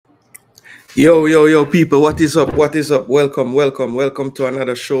Yo, people, what is up? What is up? Welcome to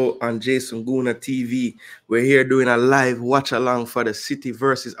another show on Jason Gooner TV. We're here doing a live watch along for the City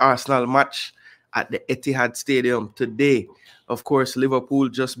versus Arsenal match at the Etihad Stadium today. Of course, Liverpool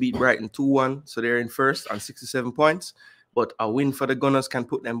just beat Brighton 2-1, so they're in first on 67 points. But a win for the Gunners can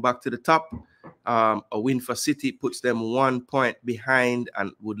put them back to the top. A win for City puts them 1 point behind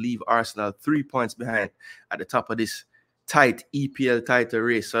and would leave Arsenal 3 points behind at the top of this tight EPL title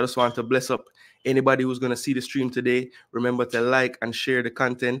race. So I just want to bless up anybody who's going to see the stream today. Remember to like and share the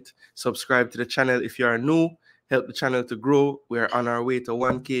content. Subscribe to the channel if you are new. Help the channel to grow. We're on our way to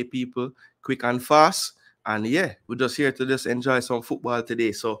 1K people, quick and fast. And yeah, we're just here to just enjoy some football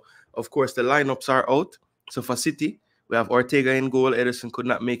today. So, of course, the lineups are out. So for City, we have Ortega in goal. Ederson could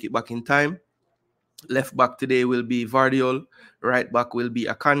not make it back in time. Left back today will be Vardiol. Right back will be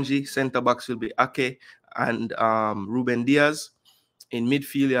Akanji. Centre backs will be Ake and Ruben Diaz. In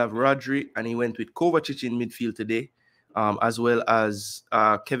midfield, you have Rodri, and he went with Kovacic in midfield today, as well as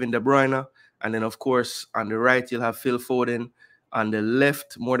Kevin De Bruyne. And then, of course, on the right, you'll have Phil Foden. On the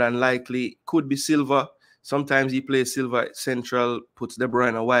left, more than likely, could be Silva. Sometimes he plays Silva central, puts De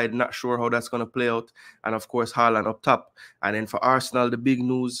Bruyne wide. Not sure how that's going to play out. And, of course, Haaland up top. And then for Arsenal, the big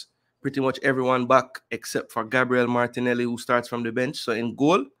news, pretty much everyone back except for Gabriel Martinelli, who starts from the bench. So in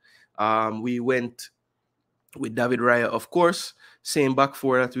goal, we went with David Raya, of course. Same back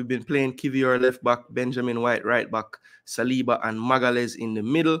four that we've been playing. Kiwior left back, Benjamin White right back, Saliba and Magalhães in the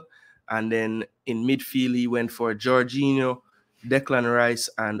middle. And then in midfield, he went for Jorginho, Declan Rice,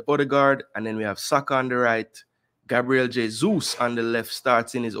 and Ødegaard. And then we have Saka on the right, Gabriel Jesus on the left,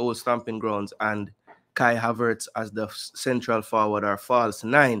 starts in his old stomping grounds, and Kai Havertz as the central forward or false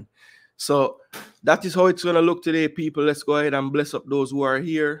nine. So that is how it's going to look today, people. Let's go ahead and bless up those who are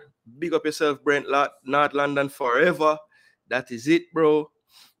here. Big up yourself, Brent. North London forever. That is it, bro.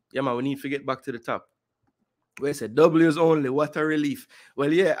 Yeah, man, we need to get back to the top. Where I said W's only. What a relief.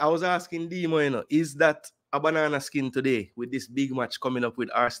 Well, yeah, I was asking Demo, is that a banana skin today with this big match coming up with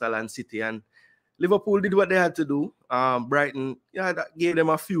Arsenal and City? And Liverpool did what they had to do. Brighton, yeah, that gave them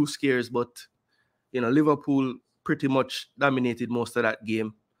a few scares, but, Liverpool pretty much dominated most of that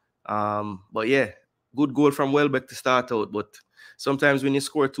game. But yeah, good goal from Welbeck to start out. But sometimes when you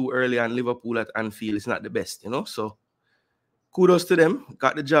score too early and Liverpool at Anfield, it's not the best, So kudos to them.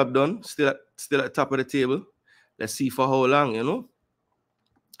 Got the job done. Still at the top of the table. Let's see for how long,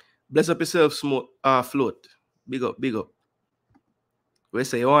 Bless up yourself, Float. Big up. We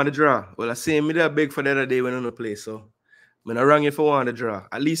say you want to draw. Well, I say me there beg for the other day when I don't play, so I'm not wrong if I want to draw.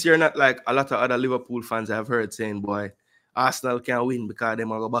 At least you're not like a lot of other Liverpool fans I've heard saying, boy, Arsenal can't win because they are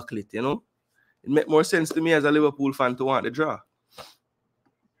go backlit, It make more sense to me as a Liverpool fan to want to draw.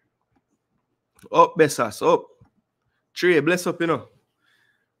 Up, Bessas, up. Trey, bless up,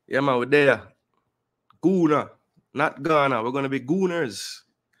 Yeah, man, we're there. Gooner, not Ghana. We're going to be Gooners.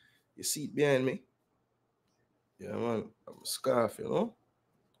 You see it behind me? Yeah, man. I'm a scarf,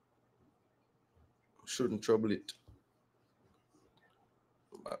 Shouldn't trouble it.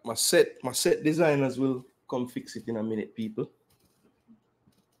 My set designers will come fix it in a minute, people.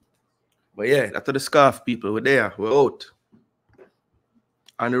 But yeah, that's the scarf, people. We're there. We're out.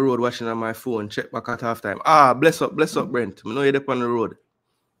 On the road watching on my phone. Check back at halftime. Bless up, Brent. I know you're up on the road.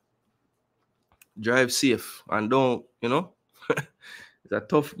 Drive safe and don't, it's a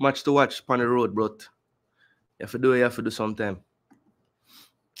tough match to watch on the road, but you have to do it, you have to do sometime.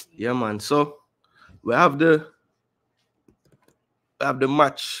 Yeah, man. So we have the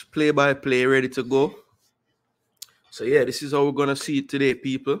match play-by-play ready to go. So yeah, this is how we're gonna see it today,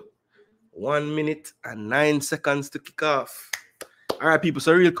 people. 1 minute and 9 seconds to kick off. All right, people.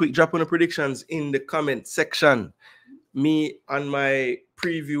 So real quick, drop on the predictions in the comment section. Me on my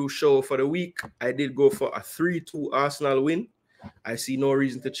preview show for the week, I did go for a 3-2 Arsenal win. I see no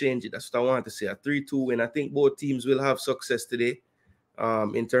reason to change it. That's what I want to say. A 3-2 win. I think both teams will have success today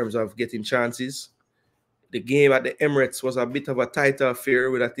in terms of getting chances. The game at the Emirates was a bit of a tighter affair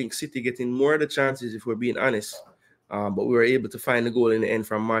with, I think, City getting more of the chances, if we're being honest. But we were able to find the goal in the end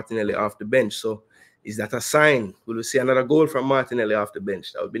from Martinelli off the bench. So is that a sign? Will we see another goal from Martinelli off the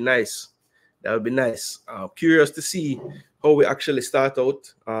bench? That would be nice. That would be nice. Curious to see how we actually start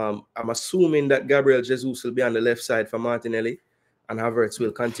out. I'm assuming that Gabriel Jesus will be on the left side for Martinelli, and Havertz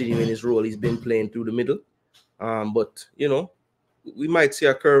will continue in his role. He's been playing through the middle. But, we might see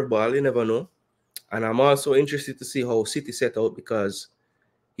a curveball. You never know. And I'm also interested to see how City set out, because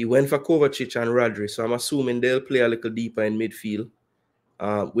he went for Kovacic and Rodri. So I'm assuming they'll play a little deeper in midfield.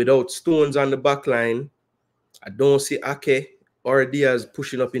 Without Stones on the back line, I don't see Ake or Diaz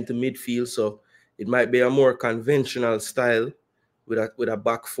pushing up into midfield, so it might be a more conventional style with a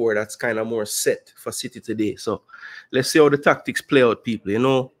back four that's kind of more set for City today. So let's see how the tactics play out, people. You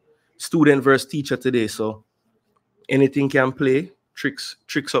know, student versus teacher today. So anything can play. Tricks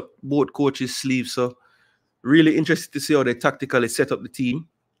up both coaches' sleeves. So really interested to see how they tactically set up the team.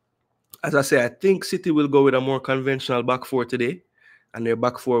 As I say, I think City will go with a more conventional back four today, and their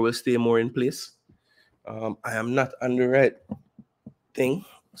back four will stay more in place. I am not on the right thing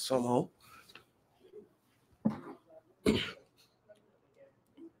somehow.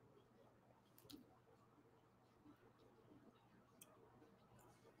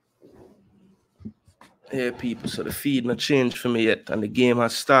 Hey people, so the feed not changed for me yet, and the game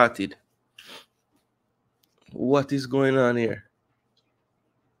has started. What is going on here?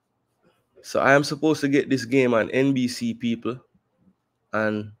 So I am supposed to get this game on NBC, people,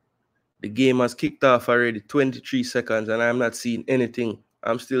 and the game has kicked off already, 23 seconds, and I'm not seeing anything.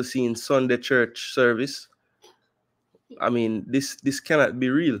 I'm still seeing Sunday church service. I mean, this cannot be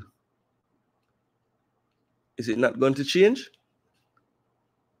real. Is it not going to change?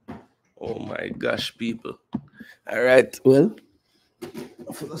 Oh my gosh, people. All right, well,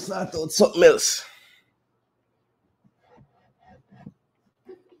 I'm going to start out something else.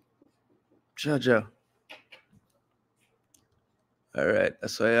 Jaja. All right,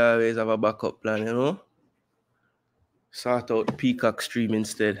 that's why I always have a backup plan, you know? Sort out Peacock stream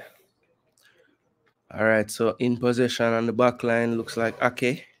instead. All right, so in possession on the back line looks like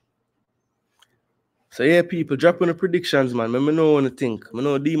Ake. So yeah, people, dropping the predictions, man. Let me know what you think. I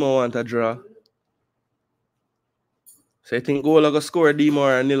know Dima want a draw. So you think goal are going to score Dima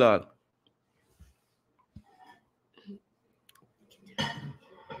or a nil all?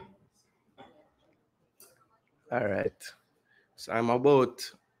 All right. So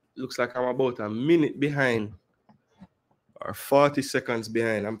looks like I'm about a minute behind or 40 seconds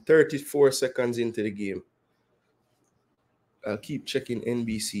behind. I'm 34 seconds into the game. I'll keep checking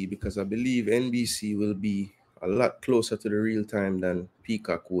NBC because I believe NBC will be a lot closer to the real time than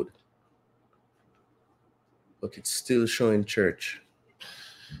Peacock would. But it's still showing church.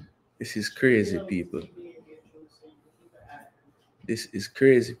 This is crazy, people. This is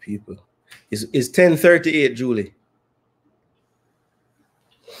crazy, people. It's 10:38, Julie.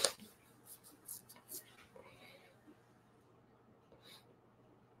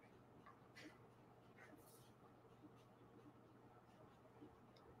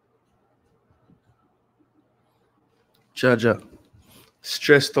 Jaja.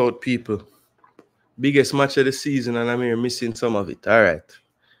 Stressed out, people. Biggest match of the season, and I'm here missing some of it. All right.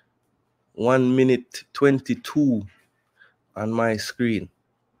 1 minute 22 on my screen.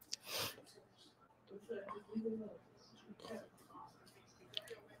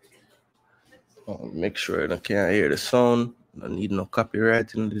 Make sure I can't hear the sound. I need no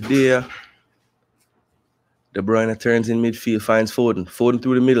copyright in the day. De Bruyne turns in midfield, finds Foden. Foden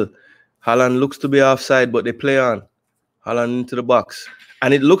through the middle. Haaland looks to be offside, but they play on. Haaland into the box.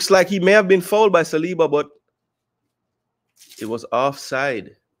 And it looks like he may have been fouled by Saliba, but it was offside.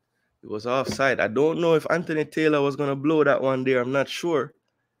 It was offside. I don't know if Anthony Taylor was going to blow that one there. I'm not sure.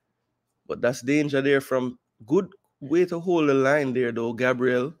 But that's danger there from good way to hold the line there, though.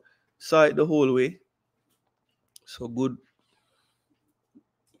 Gabriel saw it the whole way. So good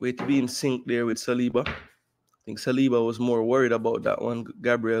way to be in sync there with Saliba. I think Saliba was more worried about that one.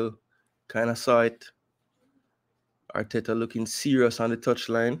 Gabriel kind of saw it. Arteta looking serious on the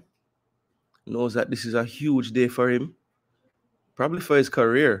touchline. Knows that this is a huge day for him. Probably for his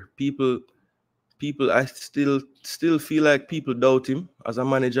career. People, I still feel like people doubt him as a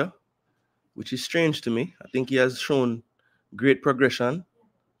manager, which is strange to me. I think he has shown great progression.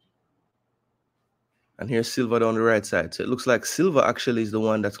 And here's Silva down the right side. So it looks like Silva actually is the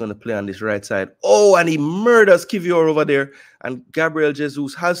one that's going to play on this right side. Oh, and he murders Kiwior over there. And Gabriel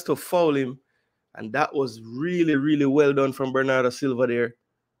Jesus has to foul him. And that was really, really well done from Bernardo Silva there.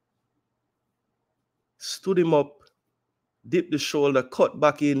 Stood him up, dipped the shoulder, cut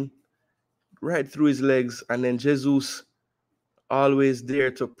back in, right through his legs. And then Jesus, always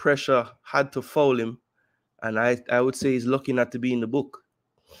there to pressure, had to foul him. And I would say he's lucky not to be in the book.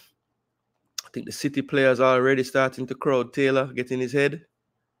 I think the City players are already starting to crowd Taylor, get in his head.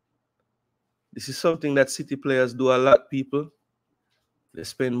 This is something that City players do a lot, people. They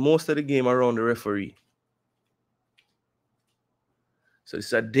spend most of the game around the referee. So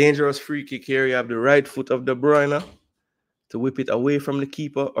it's a dangerous free kick here. You have the right foot of De Bruyne to whip it away from the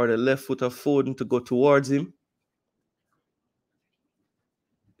keeper, or the left foot of Foden to go towards him.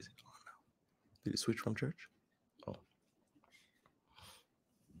 Is it on now? Did it switch from church? Oh.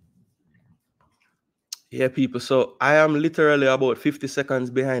 Yeah, people. So I am literally about 50 seconds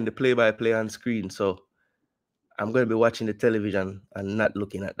behind the play-by-play on screen. So I'm going to be watching the television and not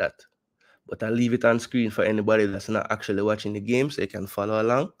looking at that. But I'll leave it on screen for anybody that's not actually watching the game so they can follow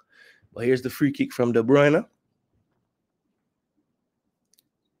along. But here's the free kick from De Bruyne.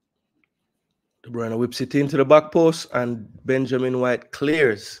 De Bruyne whips it into the back post and Benjamin White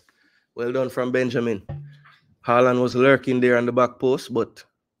clears. Well done from Benjamin. Haaland was lurking there on the back post, but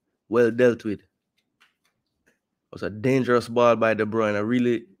well dealt with. It was a dangerous ball by De Bruyne.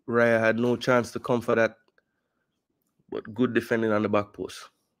 Really, Raya had no chance to come for that, but good defending on the back post.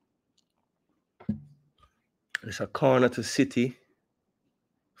 It's a corner to City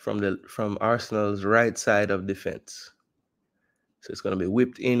from Arsenal's right side of defense. So it's going to be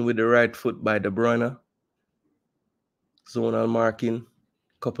whipped in with the right foot by De Bruyne. Zonal marking,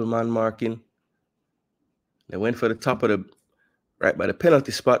 couple man marking. They went for the top of the right by the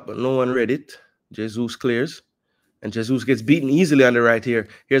penalty spot, but no one read it. Jesus clears. And Jesus gets beaten easily on the right here.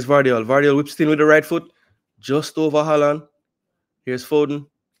 Here's Vardiol. Vardiol whips in with the right foot. Just over Haaland. Here's Foden.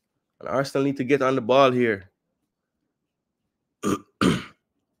 And Arsenal need to get on the ball here.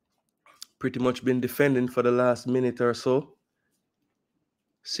 Pretty much been defending for the last minute or so.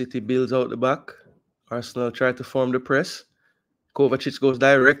 City builds out the back. Arsenal try to form the press. Kovacic goes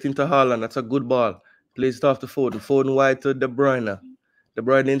direct into Haaland. That's a good ball. Plays it off to Foden. Foden wide to De Bruyne. De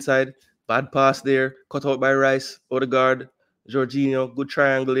Bruyne inside. Bad pass there. Cut out by Rice. Ødegaard. Jorginho. Good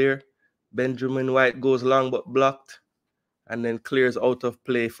triangle here. Benjamin White goes long but blocked. And then clears out of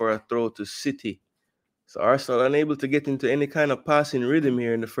play for a throw to City. So Arsenal unable to get into any kind of passing rhythm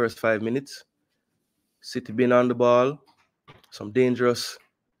here in the first 5 minutes. City been on the ball. Some dangerous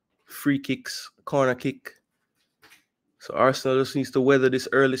free kicks. Corner kick. So Arsenal just needs to weather this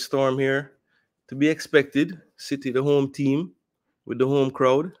early storm here. To be expected, City, the home team, with the home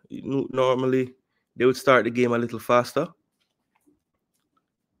crowd, normally they would start the game a little faster.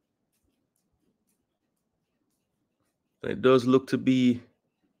 It does look to be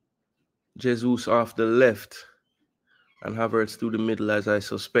Jesus off the left and Havertz through the middle as I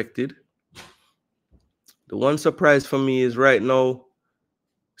suspected. The one surprise for me is right now,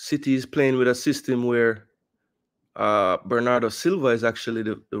 City is playing with a system where Bernardo Silva is actually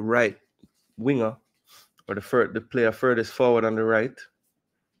the right winger, or the player furthest forward on the right.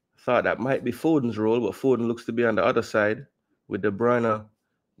 Thought that might be Foden's role, but Foden looks to be on the other side with De Bruyne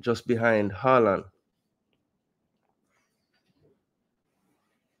just behind Haaland.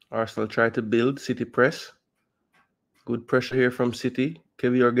 Arsenal try to build, City press. Good pressure here from City.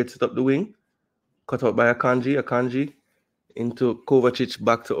 Kiwior gets it up the wing. Cut out by Akanji. Akanji into Kovacic,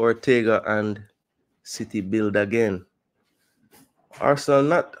 back to Ortega, and City build again. Arsenal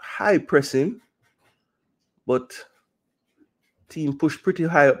not high pressing, but team pushed pretty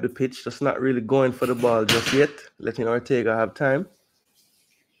high up the pitch, just not really going for the ball just yet, letting Ortega have time.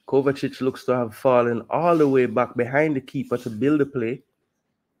 Kovacic looks to have fallen all the way back behind the keeper to build the play.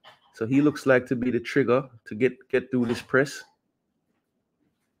 So he looks like to be the trigger to get through this press.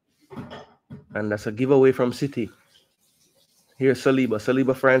 And that's a giveaway from City. Here's Saliba.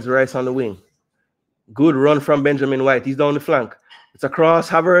 Saliba finds Rice on the wing. Good run from Benjamin White. He's down the flank. It's across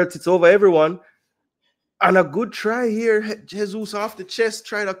Havertz. It's over everyone. And a good try here. Jesus off the chest.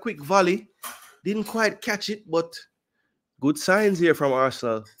 Tried a quick volley. Didn't quite catch it, but good signs here from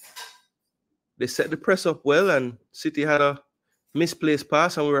Arsenal. They set the press up well, and City had a misplaced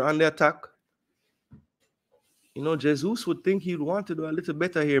pass, and we were on the attack. You know, Jesus would think he'd want to do a little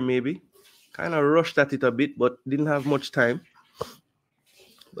better here, maybe. Kind of rushed at it a bit, but didn't have much time.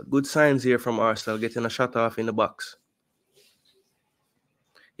 But good signs here from Arsenal, getting a shot off in the box.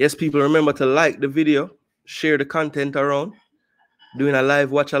 Yes, people, remember to like the video, share the content around. Doing a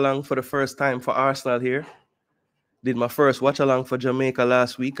live watch-along for the first time for Arsenal here. Did my first watch-along for Jamaica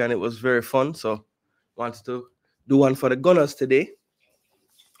last week, and it was very fun. So, wanted to do one for the Gunners today.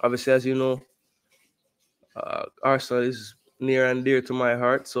 Obviously, as you know, Arsenal is near and dear to my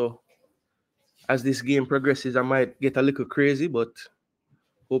heart. So, as this game progresses, I might get a little crazy, but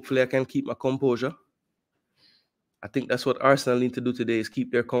hopefully I can keep my composure. I think that's what Arsenal need to do today, is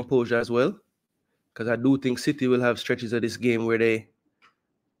keep their composure as well. Because I do think City will have stretches of this game where they,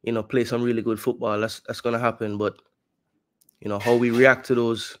 you know, play some really good football. That's going to happen. But, you know, how we react to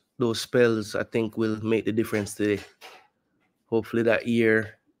those spells, I think, will make the difference today. Hopefully that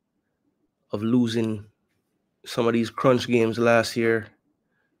year of losing some of these crunch games last year,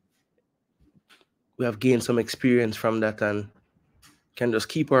 we have gained some experience from that and can just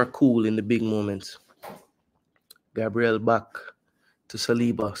keep our cool in the big moments. Gabriel back to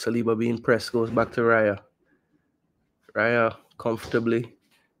Saliba. Saliba being pressed, goes back to Raya. Raya comfortably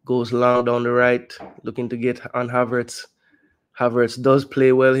goes long down the right, looking to get on Havertz. Havertz does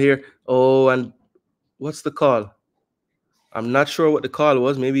play well here. Oh, and What's the call? I'm not sure what the call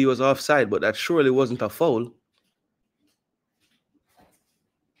was. Maybe he was offside, but that surely wasn't a foul.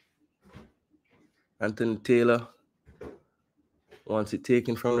 Anthony Taylor wants it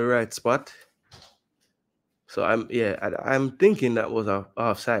taken from the right spot. So I'm thinking that was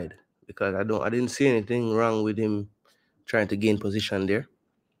offside because I didn't see anything wrong with him trying to gain position there.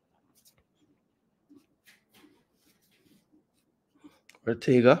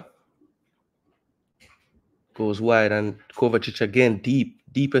 Ortega goes wide and Kovacic again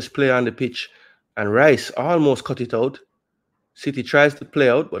deepest player on the pitch, and Rice almost cut it out. City tries to play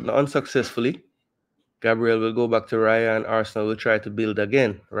out but unsuccessfully. Gabriel will go back to Raya and Arsenal will try to build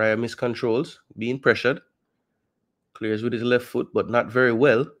again. Raya miscontrols, being pressured. Clears with his left foot, but not very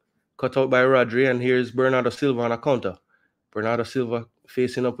well. Cut out by Rodri, and here's Bernardo Silva on a counter. Bernardo Silva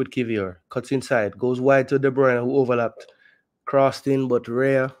facing up with Kiwior. Cuts inside, goes wide to De Bruyne, who overlapped. Crossed in, but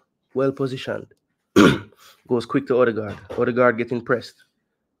Raya well positioned. Goes quick to Ødegaard. Ødegaard getting pressed.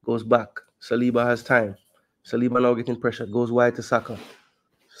 Goes back. Saliba has time. Saliba now getting pressured. Goes wide to Saka.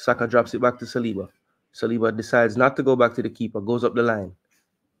 Saka drops it back to Saliba. Saliba decides not to go back to the keeper. Goes up the line.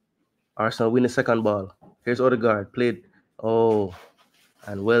 Arsenal win the second ball. Here's Ødegaard. Played. Oh,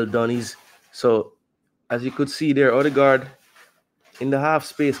 and well done. So, as you could see there, Ødegaard in the half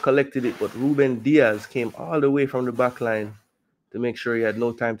space collected it, but Ruben Diaz came all the way from the back line to make sure he had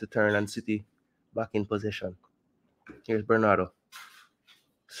no time to turn, and City back in possession. Here's Bernardo.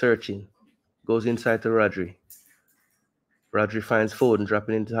 Searching. Goes inside to Rodri. Rodri finds Foden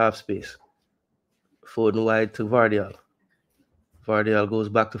dropping into half space. Foden wide to Vardial. Vardial goes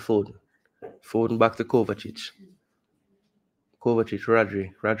back to Foden. Foden back to Kovacic. Kovacic,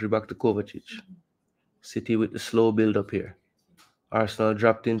 Rodri. Rodri back to Kovacic. City with the slow build up here. Arsenal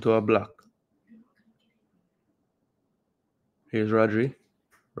dropped into a block. Here's Rodri.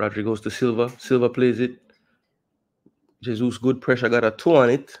 Rodri goes to Silva. Silva plays it. Jesus, good pressure, got a toe on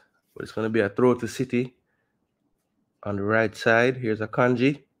it. But it's going to be a throw to City. On the right side, here's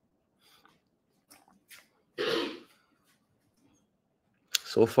Akanji.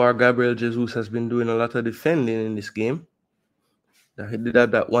 So far, Gabriel Jesus has been doing a lot of defending in this game. He did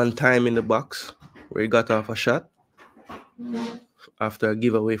that one time in the box where he got off a shot after a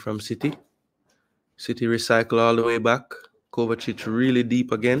giveaway from City. City recycle all the way back. Kovacic really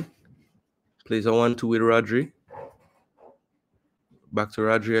deep again. Plays a 1-2 with Rodri. Back to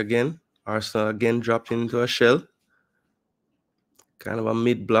Rodri again. Arsenal again dropped into a shell. Kind of a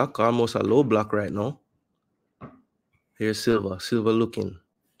mid block, almost a low block right now. Here's Silva. Silva looking.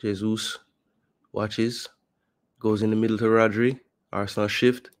 Jesus watches. Goes in the middle to Rodri. Arsenal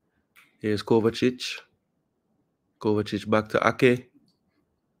shift. Here's Kovacic. Kovacic back to Ake.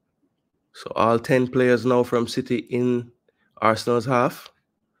 So all 10 players now from City in Arsenal's half.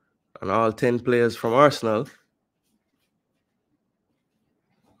 And all 10 players from Arsenal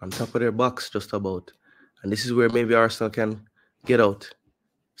on top of their box just about. And this is where maybe Arsenal can get out.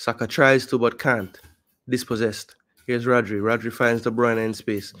 Saka tries to but can't. Dispossessed. Here's Rodri. Rodri finds De Bruyne in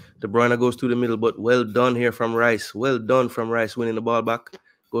space. De Bruyne goes to the middle, but well done here from Rice. Well done from Rice, winning the ball back.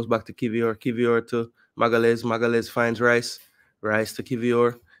 Goes back to Kiwior. Kiwior to Magalhães. Magalhães finds Rice. Rice to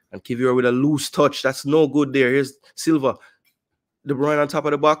Kiwior. And Kiwior with a loose touch. That's no good there. Here's Silva. De Bruyne on top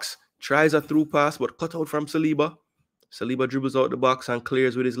of the box. Tries a through pass, but cut out from Saliba. Saliba dribbles out the box and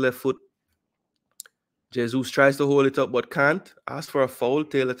clears with his left foot. Jesus tries to hold it up, but can't. Asks for a foul.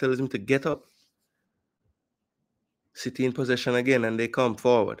 Taylor tells him to get up. City in possession again, and they come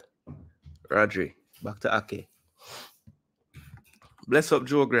forward. Rodri, back to Ake. Bless up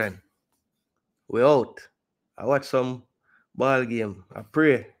Joe Gran. We out. I watch some ball game. I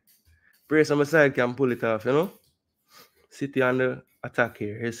pray. Pray some side can pull it off, you know? City on the attack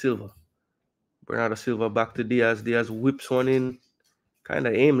here. Here's Silva. Bernardo Silva back to Diaz. Diaz whips one in kind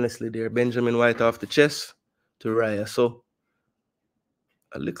of aimlessly there. Benjamin White off the chest to Raya. So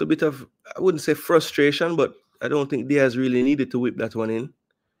a little bit of, I wouldn't say frustration, but I don't think Diaz really needed to whip that one in.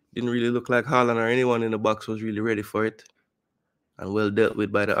 Didn't really look like Haaland or anyone in the box was really ready for it. And well dealt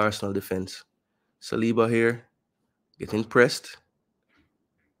with by the Arsenal defense. Saliba here, getting pressed.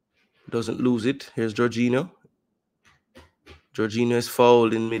 Doesn't lose it. Here's Jorginho. Jorginho is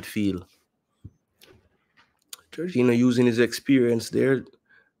fouled in midfield. Jorginho using his experience there.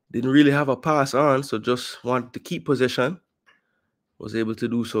 Didn't really have a pass on, so just wanted to keep possession. Was able to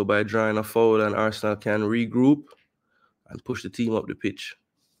do so by drawing a foul, and Arsenal can regroup and push the team up the pitch.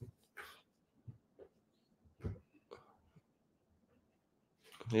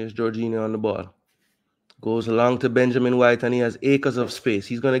 Here's Jorginho on the ball. Goes along to Benjamin White, and he has acres of space.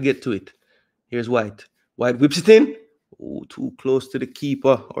 He's going to get to it. Here's White. White whips it in. Ooh, too close to the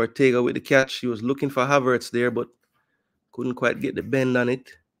keeper. Ortega with the catch. He was looking for Havertz there, but couldn't quite get the bend on it.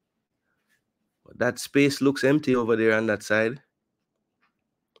 But that space looks empty over there on that side.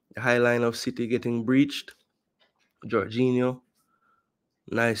 The high line of City getting breached. Jorginho.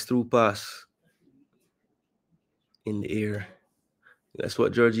 Nice through pass in the air. That's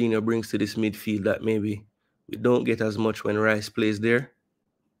what Jorginho brings to this midfield that maybe we don't get as much when Rice plays there.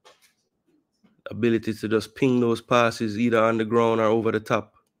 Ability to just ping those passes either on the ground or over the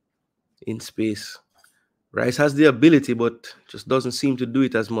top in space. Rice has the ability, but just doesn't seem to do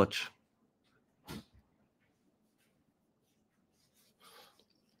it as much.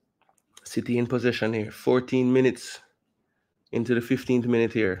 City in possession here. 14 minutes into the 15th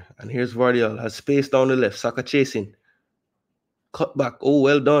minute here. And here's Vardiol. Has space down the left. Saka chasing. Cut back. Oh,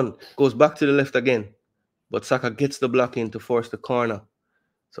 well done. Goes back to the left again. But Saka gets the block in to force the corner.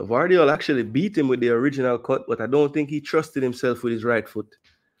 So Vardiol actually beat him with the original cut, but I don't think he trusted himself with his right foot.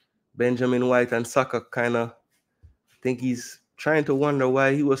 Benjamin White and Saka kind of think he's trying to wonder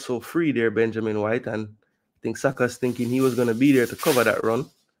why he was so free there, Benjamin White. And I think Saka's thinking he was going to be there to cover that run.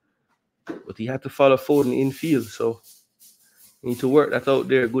 But he had to follow Foden infield, so need to work that out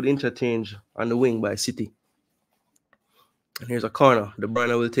there. Good interchange on the wing by City. And here's a corner. De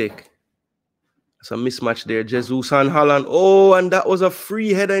Bruyne will take. It's a mismatch there. Jesus and Haaland. Oh, and that was a free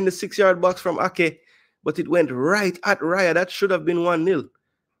header in the 6-yard box from Ake. But it went right at Raya. That should have been 1-0.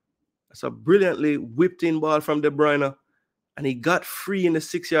 That's a brilliantly whipped in ball from De Bruyne. And he got free in the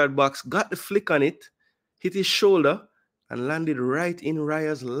 6-yard box. Got the flick on it. Hit his shoulder. And landed right in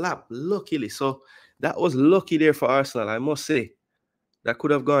Raya's lap. Luckily. So that was lucky there for Arsenal, I must say. That could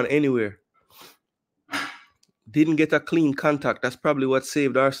have gone anywhere. Didn't get a clean contact. That's probably what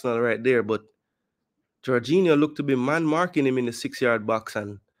saved Arsenal right there. But Jorginho looked to be man-marking him in the 6-yard box,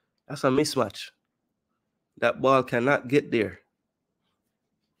 and that's a mismatch. That ball cannot get there.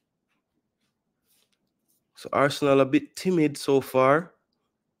 So Arsenal a bit timid so far.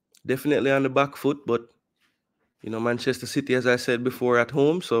 Definitely on the back foot, but, you know, Manchester City, as I said before, at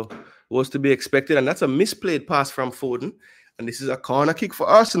home, so was to be expected. And that's a misplayed pass from Foden. And this is a corner kick for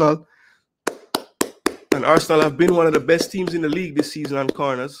Arsenal. And Arsenal have been one of the best teams in the league this season on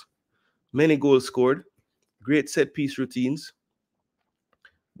corners. Many goals scored. Great set-piece routines.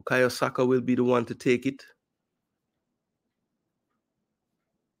 Bukayo Saka will be the one to take it.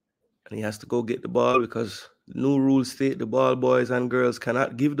 And he has to go get the ball because the new rules state the ball boys and girls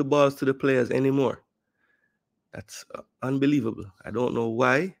cannot give the balls to the players anymore. That's unbelievable. I don't know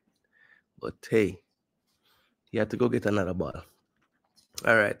why, but hey, he had to go get another ball.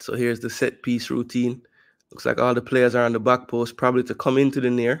 All right, so here's the set-piece routine. Looks like all the players are on the back post, probably to come into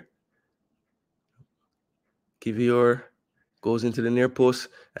the near. Kiwior goes into the near post,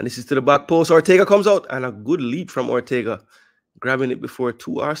 and this is to the back post. Ortega comes out, and a good leap from Ortega, grabbing it before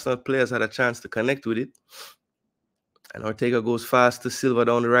two Arsenal players had a chance to connect with it. And Ortega goes fast to Silva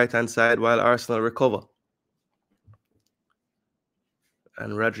down the right-hand side while Arsenal recover.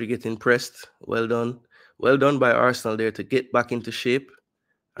 And Rodri getting pressed. Well done. Well done by Arsenal there to get back into shape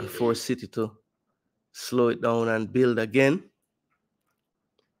and force City to slow it down and build again.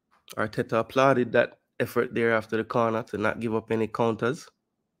 Arteta applauded that effort there after the corner to not give up any counters.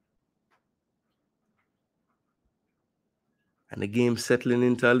 And the game settling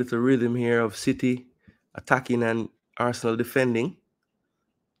into a little rhythm here of City attacking and Arsenal defending.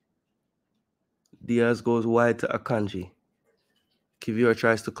 Diaz goes wide to Akanji. Kiwior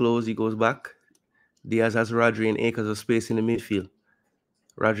tries to close. He goes back. Diaz has Rodri and acres of space in the midfield.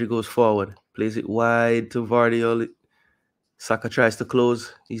 Rodri goes forward. Plays it wide to Vardiol. Saka tries to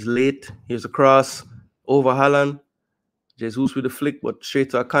close. He's late. Here's a cross. Over Haaland. Jesus with the flick, but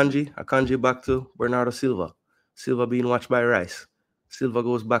straight to Akanji. Akanji back to Bernardo Silva. Silva being watched by Rice. Silva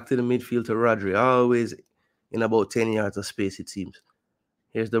goes back to the midfield to Rodri. Always in about 10 yards of space, it seems.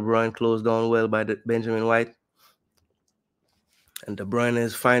 Here's De Bruyne closed down well by Benjamin White. And De Bruyne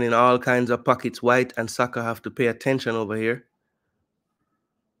is finding all kinds of pockets. White and Saka have to pay attention over here.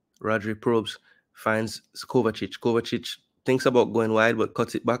 Rodri probes, finds Kovacic. Kovacic thinks about going wide, but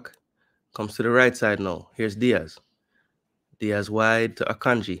cuts it back. Comes to the right side now. Here's Diaz. Diaz wide to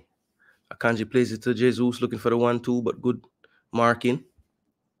Akanji. Akanji plays it to Jesus, looking for the 1-2, but good marking.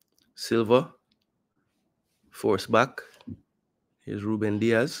 Silva. Force back. Here's Ruben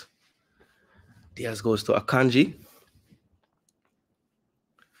Diaz. Diaz goes to Akanji.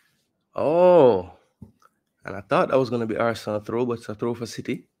 Oh. And I thought that was going to be Arsenal throw, but it's a throw for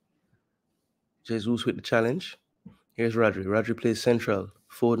City. Jesus with the challenge. Here's Rodri. Rodri plays central.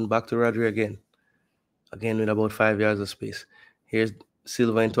 Foden back to Rodri again. Again with about 5 yards of space. Here's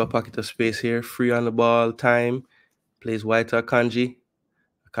Silva into a pocket of space here. Free on the ball. Time. Plays wide to Akanji.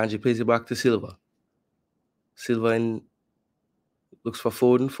 Akanji plays it back to Silva. Silva looks for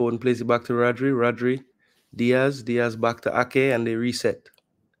Foden. Foden plays it back to Rodri. Rodri, Diaz back to Ake, and they reset.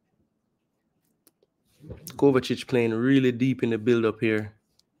 Kovacic playing really deep in the build-up here.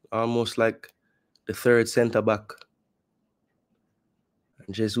 Almost like the third centre-back.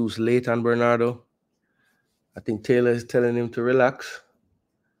 And Jesus late on Bernardo. I think Taylor is telling him to relax.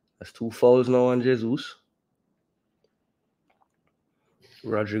 That's 2 fouls now on Jesus.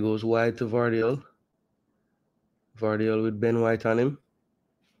 Rodri goes wide to Vardiol. Vardiol with Ben White on him.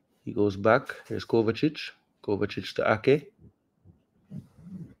 He goes back. Here's Kovacic. Kovacic to Ake.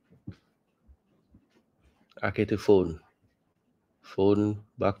 Ake to Foden. Foden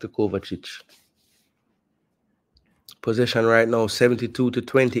back to Kovacic. Possession right now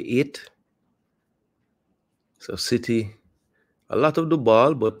 72-28. So City, a lot of the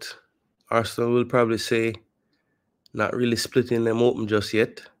ball, but Arsenal will probably say not really splitting them open just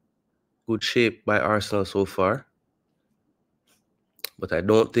yet. Good shape by Arsenal so far. But I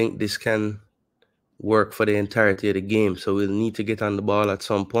don't think this can work for the entirety of the game. So we'll need to get on the ball at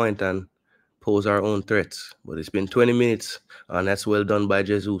some point and pose our own threats. But it's been 20 minutes, and that's well done by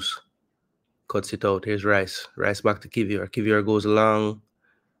Jesus. Cuts it out. Here's Rice. Rice back to Kiwior. Kiwior goes long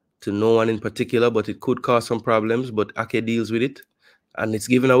to no one in particular, but it could cause some problems. But Ake deals with it, and it's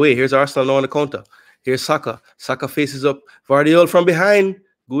given away. Here's Arsenal now on the counter. Here's Saka. Saka faces up. Vardiol from behind.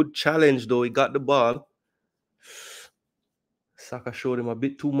 Good challenge, though. He got the ball. Saka showed him a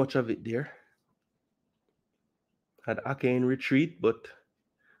bit too much of it there. Had Ake in retreat, but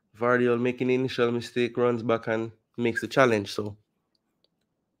Vardiol making the initial mistake, runs back and makes the challenge. So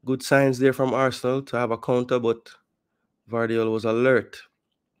good signs there from Arsenal to have a counter, but Vardiol was alert.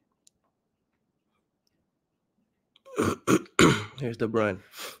 Here's De Bruyne.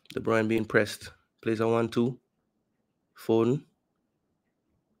 De Bruyne being pressed. Plays a 1-2. Foden.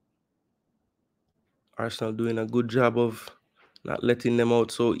 Arsenal doing a good job of not letting them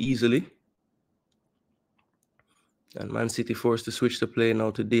out so easily. And ManCity forced to switch the play now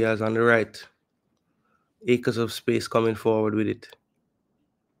to Diaz on the right. Acres of space coming forward with it.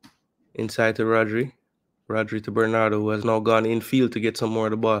 Inside to Rodri. Rodri to Bernardo, who has now gone infield to get some more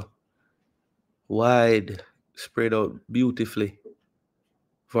of the ball. Wide. Spread out beautifully.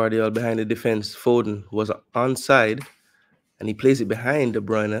 Vardiol behind the defense. Foden was onside. And he plays it behind De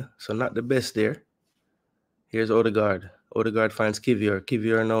Bruyne. So not the best there. Here's Ødegaard. Ødegaard finds Kiwior.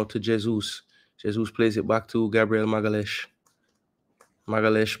 Kiwior now to Jesus. Jesus plays it back to Gabriel Magalhães.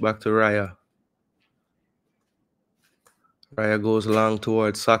 Magalhães back to Raya. Raya goes long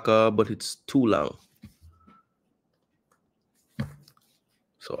towards Saka, but it's too long.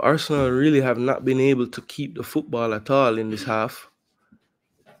 So Arsenal really have not been able to keep the football at all in this half.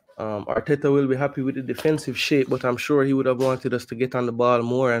 Arteta will be happy with the defensive shape, but I'm sure he would have wanted us to get on the ball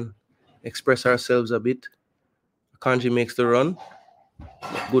more and express ourselves a bit. Akanji makes the run.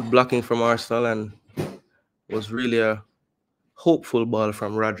 Good blocking from Arsenal, and was really a hopeful ball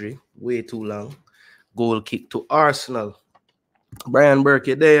from Rodri. Way too long. Goal kick to Arsenal. Brian Burke,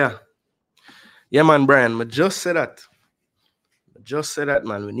 you there? Yeah, man, Brian. I just said that.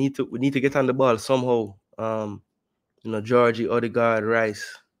 Man. We need to get on the ball somehow. Georgie, Ødegaard,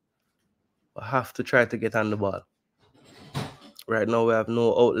 Rice. We have to try to get on the ball. Right now we have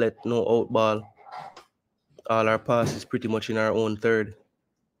no outlet, no out ball. All our passes pretty much in our own third.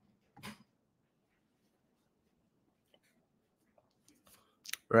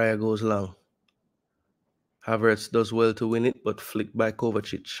 Raya goes long. Havertz does well to win it, but flicked by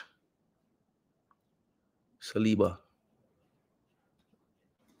Kovacic. Saliba.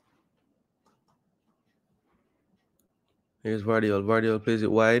 Here's Vardiol. Vardiol plays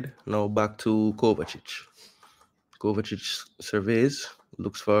it wide. Now back to Kovacic. Kovacic surveys.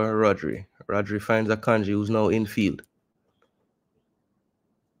 Looks for Rodri. Rodri finds Akanji, who's now infield.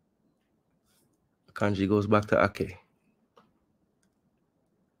 Akanji goes back to Ake.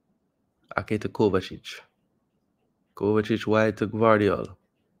 Ake to Kovacic. Kovacic wide to Vardiol.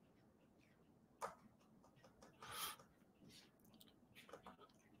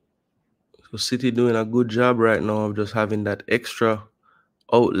 So City doing a good job right now of just having that extra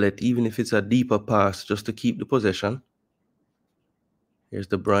outlet, even if it's a deeper pass, just to keep the possession. Here's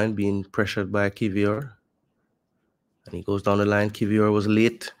De Bruyne being pressured by Kiwior. And he goes down the line. Kiwior was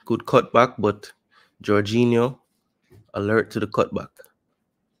late. Good cutback, but Jorginho alert to the cutback.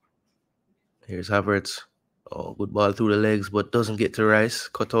 Here's Havertz. Oh, good ball through the legs, but doesn't get to Rice.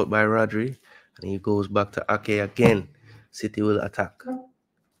 Cut out by Rodri. And he goes back to Ake again. City will attack.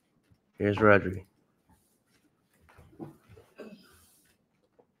 Here's Rodri.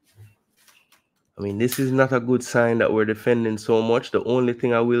 I mean, this is not a good sign that we're defending so much. The only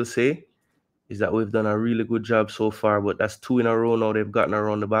thing I will say is that we've done a really good job so far, but that's 2 in a row now they've gotten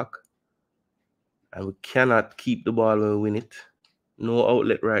around the back. And we cannot keep the ball when we win it. No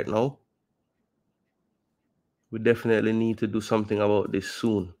outlet right now. We definitely need to do something about this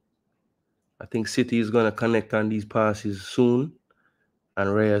soon. I think City is going to connect on these passes soon. And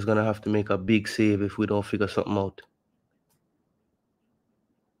Raya is going to have to make a big save if we don't figure something out.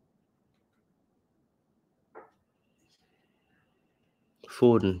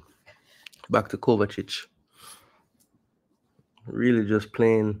 Foden. Back to Kovacic. Really just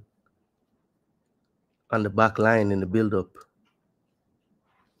playing on the back line in the build-up.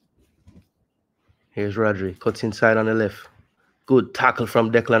 Here's Rodri. Cuts inside on the left. Good tackle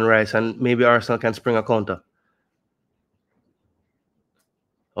from Declan Rice. And maybe Arsenal can spring a counter.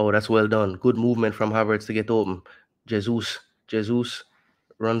 Oh, that's well done. Good movement from Havertz to get open. Jesus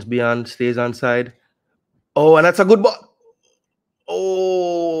runs beyond, stays on side. Oh, and that's a good ball.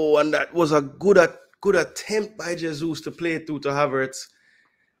 Oh, and that was a good attempt by Jesus to play through to Havertz.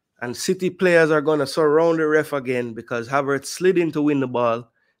 And City players are going to surround the ref again because Havertz slid in to win the ball.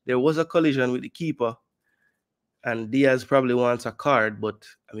 There was a collision with the keeper. And Diaz probably wants a card, but,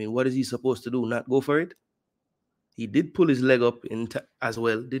 I mean, what is he supposed to do? Not go for it? He did pull his leg up as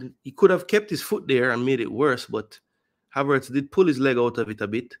well. He could have kept his foot there and made it worse, but Havertz did pull his leg out of it a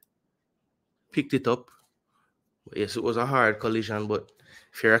bit. Picked it up. Yes, it was a hard collision, but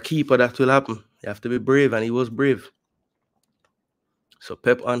if you're a keeper, that will happen. You have to be brave, and he was brave. So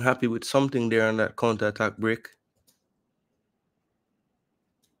Pep unhappy with something there on that counter-attack break.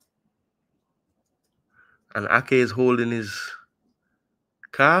 And Ake is holding his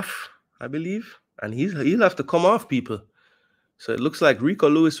calf, I believe. And he'll have to come off, people. So it looks like Rico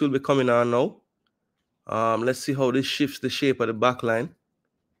Lewis will be coming on now. Let's see how this shifts the shape of the back line.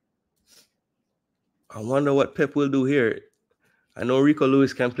 I wonder what Pep will do here. I know Rico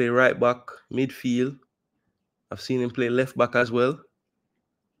Lewis can play right back, midfield. I've seen him play left back as well.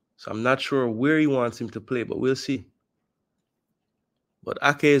 So I'm not sure where he wants him to play, but we'll see. But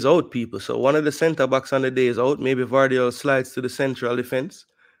Ake is out, people. So one of the centre-backs on the day is out. Maybe Vardiol slides to the central defense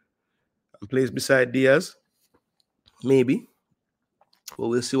and plays beside Diaz. Maybe. But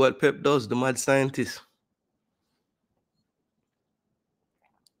we'll see what Pep does, the mad scientist.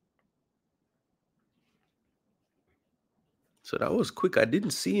 So that was quick. I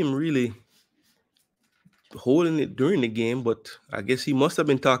didn't see him really holding it during the game, but I guess he must have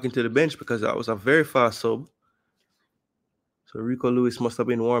been talking to the bench because that was a very fast sub. So Rico Lewis must have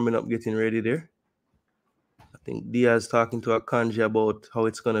been warming up, getting ready there. I think Diaz talking to Akanji about how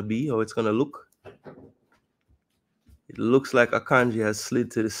it's going to be, how it's going to look. It looks like Akanji has slid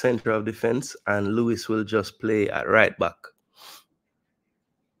to the center of defense and Lewis will just play at right back.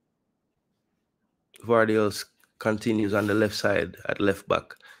 Vardiol continues on the left side at left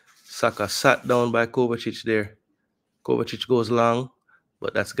back. Saka sat down by Kovacic there. Kovacic goes long,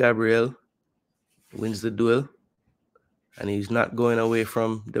 but that's Gabriel. Wins the duel. And he's not going away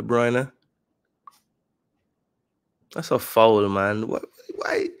from De Bruyne. That's a foul, man.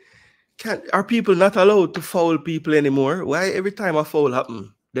 Why are people not allowed to foul people anymore? Why every time a foul happens,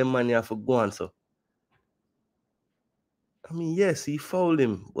 them man you have to go on so? I mean, yes, he fouled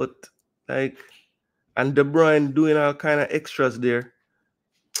him, but like, and De Bruyne doing all kind of extras there.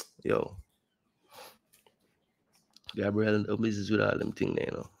 Yo. Gabriel business with all them thing there,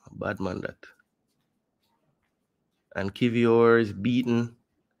 you know. A bad man that. And Kiwior is beaten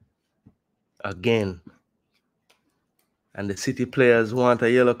again. And the City players want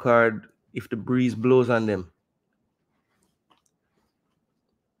a yellow card if the breeze blows on them.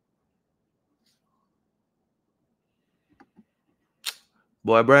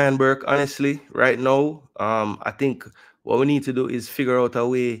 Boy, Brian Burke, honestly, right now, I think what we need to do is figure out a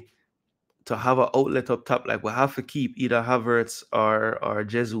way to have an outlet up top. Like, we have to keep either Havertz or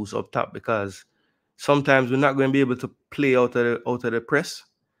Jesus up top because sometimes we're not going to be able to play out of the press.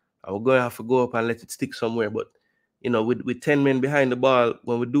 And we're going to have to go up and let it stick somewhere. But, you know, with 10 men behind the ball,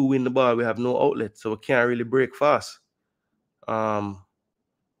 when we do win the ball, we have no outlet. So we can't really break fast. So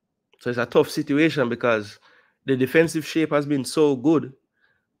it's a tough situation because the defensive shape has been so good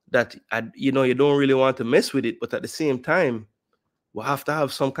that, you know, you don't really want to mess with it. But at the same time, we have to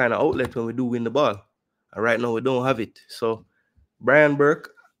have some kind of outlet when we do win the ball. And right now, we don't have it. So, Brian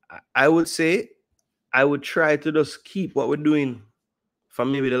Burke, I would say I would try to just keep what we're doing for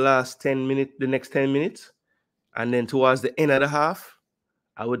maybe the last 10 minutes, the next 10 minutes. And then towards the end of the half,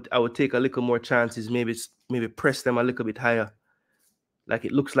 I would take a little more chances, maybe press them a little bit higher, like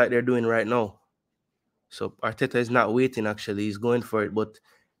it looks like they're doing right now. So Arteta is not waiting, actually. He's going for it. But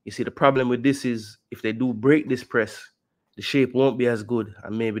You see, the problem with this is if they do break this press, the shape won't be as good,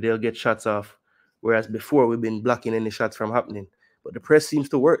 and maybe they'll get shots off. Whereas before, we've been blocking any shots from happening. But the press seems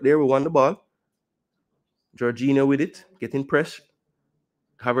to work there. We won the ball. Jorginho with it, getting press.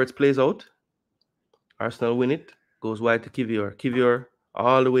 Havertz plays out. Arsenal win it. Goes wide to Kiwior. Kiwior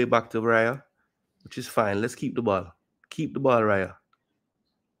all the way back to Raya, which is fine. Let's keep the ball. Keep the ball, Raya.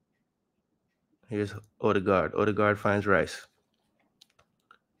 Here's Ødegaard. Ødegaard finds Rice.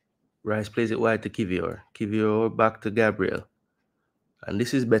 Rice plays it wide to Kiwior. Kiwior back to Gabriel. And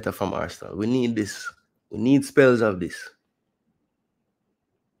this is better from Arsenal. We need this. We need spells of this.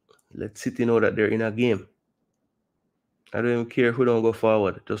 Let City know that they're in a game. I don't even care who don't go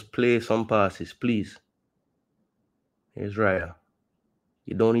forward. Just play some passes, please. Here's Raya.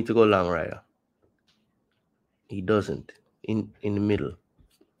 You don't need to go long, Raya. He doesn't. In the middle.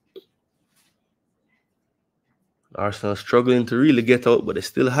 Arsenal struggling to really get out, but they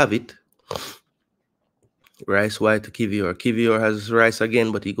still have it. Rice wide to Kiwior. Kiwior has Rice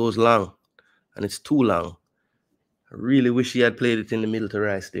again, but he goes long. And it's too long. I really wish he had played it in the middle to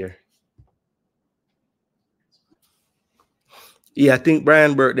Rice there. Yeah, I think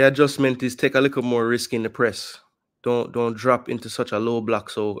Brian Burke, the adjustment is take a little more risk in the press. Don't drop into such a low block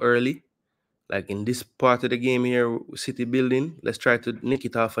so early. Like in this part of the game here, City building, let's try to nick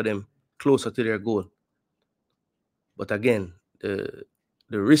it off of them closer to their goal. But again, the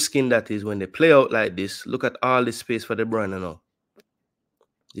risk in that is when they play out like this, look at all this space for De Bruyne now.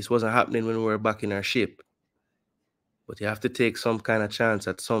 This wasn't happening when we were back in our shape. But you have to take some kind of chance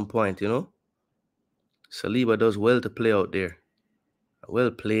at some point, you know? Saliba does well to play out there.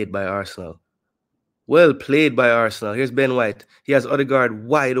 Well played by Arsenal. Well played by Arsenal. Here's Ben White. He has Ødegaard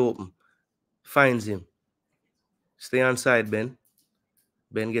wide open. Finds him. Stay on side, Ben.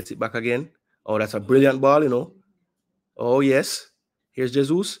 Ben gets it back again. Oh, that's a brilliant ball, you know. Oh, yes. Here's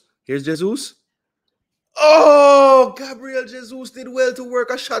Jesus. Here's Jesus. Oh, Gabriel Jesus did well to work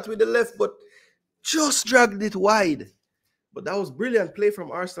a shot with the left, but just dragged it wide. But that was brilliant play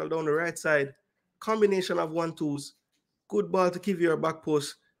from Arsenal down the right side. Combination of 1-2s. Good ball to Kiwior back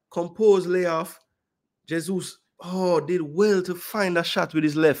post. Composed layoff. Jesus, did well to find a shot with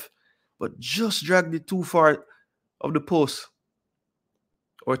his left, but just dragged it too far of the post.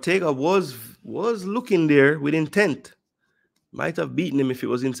 Ortega was looking there with intent. Might have beaten him if it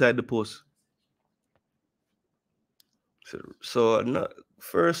was inside the post. So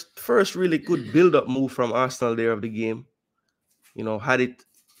first really good build-up move from Arsenal there of the game. You know, had it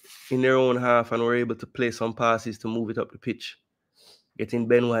in their own half and were able to play some passes to move it up the pitch. Getting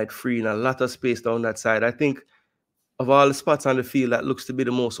Ben White free in a lot of space down that side. I think of all the spots on the field, that looks to be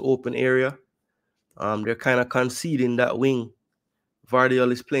the most open area. They're kind of conceding that wing.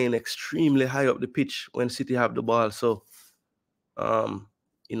 Vardiol is playing extremely high up the pitch when City have the ball. So,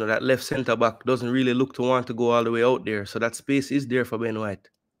 you know, that left centre-back doesn't really look to want to go all the way out there. So that space is there for Ben White.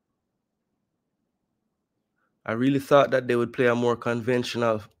 I really thought that they would play a more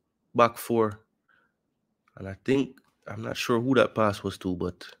conventional back four. And I think, I'm not sure who that pass was to,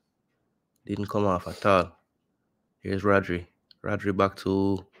 but didn't come off at all. Here's Rodri. Rodri back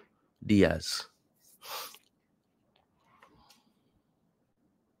to Diaz.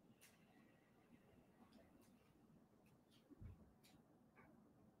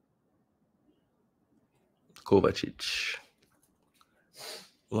 Kovacic.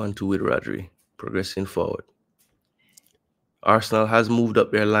 1-2 with Rodri. Progressing forward. Arsenal has moved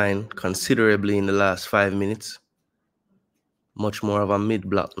up their line considerably in the last 5 minutes. Much more of a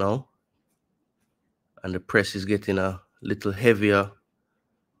mid-block now. And the press is getting a little heavier,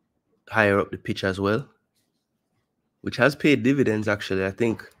 higher up the pitch as well. Which has paid dividends, actually. I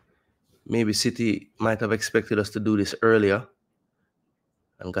think maybe City might have expected us to do this earlier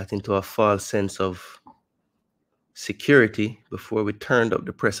and got into a false sense of security before we turned up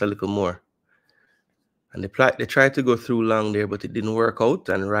the press a little more. And they tried to go through long there, but it didn't work out.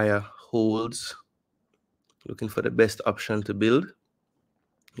 And Raya holds, looking for the best option to build.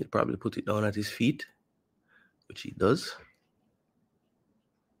 He'll probably put it down at his feet, which he does.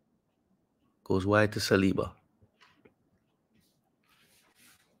 Goes wide to Saliba.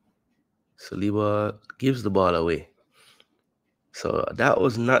 Saliba gives the ball away. So that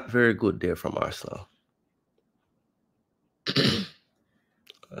was not very good there from Arsenal.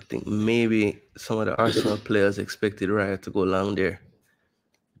 I think maybe some of the Arsenal players expected Raya to go long there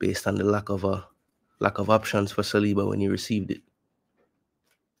based on the lack of options for Saliba when he received it.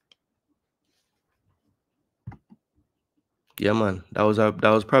 Yeah, man, that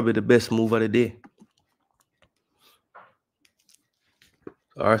was probably the best move of the day.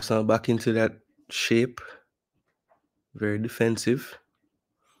 Arsenal back into that shape, very defensive.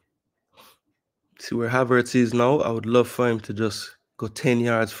 See where Havertz is now? I would love for him to just go 10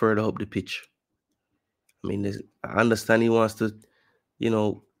 yards further up the pitch. I mean, I understand he wants to,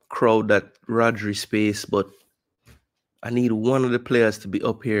 crowd that Rodri space, but I need one of the players to be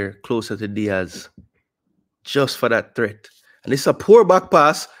up here closer to Diaz just for that threat. And it's a poor back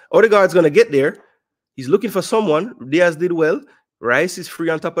pass. Ødegaard's going to get there. He's looking for someone. Diaz did well. Rice is free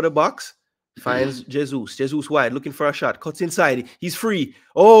on top of the box. Finds Jesus. Jesus wide, looking for a shot. Cuts inside. He's free.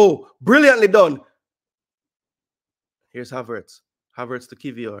 Oh, brilliantly done. Here's Havertz. Havertz to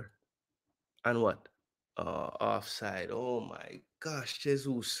Kiwior. And what? Offside. Oh my gosh,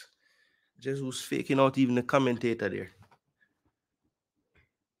 Jesus. Jesus faking out even the commentator there.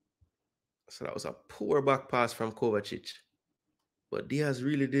 So that was a poor back pass from Kovacic. But Diaz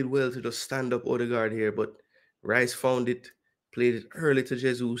really did well to just stand up Ødegaard here. But Rice found it, played it early to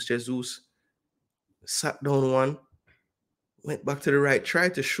Jesus. Jesus sat down one, went back to the right,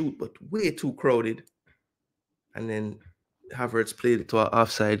 tried to shoot, but way too crowded. And then Havertz played it to our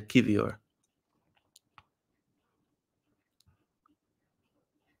offside Kiwior.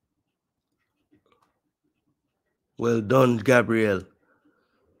 Well done, Gabriel.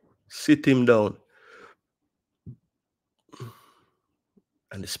 Sit him down.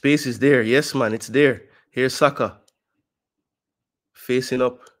 And the space is there. Yes, man, it's there. Here's Saka. Facing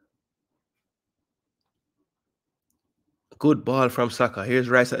up. Good ball from Saka. Here's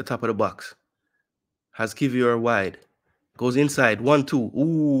Rice at the top of the box. Has Kiwior wide. Goes inside. 1-2.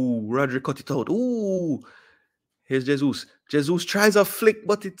 Ooh, Rodri cut it out. Ooh. Here's Jesus. Jesus tries a flick,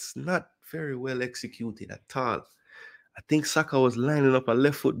 but it's not very well executed at all. I think Saka was lining up a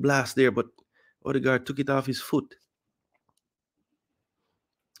left foot blast there, but Ødegaard took it off his foot.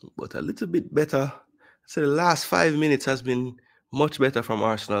 But a little bit better. So the last 5 minutes has been much better from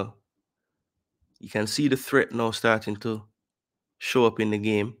Arsenal. You can see the threat now starting to show up in the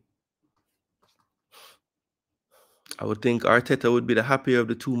game. I would think Arteta would be the happier of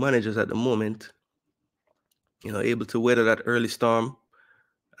the two managers at the moment. Able to weather that early storm.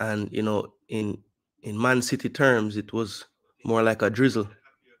 And, in ManCity terms, it was more like a drizzle.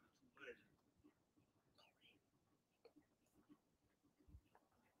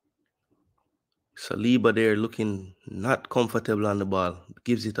 Saliba there looking not comfortable on the ball.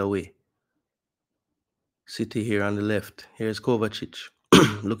 Gives it away. City here on the left. Here's Kovacic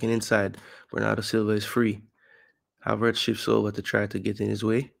looking inside. Bernardo Silva is free. Havertz shifts over to try to get in his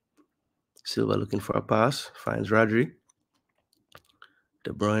way. Silva looking for a pass. Finds Rodri.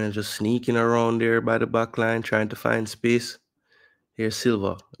 De Bruyne just sneaking around there by the back line, trying to find space. Here's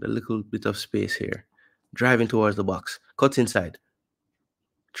Silva. A little bit of space here. Driving towards the box. Cuts inside.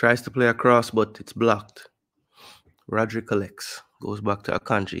 Tries to play across, but it's blocked. Rodri collects. Goes back to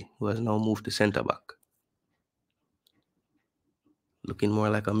Akanji, who has now moved to centre back. Looking more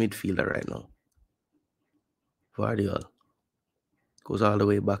like a midfielder right now. Guardiola goes all the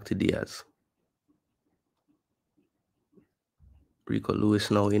way back to Diaz. Rico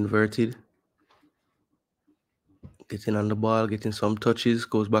Lewis now inverted. Getting on the ball, getting some touches.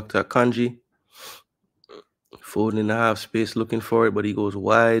 Goes back to Akanji. Foden in the half space looking for it, but he goes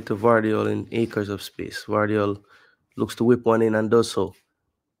wide to Guardiola in acres of space. Guardiola looks to whip one in and does so.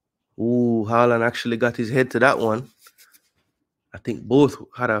 Ooh, Haaland actually got his head to that one. I think both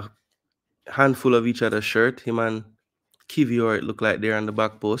had a handful of each other's shirt. Him and Kiwior, it looked like they're on the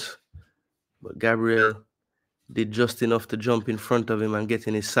back post. But Gabriel did just enough to jump in front of him and get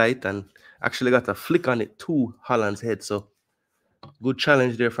in his sight and actually got a flick on it to Haaland's head. So good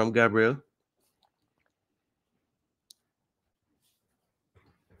challenge there from Gabriel.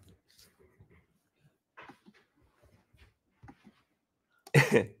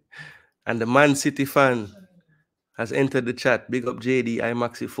 And the ManCity fan has entered the chat. Big up JD,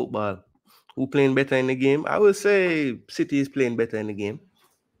 iMaxi Football. Who playing better in the game? I will say City is playing better in the game.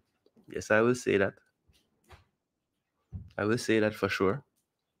 Yes, I will say that. I will say that for sure.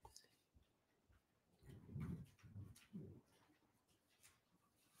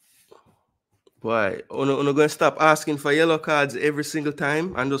 Why? I'm not going to stop asking for yellow cards every single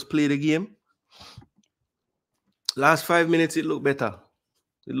time and just play the game. Last 5 minutes, it looked better.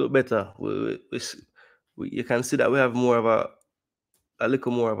 It looked better. You can see that we have more of a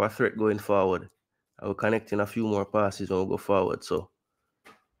little more of a threat going forward. And we're connecting a few more passes when we go forward. So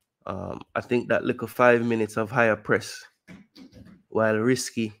I think that little 5 minutes of higher press, while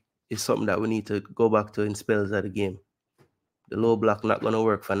risky, is something that we need to go back to in spells of the game. The low block not going to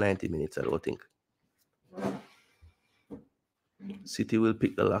work for 90 minutes, I don't think. City will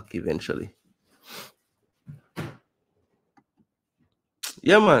pick the lock eventually.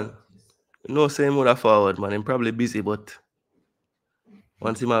 Yeah, man. No same move forward, man. I'm probably busy, but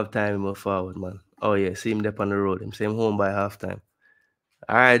once him have time, he move forward, man. Oh, yeah, see him there on the road. Him same home by halftime.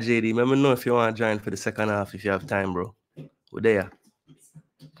 All right, JD, let me know if you want to join for the second half if you have time, bro. We're there.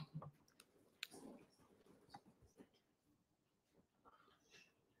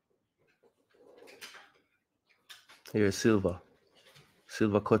 Here's Silva.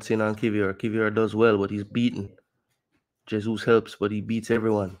 Silva cuts in on Kiwior. Kiwior does well, but he's beaten. Jesus helps, but he beats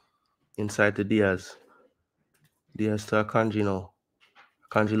everyone. Inside to Diaz. Diaz to Akanji now.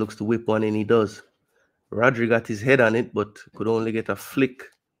 Akanji looks to whip one, and he does. Rodri got his head on it, but could only get a flick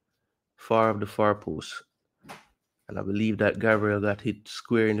far of the far post. And I believe that Gabriel got hit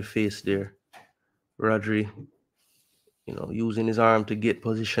square in the face there. Rodri, using his arm to get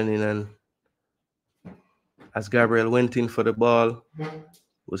positioning, and as Gabriel went in for the ball,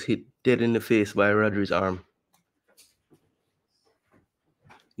 was hit dead in the face by Rodri's arm.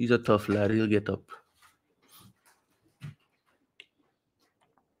 He's a tough lad. He'll get up.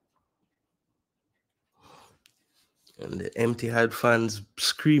 And the Etihad fans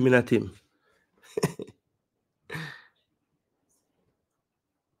screaming at him.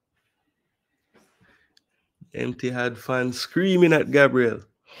 Etihad fans screaming at Gabriel.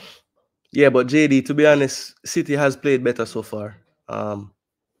 Yeah, but JD, to be honest, City has played better so far.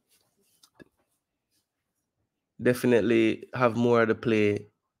 Definitely have more of the play,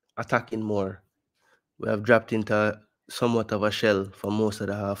 attacking more. We have dropped into somewhat of a shell for most of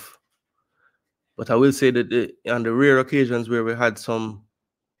the half. But I will say that on the rare occasions where we had some,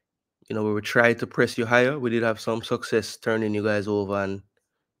 where we tried to press you higher, we did have some success turning you guys over and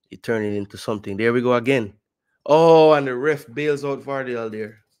it turning into something. There we go again. Oh, and the ref bails out Vardiel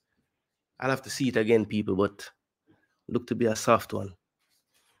there. I'll have to see it again, people, but look to be a soft one.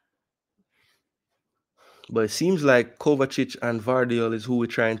 But it seems like Kovacic and Vardiel is who we're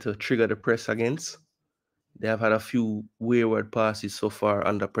trying to trigger the press against. They have had a few wayward passes so far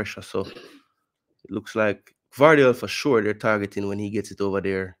under pressure, so it looks like Vardiel for sure they're targeting when he gets it over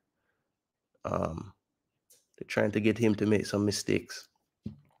there. They're trying to get him to make some mistakes.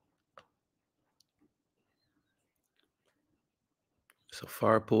 So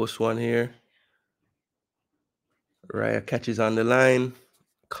far post one here. Raya catches on the line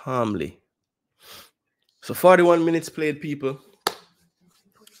calmly. So 41 minutes played, people.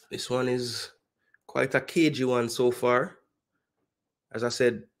 This one is quite a cagey one so far. As I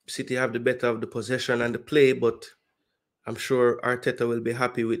said, City have the better of the possession and the play, but I'm sure Arteta will be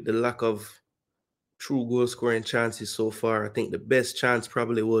happy with the lack of true goal-scoring chances so far. I think the best chance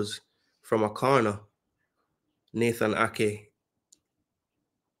probably was from a corner. Nathan Ake.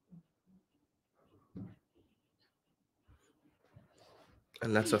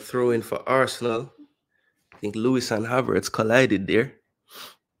 And that's a throw-in for Arsenal. I think Lewis and Havertz collided there.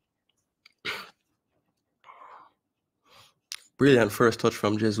 Brilliant first touch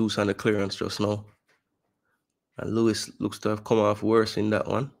from Jesus on the clearance just now. And Lewis looks to have come off worse in that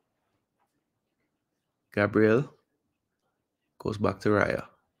one. Gabriel goes back to Raya.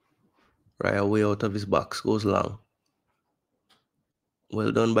 Raya way out of his box, goes long.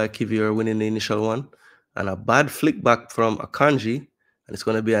 Well done by Kiwior winning the initial one. And a bad flick back from Akanji. And it's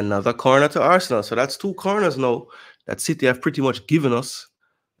going to be another corner to Arsenal. So that's 2 corners now that City have pretty much given us.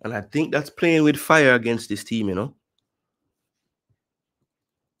 And I think that's playing with fire against this team,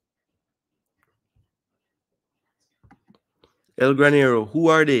 El Granero, who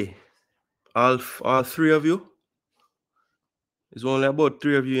are they? All 3 of you? There's only about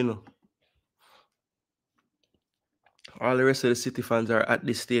 3 of you, All the rest of the City fans are at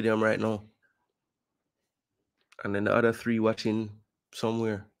this stadium right now. And then the other 3 watching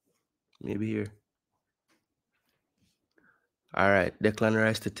somewhere. Maybe here. All right, Declan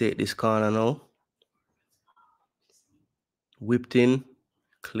Rice to take this corner now. Whipped in,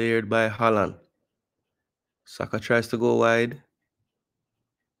 cleared by Haaland. Saka tries to go wide.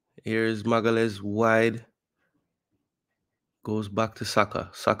 Here's Magalhães wide. Goes back to Saka.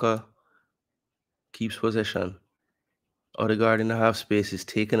 Saka keeps possession. Ødegaard in the half space is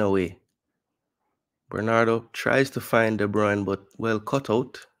taken away. Bernardo tries to find De Bruyne, but well cut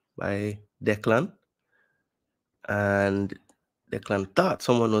out by Declan. And Declan thought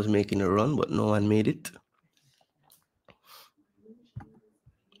someone was making a run, but no one made it.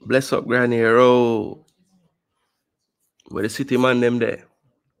 Bless up Granero. Where the City man them there.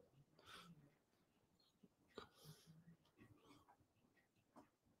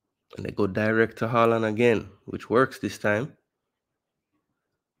 And they go direct to Haaland again, which works this time.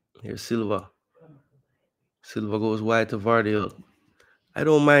 Here's Silva. Silva goes wide to Vardiel. I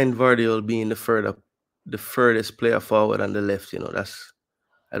don't mind Vardiel being the furthest player forward on the left,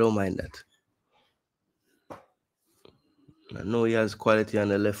 I don't mind that. I know he has quality on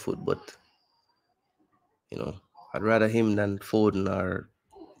the left foot, but You know, I'd rather him than Foden or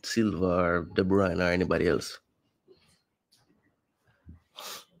Silva or De Bruyne or anybody else.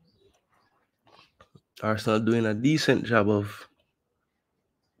 Arsenal doing a decent job of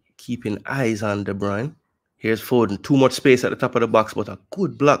keeping eyes on De Bruyne. Here's Foden. Too much space at the top of the box, but a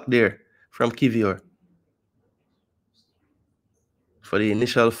good block there from Kiwior for the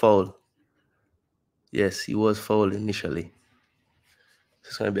initial foul. Yes, he was fouled initially.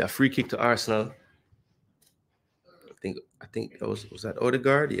 It's going to be a free kick to Arsenal. I think that was that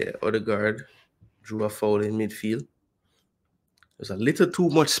Ødegaard? Yeah, Ødegaard drew a foul in midfield. There's a little too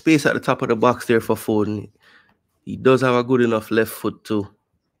much space at the top of the box there for Foden. He does have a good enough left foot to,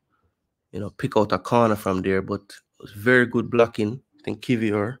 you know, pick out a corner from there, but it was very good blocking. I think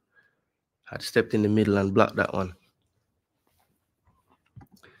Kiwior had stepped in the middle and blocked that one.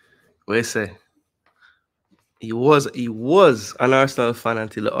 What you say? He was an Arsenal fan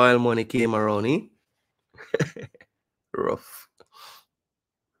until the oil money came around, eh? Rough.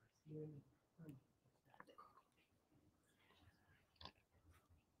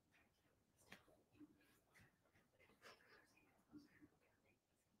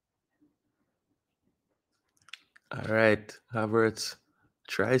 All right, Havertz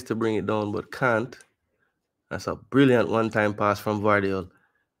tries to bring it down but can't. That's a brilliant one-time pass from Vardiol,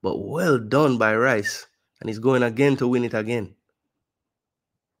 but well done by Rice, and he's going again to win it again.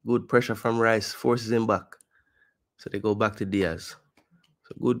 Good pressure from Rice, forces him back. So they go back to Diaz.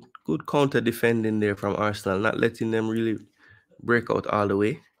 So good counter defending there from Arsenal, not letting them really break out all the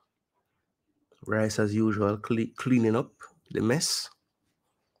way. Rice, as usual, cleaning up the mess.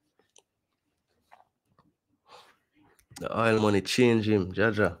 The oil money change him,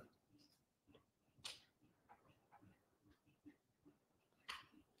 Jaja.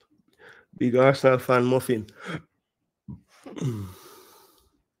 Big Arsenal fan muffin.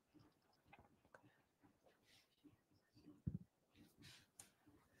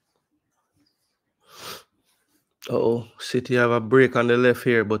 City have a break on the left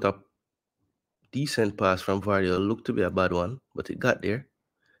here, but a decent pass from Vardiol. Looked to be a bad one, but it got there.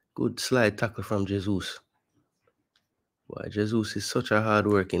 Good slide tackle from Jesus. Boy, Jesus is such a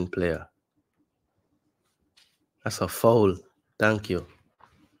hard-working player. That's a foul. Thank you.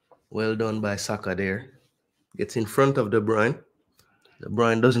 Well done by Saka there. Gets in front of De Bruyne. De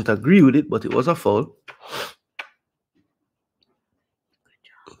Bruyne doesn't agree with it, but it was a foul.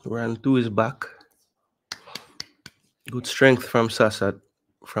 Ran to his back. Good strength from Saka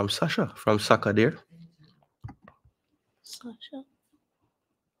there. Sasha.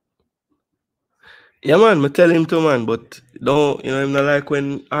 Yeah, man, I tell him to, man, but don't, you know, I'm not like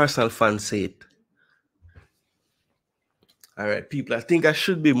when Arsenal fans say it. All right, people, I think I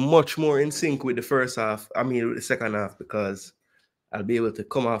should be much more in sync with the first half. I mean, with the second half, because I'll be able to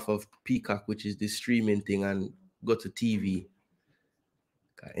come off of Peacock, which is the streaming thing, and go to TV.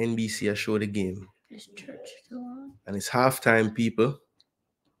 NBC, I show the game. Is church still on? And it's halftime, people.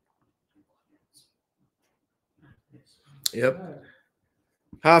 Yep.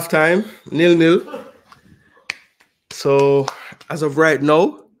 Halftime, 0-0. So, as of right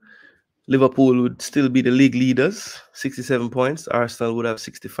now, Liverpool would still be the league leaders, 67 points. Arsenal would have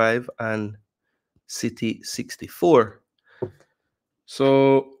 65 and City 64.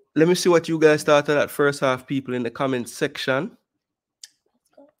 So, let me see what you guys thought of that first half, people, in the comments section.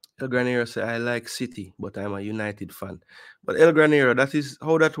 El Granero said, I like City, but I'm a United fan. But El Granero, that is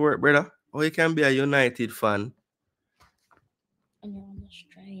how that works, brother. How you can be a United fan? And you're on the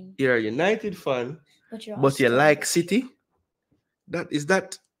stream. You're a United fan, but you like City? Is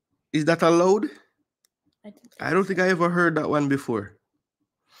that allowed? I don't think I ever heard that one before.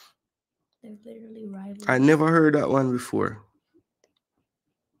 They're literally rivals. I never heard that one before.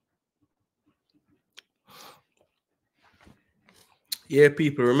 Yeah,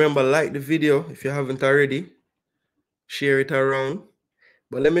 people, remember, like the video if you haven't already. Share it around.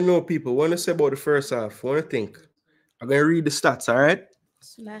 But let me know, people, what to say about the first half. What do you think? I'm going to read the stats, all right?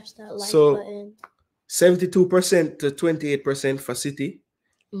 Smash that like button. 72% to 28% for City.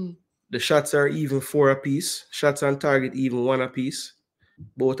 The shots are even 4 apiece. Shots on target even 1 apiece.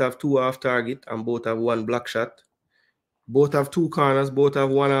 Both have 2 off target and both have 1 block shot. Both have 2 corners. Both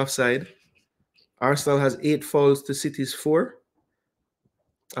have 1 offside. Arsenal has 8 fouls to City's 4.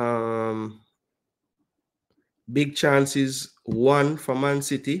 Big chances, 1 for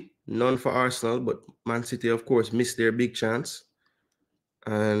ManCity, none for Arsenal, but ManCity, of course, missed their big chance.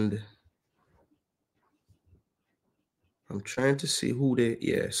 And I'm trying to see who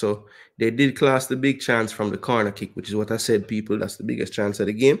so they did class the big chance from the corner kick, which is what I said, people. That's the biggest chance of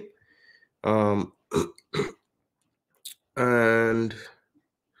the game. And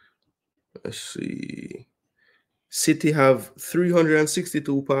let's see. City have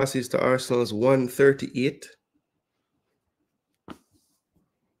 362 passes to Arsenal's 138.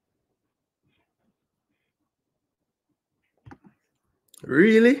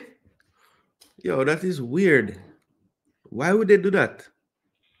 Really? Yo, that is weird. Why would they do that?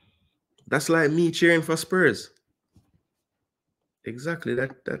 That's like me cheering for Spurs. Exactly,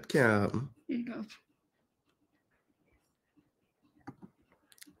 that can't happen. No.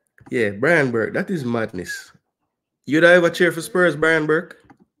 Yeah, Brian Burke, that is madness. You'd ever cheer for Spurs, Brian Burke?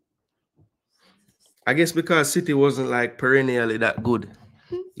 I guess because City wasn't like perennially that good,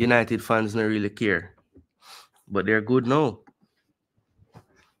 United fans don't really care. But they're good now.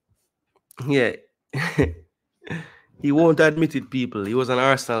 Yeah. He won't admit it, people. He was an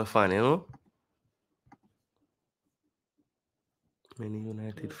Arsenal fan, you know? Many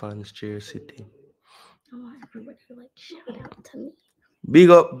United fans cheer City. I want everybody to like shout out to me.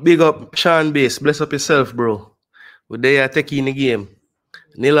 Big up, Sean Bass. Bless up yourself, bro. We're there taking the game.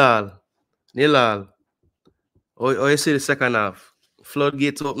 Nilal. Oh, you see the second half.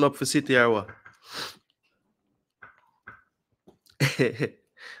 Floodgates open up for City or what?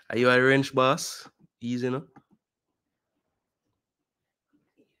 Are you a wrench boss? Easy, no?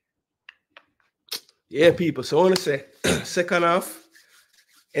 Yeah, people. So I want to say, second half,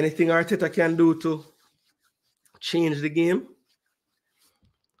 anything Arteta can do to change the game?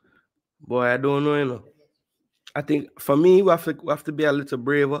 Boy, I don't know, you know. I think for me, we have to be a little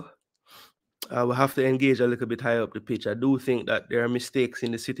braver. We have to engage a little bit higher up the pitch. I do think that there are mistakes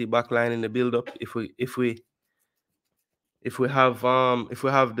in the City backline in the build-up. If we have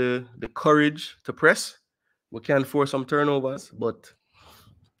the courage to press, we can force some turnovers. But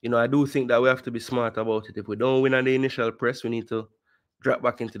you know, I do think that we have to be smart about it. If we don't win on the initial press, we need to drop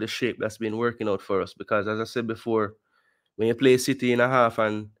back into the shape that's been working out for us. Because as I said before, when you play City in a half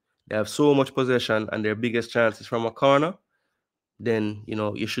and they have so much possession and their biggest chance is from a corner, then you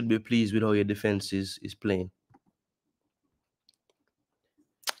know you should be pleased with how your defense is playing.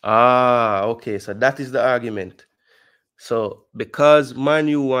 Okay, so that is the argument. So because Man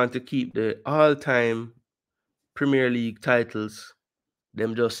U want to keep the all-time Premier League titles,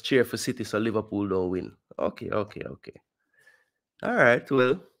 them just cheer for City so Liverpool don't win. Okay. All right,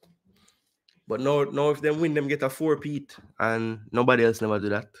 well. But no, if them win, them get a 4-peat, and nobody else never do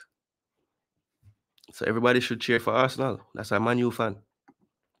that. So everybody should cheer for Arsenal. That's a Man U fan.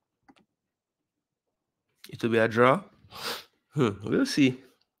 It will be a draw. We'll see.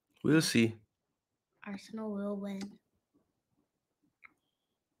 Arsenal will win.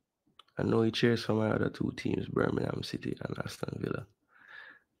 I know he cheers for my other two teams, Birmingham City and Aston Villa.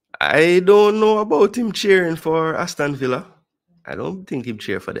 I don't know about him cheering for Aston Villa. I don't think he'd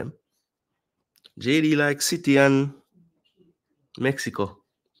cheer for them. JD likes City and Mexico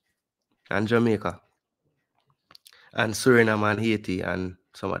and Jamaica and Suriname and Haiti and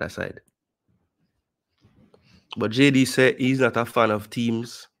some other side. But JD said he's not a fan of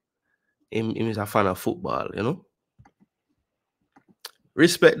teams. Him is a fan of football, you know.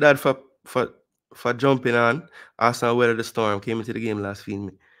 Respect that for jumping on. Arsenal weathered the storm, came into the game last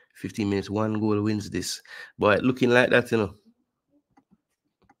 15 minutes. 1 goal wins this. But looking like that, you know.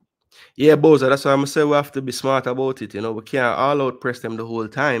 Yeah, Boza, that's why I'm saying we have to be smart about it. You know, we can't all out press them the whole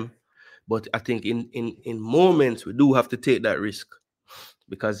time. But I think in moments we do have to take that risk.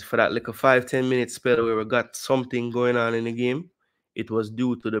 Because for that like a 5-10 minute spell where we got something going on in the game, it was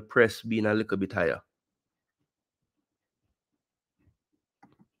due to the press being a little bit higher.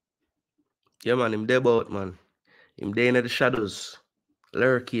 Yeah, man, him there about, man. Him there in the shadows,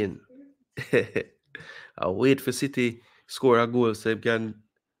 lurking. I wait for City score a goal so he can,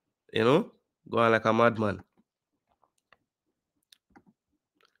 you know, go on like a madman.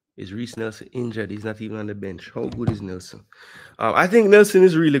 Is Reece Nelson injured? He's not even on the bench. How good is Nelson? I think Nelson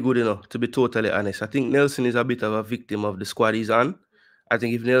is really good enough, to be totally honest. I think Nelson is a bit of a victim of the squad he's on. I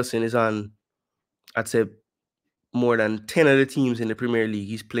think if Nelson is on, I'd say more than 10 of the teams in the Premier League,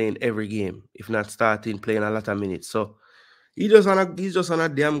 he's playing every game, if not starting, playing a lot of minutes. So he's just on a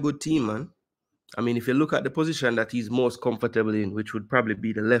damn good team, man. I mean, if you look at the position that he's most comfortable in, which would probably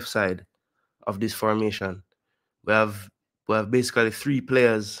be the left side of this formation, we have basically 3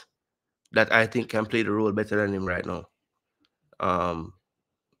 players that I think can play the role better than him right now.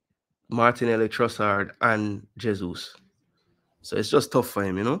 Martinelli, Trossard, and Jesus. So it's just tough for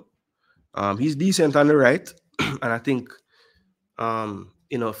him, you know. He's decent on the right, and I think,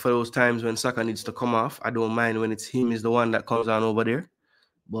 you know, for those times when Saka needs to come off, I don't mind when it's him is the one that comes on over there.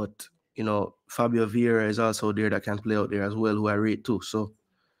 But, you know, Fabio Vieira is also there that can play out there as well, who I rate too. So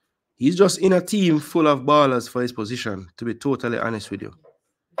he's just in a team full of ballers for his position, to be totally honest with you.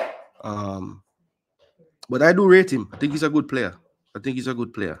 But I do rate him. I think he's a good player.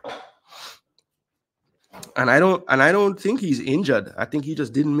 And I don't think he's injured. I think he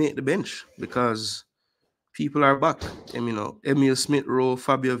just didn't make the bench because people are back. Emil Smith Rowe,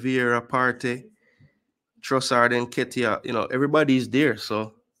 Fabio Vieira, Partey, Trossard, and Ketia. Everybody's there.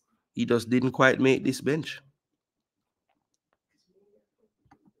 So he just didn't quite make this bench.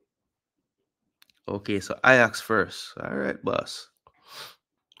 Okay, so Ajax first. All right, boss.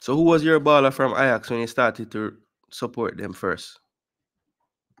 So who was your baller from Ajax when you started to support them first?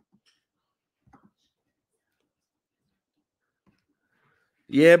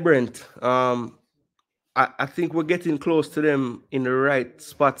 Yeah, Brent. I think we're getting close to them in the right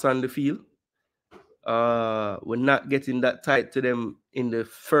spots on the field. We're not getting that tight to them in the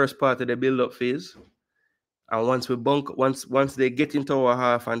first part of the build-up phase. And once they get into our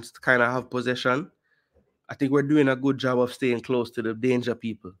half and kind of have possession, I think we're doing a good job of staying close to the danger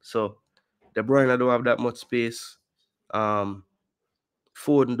people. So De Bruyne don't have that much space. Foden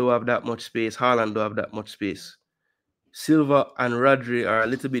don't have that much space. Haaland don't have that much space. Silva and Rodri are a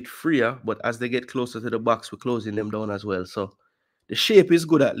little bit freer, but as they get closer to the box, we're closing them down as well. So the shape is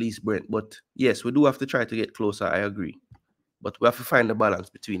good at least, Brent. But yes, we do have to try to get closer, I agree. But we have to find the balance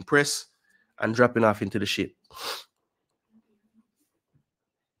between press and dropping off into the shape.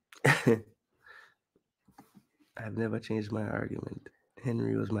 I've never changed my argument.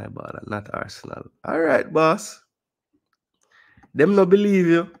 Henry was my baller, not Arsenal. All right, boss. Them not believe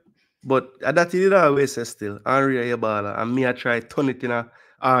you. But that you did always say still. Henry are your baller. And me, I try turn it in a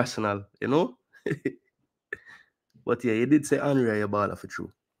Arsenal, you know? But yeah, you did say Henry are your baller for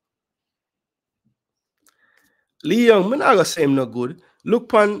true. Lee Young, I'm not gonna say him no good. Look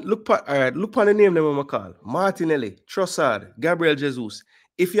pan the name them I call. Martinelli, Trossard, Gabriel Jesus.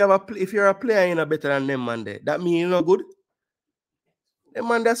 If you're a player you know better than them man there, that mean you know good. Them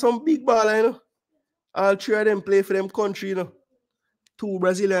man, there's some big baller, you know. All three of them play for them country, you know. 2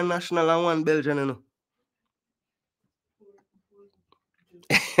 Brazilian national and 1 Belgian, you know.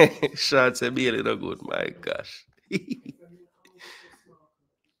 Shots a Bailey no good, my gosh.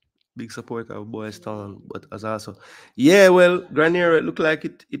 Big supporter of Boys Town, but as also. Yeah, well, Granier, it look like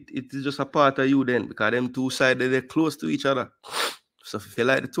it is just a part of you then, because them two sides they're close to each other. So if you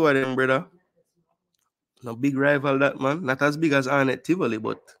like the two of them, brother, no big rival that man. Not as big as Arnett Tivoli,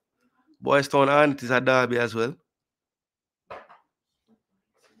 but Boys Town Arnett is a derby as well.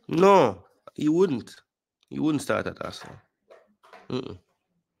 No, he wouldn't. He wouldn't start at Arsenal.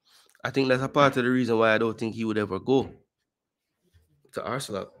 I think that's a part of the reason why I don't think he would ever go to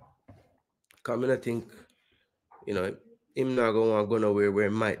Arsenal. Because I think, you know, him not going to go nowhere where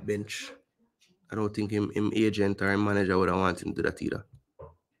he might bench. I don't think him agent or him manager would have wanted him to do that either.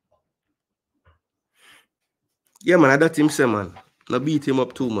 Yeah, man, I that him say, man. Not beat him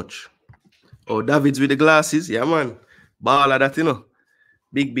up too much. Oh, Davids with the glasses. Yeah, man. Baller that, you know.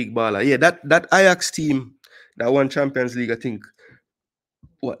 Big baller. Yeah, that Ajax team that won Champions League, I think,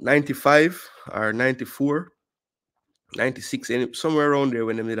 95 or 94, 96, somewhere around there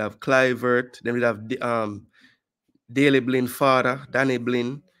when they did have Kluivert, they did have Daley Blin father, Danny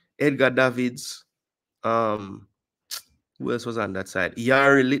Blin, Edgar Davids, who else was on that side?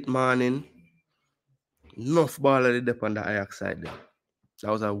 Yari Litmanen. Enough baller did up on the Ajax side there.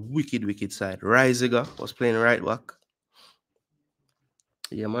 That was a wicked side. Reisiger was playing right back.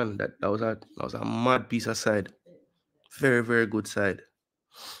 Yeah, man, that was a mad piece of side. Very good side.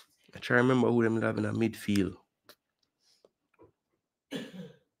 I try to remember who them have in a midfield. I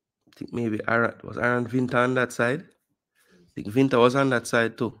think maybe Aaron Vinta on that side. I think Vinta was on that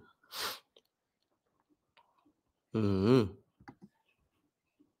side too.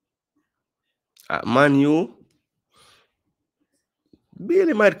 At Man U,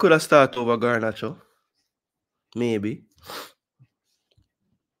 Bailey might could have started over Garnacho. Maybe.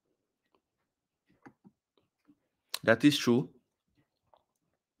 That is true.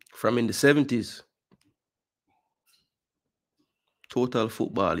 From in the 70s. Total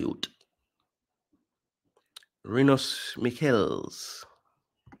football youth. Rinus Michels.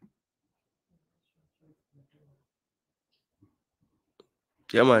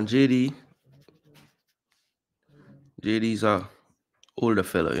 Yeah, man, JD. JD's a older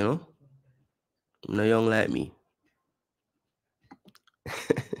fellow, you know? Not young like me.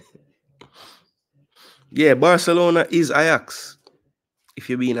 Yeah, Barcelona is Ajax. If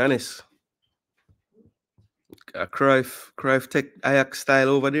you're being honest. A Cruyff tech Ajax style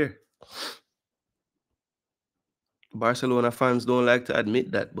over there. Barcelona fans don't like to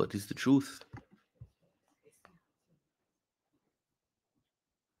admit that, but it's the truth.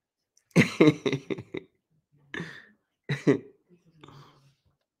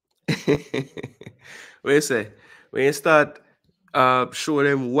 What you say? When you start show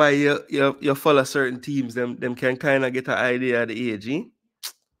them why you follow certain teams, them can kind of get an idea of the age. Eh?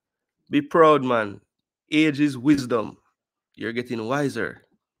 Be proud, man. Age is wisdom. You're getting wiser.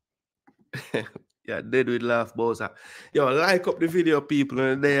 Yeah, dead with laugh, Bowser. Yo, like up the video, people,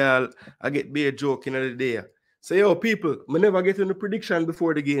 and I get be a joke in the day. So, yo, people, we never get in the prediction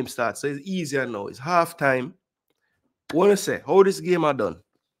before the game starts. So it's easier now. It's halftime. Wanna say how this game are done?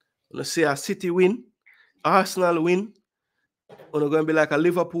 Wanna say a City win, Arsenal win. Wanna gonna be like a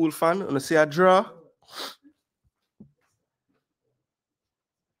Liverpool fan? Wanna say a draw?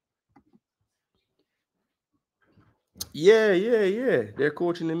 Yeah. Their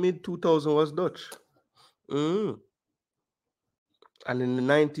coach in the mid-2000s was Dutch. And in the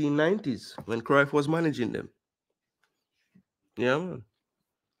 1990s, when Cruyff was managing them. Yeah, man.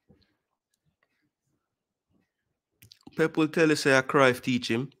 Pep will tell you, say, Cruyff teach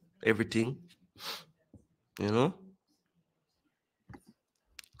him everything. You know?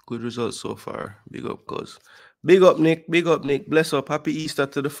 Good results so far. Big up, cuz. Big up, Nick. Big up, Nick. Bless up. Happy Easter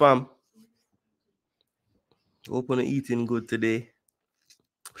to the fam. Hope you're eating good today.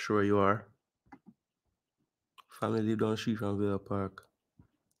 I'm sure you are. Family live down the street from Villa Park.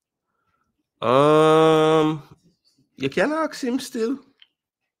 You can ask him still.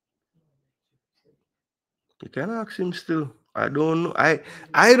 You can ask him still. I don't know. I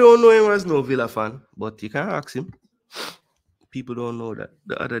don't know him as no Villa fan, but you can ask him. People don't know that.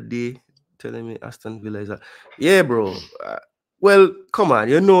 The other day, telling me Aston Villa is a... Yeah, bro. Well, come on.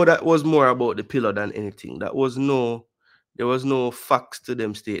 You know that was more about the pillar than anything. There was no facts to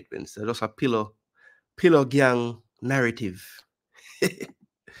them statements. They're just a pillar gang narrative.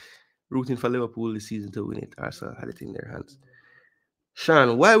 Rooting for Liverpool this season to win it. Arsenal had it in their hands.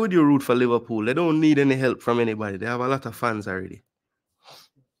 Sean, why would you root for Liverpool? They don't need any help from anybody. They have a lot of fans already.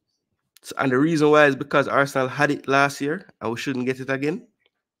 So, and the reason why is because Arsenal had it last year and we shouldn't get it again.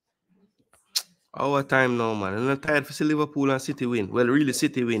 Our time now, man. I'm not tired to see Liverpool and City win. Well, really,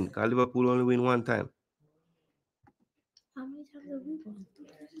 City win because Liverpool only win one time. How many times have we won?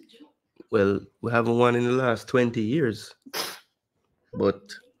 Well, we haven't won in the last 20 years. But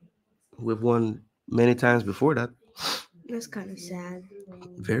we've won many times before that. That's kind of sad.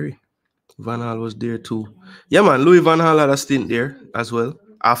 Very. Van Gaal was there too. Yeah, man. Louis Van Gaal had a stint there as well.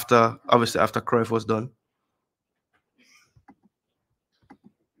 Obviously, after Cruyff was done.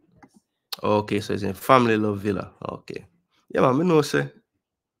 Okay, so it's in family love Villa. Okay. Yeah, man. I know, say.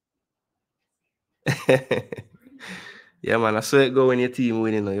 Yeah, man. I saw it go when your team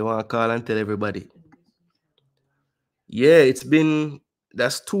winning. You want to call and tell everybody. Yeah,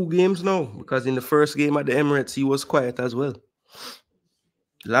 that's 2 games now. Because in the first game at the Emirates, he was quiet as well.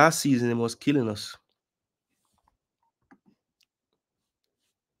 Last season, he was killing us.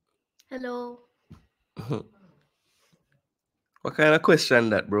 Hello. What kind of question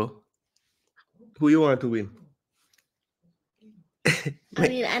that, bro? Who you want to win? I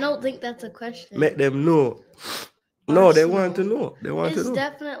mean, I don't think that's a question. Make them know. No, Arsenal. they want to know. They want to It's know.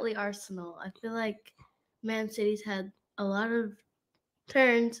 definitely Arsenal. I feel like ManCity's had a lot of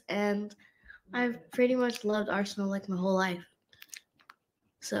turns, and I've pretty much loved Arsenal like my whole life.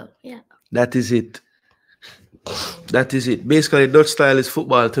 So, yeah. That is it. That is it. Basically, Dutch style is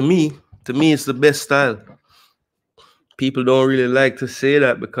football. To me, it's the best style. People don't really like to say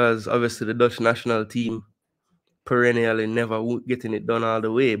that because obviously the Dutch national team perennially never getting it done all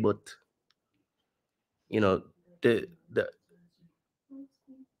the way. But, you know, the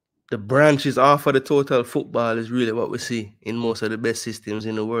branches off of the total football is really what we see in most of the best systems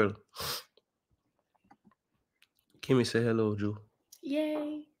in the world. Kimmy, say hello, Joe.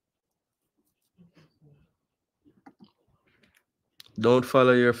 Yay. Don't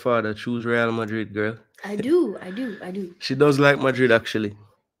follow your father. Choose Real Madrid, girl. I do. She does like Madrid, actually.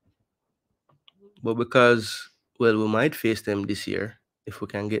 But because, well, we might face them this year if we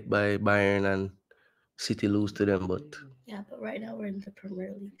can get by Bayern and City lose to them. But yeah, but right now we're in the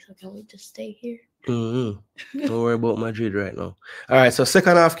Premier League, so can we just stay here? Don't worry about Madrid right now. All right, so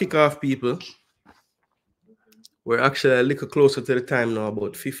second half kickoff, people. We're actually a little closer to the time now,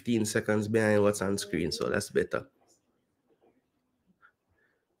 about 15 seconds behind what's on screen, so that's better.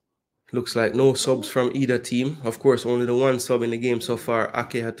 Looks like no subs from either team. Of course, only the one sub in the game so far.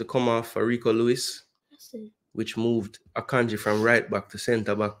 Ake had to come off for Rico Lewis, which moved Akanji from right back to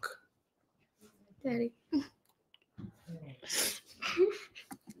centre back. Daddy.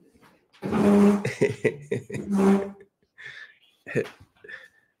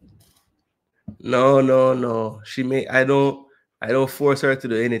 No. I don't force her to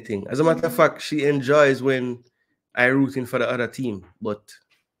do anything. As a matter of fact, she enjoys when I rooting for the other team, but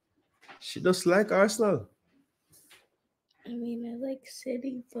She just like Arsenal. I mean, I like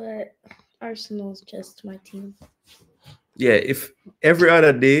City, but Arsenal's just my team. Yeah, if every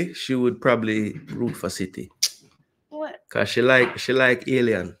other day she would probably root for City. What? Cause she like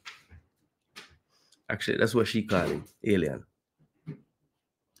Alien. Actually, that's what she called him, Alien.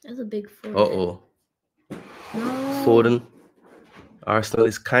 That's a big four. Uh-oh. No. Foden. Arsenal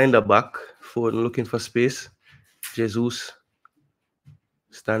is kind of back. Foden looking for space. Jesus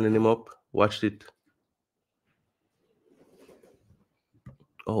standing him up. Watched it.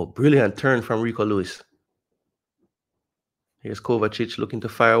 Oh, brilliant turn from Rico Lewis. Here's Kovacic looking to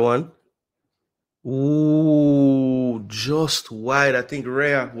fire one. Ooh, just wide. I think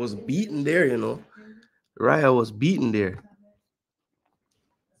Raya was beaten there, you know. Raya was beaten there.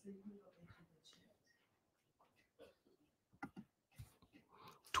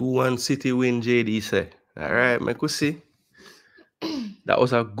 2-1 City win, JD say. All right, make we see. That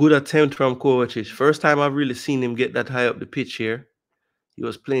was a good attempt from Kovacic. First time I've really seen him get that high up the pitch here. He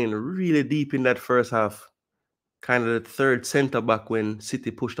was playing really deep in that first half. Kind of the third centre back when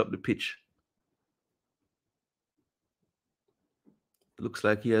City pushed up the pitch. Looks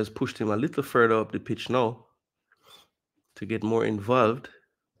like he has pushed him a little further up the pitch now to get more involved.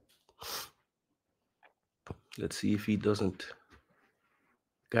 Let's see if he doesn't.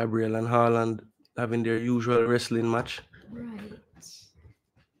 Gabriel and Haaland having their usual wrestling match. Right.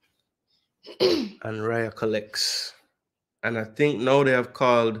 And Raya collects. And I think now they have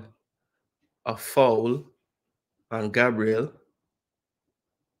called a foul on Gabriel.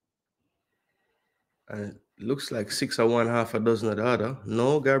 And it looks like 6 of one, half a dozen of the other.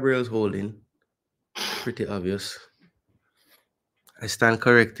 No, Gabriel's holding. Pretty obvious. I stand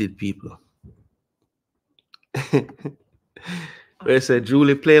corrected, people. They said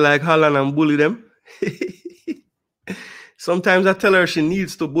Julie play like Haaland and bully them. Sometimes I tell her she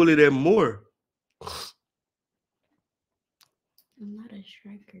needs to bully them more. I'm not a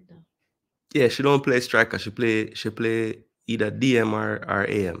striker though. Yeah, she don't play striker. She play either DM or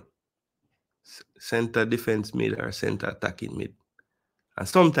AM. Center defense mid or center attacking mid. And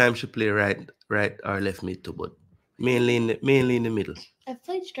sometimes she play right or left mid too, but mainly in the middle. I've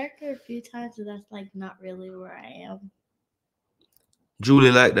played striker a few times, but that's like not really where I am.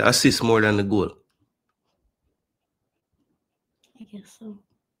 Julie like the assist more than the goal. I guess so.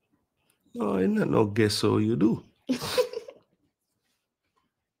 No, it's not no guess so you do.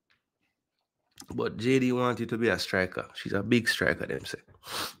 But JD wanted to be a striker. She's a big striker, them say.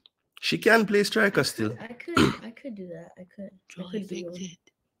 She can play striker still. I could do that. I could be one. I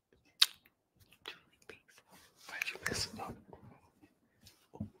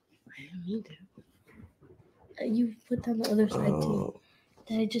didn't mean to. You put down the other side too.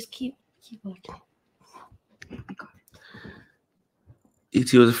 Did I just keep watching?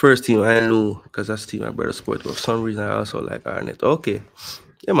 It was the first team I knew because that's the team my brother supported. For some reason, I also like Arnett. Okay.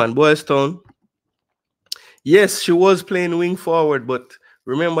 Yeah, man, Boystown. Yes, she was playing wing forward, but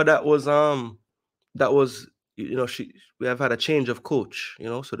remember that was you know, we have had a change of coach, you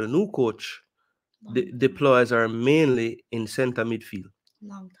know, so the new coach deploys her mainly in center midfield.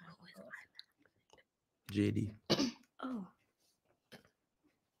 Long time ago. JD. Oh.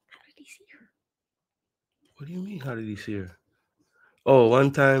 How did he see her? What do you mean? How did he see her? Oh, one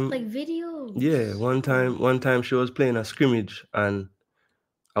time. Like videos. Yeah, one time she was playing a scrimmage and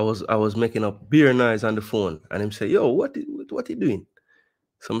I was making up beer noise on the phone and him say, yo, what you doing?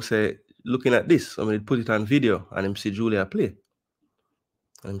 Some say, looking at this. I mean, put it on video and him see Julia play.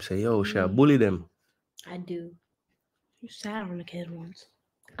 And him say, yo, shall I bully them? I do. You sat on a kid once.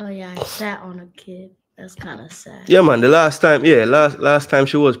 Oh yeah, I sat on a kid. That's kind of sad. Yeah, man. The last time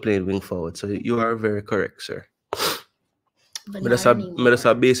she was playing wing forward. So you are very correct, sir. But that's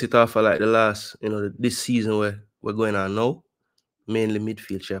a base it off of like the last, you know, this season where we're going on now. Mainly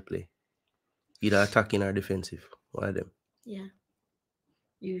midfield she play. Either attacking or defensive. One of them. Yeah.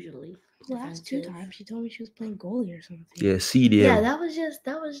 Usually. The last 2 times she told me she was playing goalie or something. Yeah, CDM. Yeah, that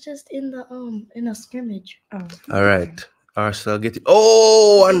was just in the in a scrimmage. Oh. All right. Arsenal get it.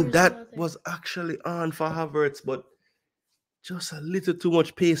 Oh, and that was actually on for Havertz, but just a little too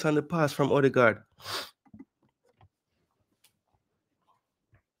much pace on the pass from Ødegaard.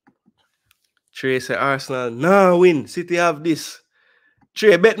 Trey say Arsenal, nah win. City have this.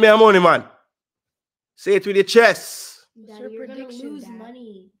 Trey, bet me a money, man. Say it with your chest. Daddy, you're gonna lose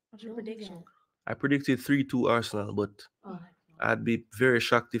money. What's your prediction? I predicted 3-2 Arsenal, but I'd be very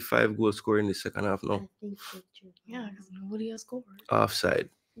shocked if 5 goals scored in the second half now. I think so too. Yeah, because nobody has scored. Offside.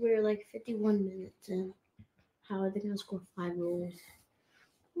 We're like 51 minutes in. How are they gonna score 5 goals?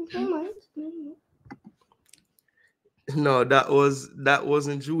 No, that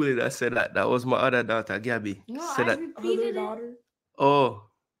wasn't Julie that said that. That was my other daughter, Gabby. No, said I that. repeated it. daughter. Oh,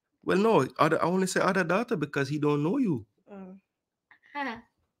 well, no. I only say other daughter because he don't know you.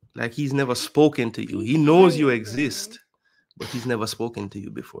 Like he's never spoken to you. He knows you exist, but he's never spoken to you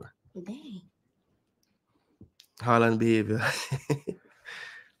before. Dang. Haaland behavior.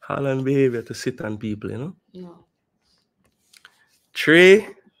 Haaland behavior to sit on people, you know? No.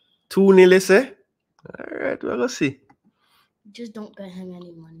 3-2 say. All right, we're gonna see. Just don't bet him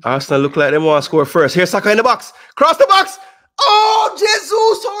any money. Arsenal look like they want to score first. Here's Saka in the box. Cross the box. Oh,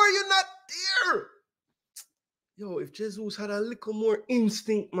 Jesus, how are you not there? Yo, if Jesus had a little more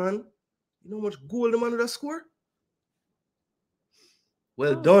instinct, man, you know how much goal the man would have scored?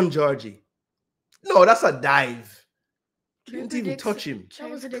 Well done, Georgie. No, that's a dive. You didn't even touch him. That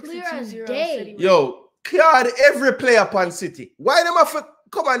was clear 2-0 as day. City. Yo, card every player upon City. Why them have to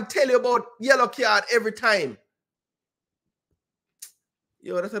come and tell you about yellow card every time?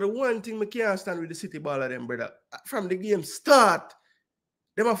 Yo, that's the one thing I can't stand with the City ball of them, brother. From the game start,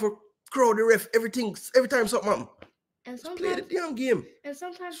 them have to crowd the ref every time something happen. And Just play the damn game. And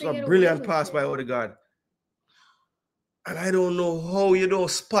sometimes It's they a get brilliant away pass with by it. Ødegaard. And I don't know how you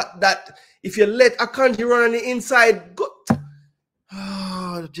don't spot that. If you let Akanji run on the inside, go.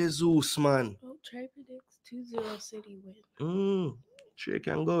 Oh, Jesus, man. Oh, Trey predicts 2-0 City win. Trey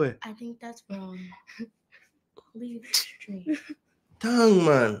can go away. I think that's wrong. Leave the stream. Dang,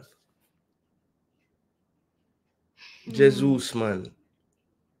 man. Jesus, man.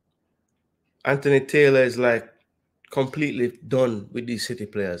 Anthony Taylor is like completely done with these City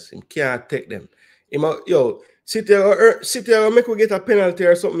players. He can't take them. Yo, City will make we get a penalty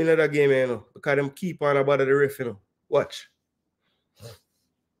or something in another game, you know, because them keep on about the ref, you know. Watch.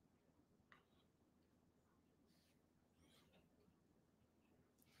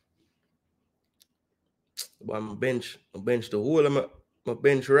 But I'm bench the whole of my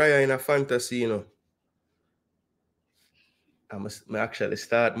bench Raya in a fantasy, you know. I actually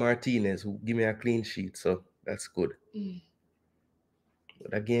start Martinez, who give me a clean sheet, so that's good.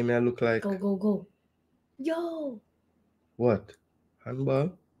 But that game I look like Go. Yo. what?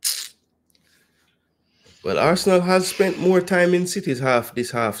 Handball? Well, Arsenal has spent more time in City's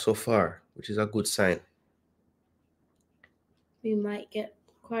this half so far, which is a good sign. We might get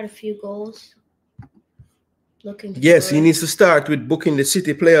quite a few goals. Yes, he needs to start with booking the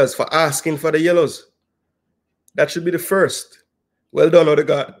City players for asking for the yellows. That should be the first. Well done,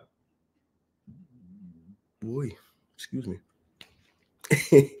 Ødegaard. Boy, excuse me.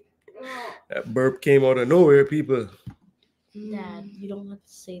 That burp came out of nowhere, people. Dad, you don't have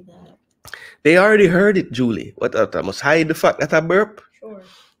to say that. They already heard it, Julie. What else? I must hide the fact that I burp? Sure.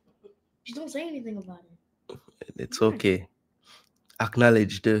 Just don't say anything about it. It's okay.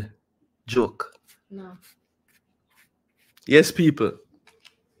 Acknowledge the joke. No. Yes, people.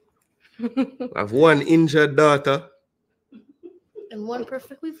 I have one injured daughter. And one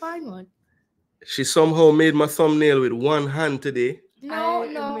perfectly fine one. She somehow made my thumbnail with one hand today. No,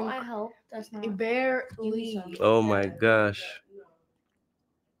 I helped. That's not. Barely. Oh my gosh.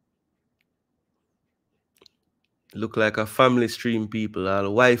 Look like a family stream, people. Our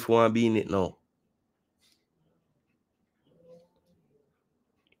wife won't be in it now.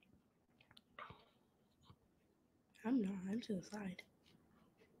 I'm not. I'm to the side.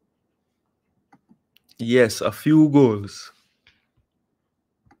 Yes, a few goals.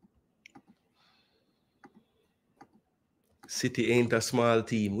 City ain't a small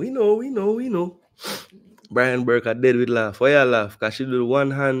team. We know. Brian Burke are dead with laugh. Why you laugh? Because she do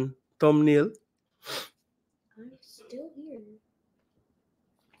one hand thumbnail. I'm still here.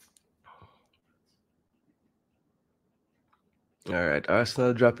 All right,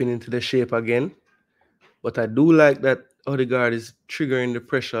 Arsenal dropping into the shape again. But I do like that Ødegaard is triggering the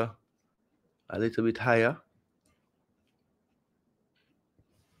pressure a little bit higher.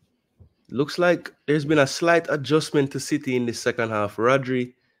 Looks like there's been a slight adjustment to City in the second half.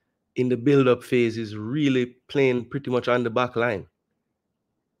 Rodri in the build-up phase is really playing pretty much on the back line.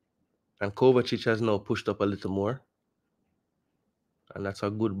 And Kovacic has now pushed up a little more. And that's a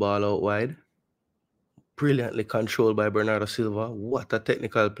good ball out wide. Brilliantly controlled by Bernardo Silva. What a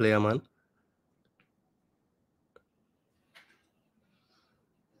technical player, man.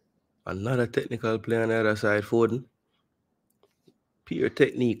 Another technical player on the other side, Foden. Pure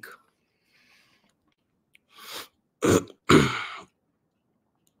technique.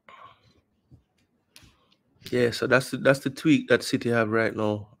 Yeah, so that's the tweak that City have right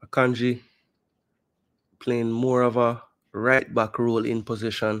now. Akanji playing more of a right back role in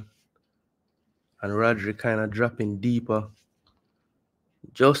possession. And Rodri kind of dropping deeper.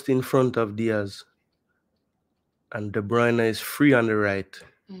 Just in front of Diaz. And De Bruyne is free on the right.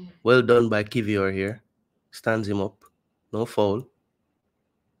 Well done by Kiwior here. Stands him up. No foul.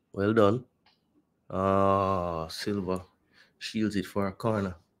 Well done. Ah, Silva shields it for a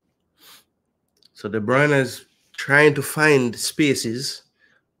corner. So De Bruyne is trying to find spaces.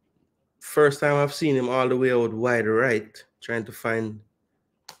 First time I've seen him all the way out wide right, trying to find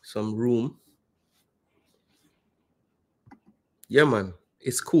some room. Yeah, man.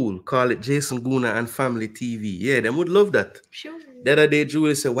 It's cool. Call it Jason Gooner and Family TV. Yeah, them would love that. Sure. The other day,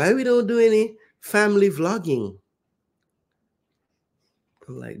 Julie said, why we don't do any family vlogging?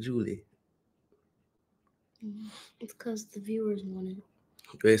 I'm like, Julie. It's because the viewers want it.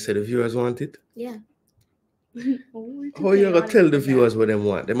 They said the viewers want it? Yeah. How you gonna tell the viewers what they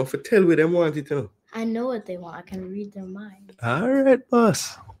want? They must tell what they want it, you know. I know what they want. I can read their minds. All right,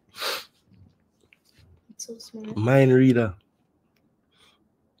 boss. It's so smart. Mind reader.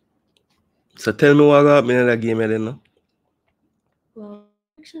 So tell me what got me in that game, then. Well,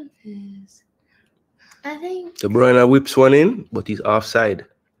 action is. I think De Bruyne whips one in, but he's offside.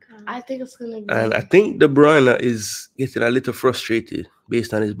 I think it's gonna be. And I think De Bruyne is getting a little frustrated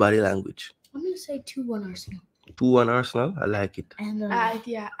based on his body language. I'm gonna say 2-1 Arsenal. 2-1 Arsenal. I like it. And but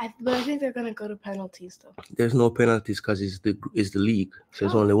I think they're gonna go to penalties though. There's no penalties because it's the league, so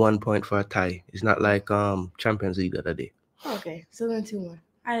it's only 1 point for a tie. It's not like Champions League the other day. Okay, so then 2-1.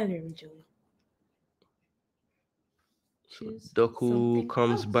 I agree with Julie. So Doku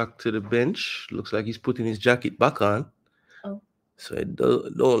comes back to the bench. Looks like he's putting his jacket back on. Oh. So it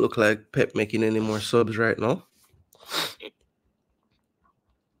don't look like Pep making any more subs right now.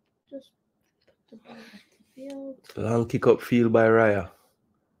 Just put the ball at the field. Long kick up field by Raya.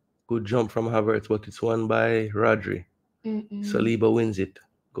 Good jump from Havertz, but it's won by Rodri. Saliba wins it.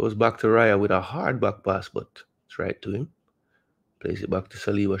 Goes back to Raya with a hard back pass, but it's right to him. Plays it back to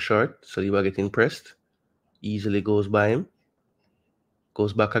Saliba short. Saliba getting pressed. Easily goes by him.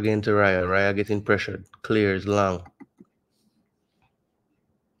 Goes back again to Raya. Raya getting pressured. Clears long.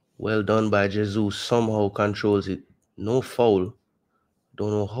 Well done by Jesus. Somehow controls it. No foul. Don't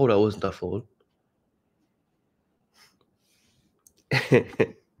know how that wasn't a foul.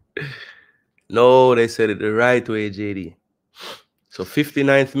 No, they said it the right way, JD. So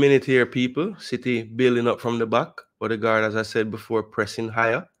 59th minute here, people. City building up from the back. Ødegaard, as I said before, pressing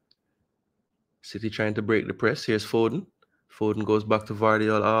higher. City trying to break the press. Here's Foden. Foden goes back to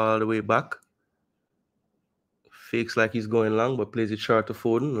Vardy all the way back. Fakes like he's going long, but plays it short to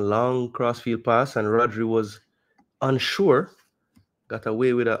Foden. Long crossfield pass, and Rodri was unsure. Got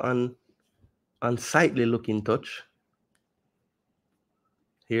away with an unsightly looking touch.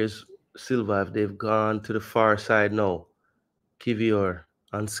 Here's Silva. If they've gone to the far side now. Kiwior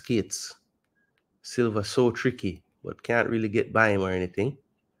on skates. Silva so tricky, but can't really get by him or anything.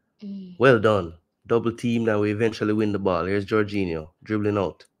 Well done. Double team, now we eventually win the ball. Here's Jorginho dribbling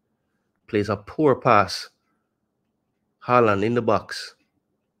out. Plays a poor pass. Haaland in the box.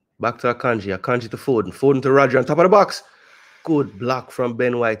 Back to Akanji. Akanji to Foden. Foden to Rodri on top of the box. Good block from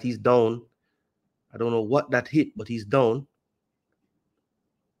Ben White. He's down. I don't know what that hit, but he's down.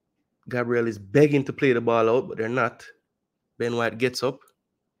 Gabriel is begging to play the ball out, but they're not. Ben White gets up.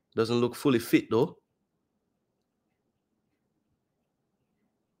 Doesn't look fully fit, though.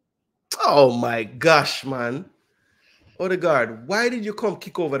 Oh, my gosh, man. Ødegaard, why did you come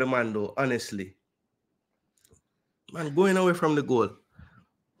kick over the man, though, honestly? Man, going away from the goal.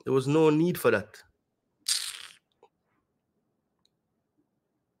 There was no need for that.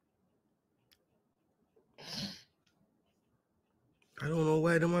 I don't know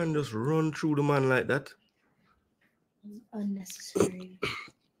why the man just run through the man like that. Unnecessary.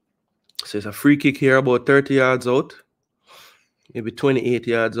 So it's a free kick here about 30 yards out. Maybe 28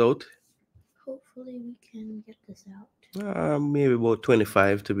 yards out. Hopefully we can get this out. Maybe about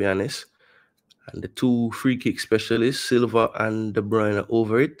 25, to be honest. And the two free kick specialists, Silva and De Bruyne,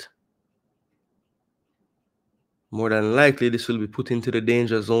 over it. More than likely, this will be put into the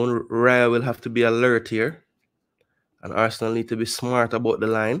danger zone. Raya will have to be alert here. And Arsenal need to be smart about the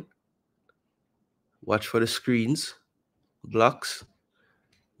line. Watch for the screens. Blocks.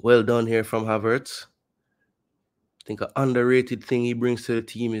 Well done here from Havertz. I think an underrated thing he brings to the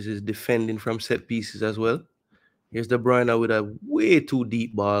team is his defending from set pieces as well. Here's De Bruyne with a way too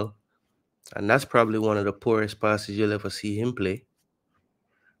deep ball. And that's probably one of the poorest passes you'll ever see him play.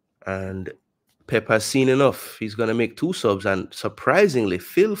 And Pep has seen enough. He's going to make two subs. And surprisingly,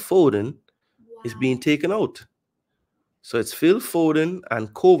 Phil Foden is being taken out. So it's Phil Foden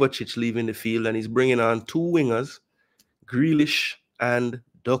and Kovacic leaving the field. And he's bringing on two wingers, Grealish and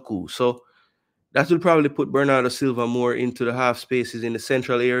Doku. So that will probably put Bernardo Silva more into the half spaces in the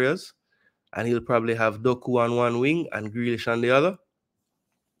central areas. and he'll probably have Doku on one wing and Grealish on the other.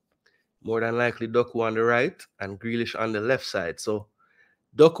 More than likely Doku on the right and Grealish on the left side. So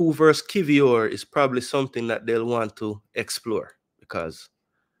Doku versus Kiwior is probably something that they'll want to explore, because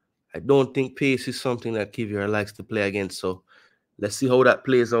I don't think pace is something that Kiwior likes to play against. So let's see how that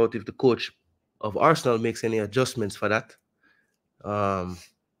plays out if the coach of Arsenal makes any adjustments for that.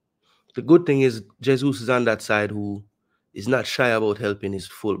 The good thing is Jesus is on that side, who is not shy about helping his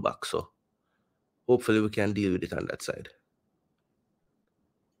fullback. So hopefully we can deal with it on that side.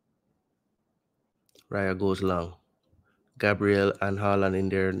 Raya goes long. Gabriel and Haaland in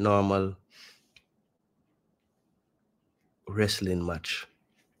their normal wrestling match.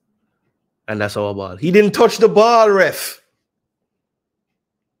 And that's our ball. He didn't touch the ball, ref.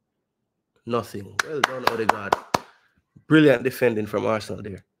 Nothing. Well done, Ødegaard. Brilliant defending from Arsenal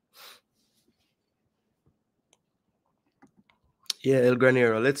there. Yeah, El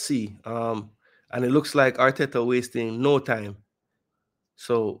Granero. Let's see. And it looks like Arteta wasting no time.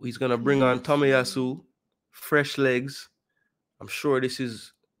 So he's going to bring on Tomiyasu, fresh legs. I'm sure this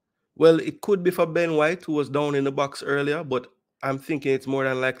is, well, it could be for Ben White, who was down in the box earlier, but I'm thinking it's more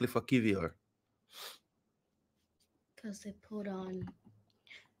than likely for Kiwior. Because they put on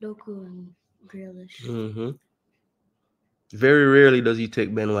Doku and Grealish. Mm-hmm. Very rarely does he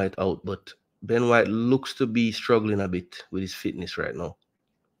take Ben White out, but Ben White looks to be struggling a bit with his fitness right now.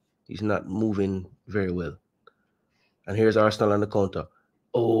 He's not moving very well. And here's Arsenal on the counter.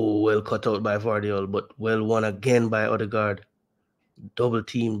 Oh, well cut out by Vardiol, but well won again by Ødegaard. Double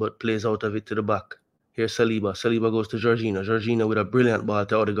team, but plays out of it to the back. Here's Saliba. Saliba goes to Jorginho. Jorginho with a brilliant ball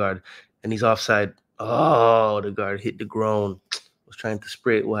to Ødegaard, and he's offside. Oh, Ødegaard hit the ground. Was trying to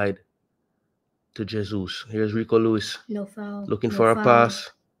spray it wide to Jesus. Here's Rico Lewis. No foul. Looking for a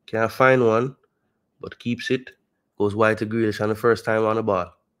pass. Can't find one, but keeps it. Goes wide to Grealish on the first time on the ball.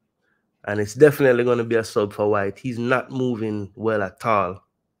 And it's definitely going to be a sub for White. He's not moving well at all.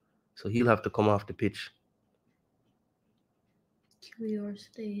 So he'll have to come off the pitch. Kiwior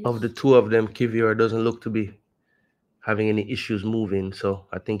stays. Of the two of them, Kiwior doesn't look to be having any issues moving. So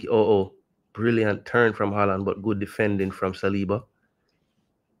I think, brilliant turn from Haaland, but good defending from Saliba.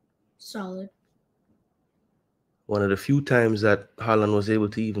 Solid. One of the few times that Haaland was able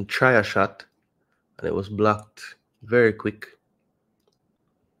to even try a shot, and it was blocked very quick.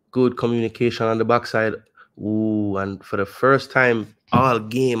 Good communication on the backside. Ooh, and for the first time all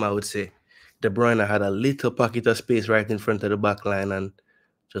game, I would say, De Bruyne had a little pocket of space right in front of the back line, and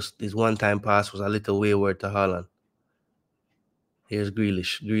just his one-time pass was a little wayward to Haaland. Here's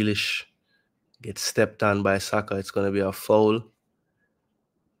Grealish. Grealish gets stepped on by Saka. It's going to be a foul.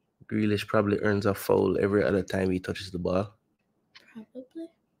 Grealish probably earns a foul every other time he touches the ball. Probably.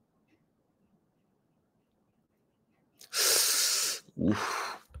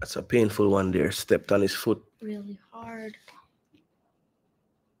 Oof. That's a painful one there. Stepped on his foot. Really hard.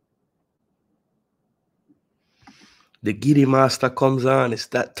 The giddy master comes on. It's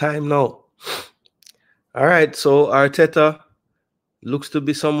that time now. All right, so Arteta looks to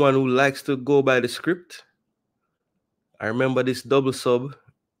be someone who likes to go by the script. I remember this double sub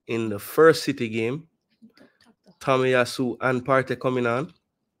in the first City game. Tomiyasu and Partey coming on.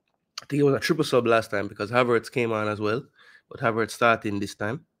 I think it was a triple sub last time because Havertz came on as well. But Havertz starting this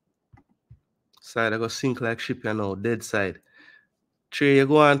time. Side I go sink like ship, you know, dead side. Trey, you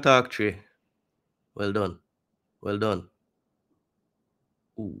go and talk, Trey. Well done. Well done.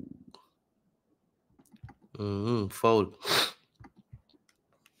 Ooh. Foul.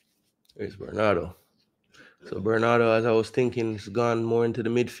 There's Bernardo. So Bernardo, as I was thinking, has gone more into the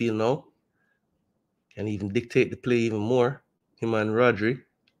midfield now. Can even dictate the play even more. Him and Rodri.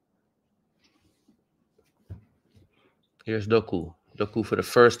 Here's Doku. Doku for the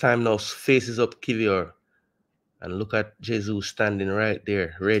first time now faces up Kiwior. And look at Jesus standing right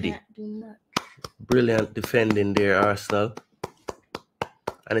there, ready. Can't do much. Brilliant defending there, Arsenal.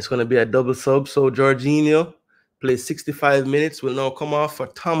 And it's going to be a double sub. So Jorginho plays 65 minutes. Will now come off for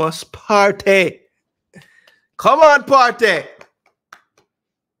Thomas Partey. Come on, Partey.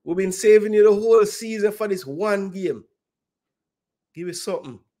 We've been saving you the whole season for this one game. Give us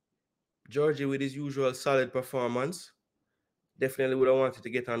something. Georgie with his usual solid performance. Definitely would have wanted to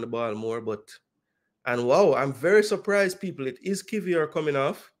get on the ball more, but... And wow, I'm very surprised, people. It is Kiwior coming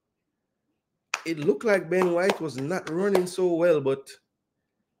off. It looked like Ben White was not running so well, but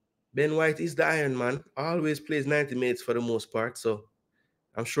Ben White is the Iron Man. Always plays 90 minutes for the most part, so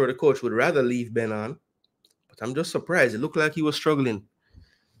I'm sure the coach would rather leave Ben on. But I'm just surprised. It looked like he was struggling.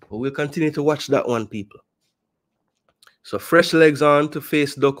 But we'll continue to watch that one, people. So fresh legs on to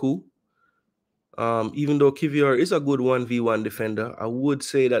face Doku. Even though Kiwior is a good 1v1 defender, I would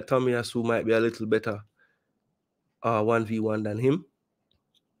say that Tomiyasu might be a little better 1v1 than him.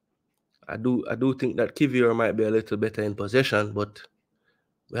 I do think that Kiwior might be a little better in possession, but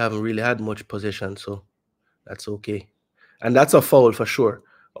we haven't really had much possession, so that's okay. And that's a foul for sure.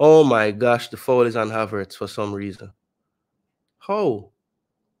 Oh my gosh, the foul is on Havertz for some reason. How?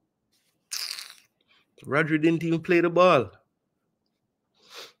 Rodri didn't even play the ball.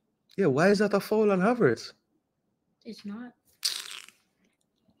 Yeah, why is that a foul on Havertz? It's not.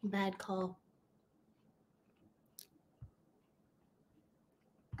 Bad call.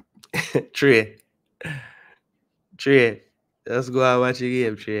 Trey, let's go and watch the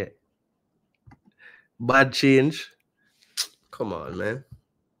game, Trey. Bad change. Come on, man.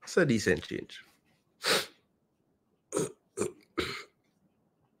 It's a decent change.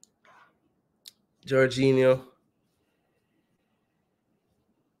 Jorginho.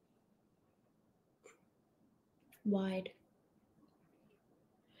 Wide.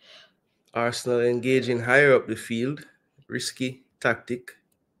 Arsenal engaging higher up the field. Risky tactic.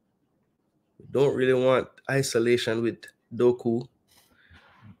 We don't really want isolation with Doku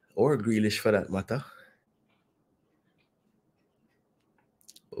or Grealish for that matter.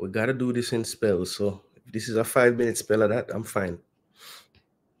 But we got to do this in spells. So if this is a 5-minute spell of that, I'm fine.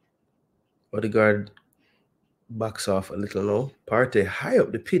 Ødegaard backs off a little now. Partey high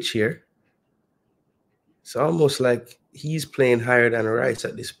up the pitch here. It's almost like he's playing higher than Rice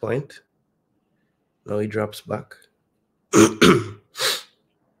at this point. Now he drops back.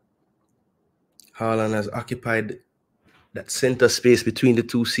 Haaland has occupied that center space between the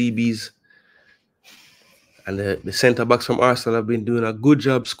two CBs. And the center backs from Arsenal have been doing a good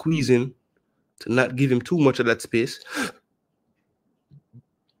job squeezing to not give him too much of that space.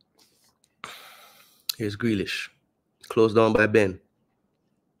 Here's Grealish. Closed down by Ben.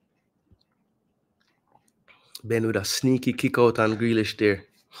 Ben with a sneaky kick out on Grealish there.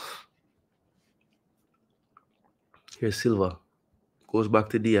 Here's Silva. Goes back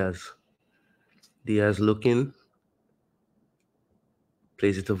to Diaz. Diaz looking.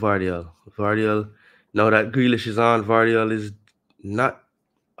 Plays it to Vardiel. Vardiel, now that Grealish is on, Vardiel is not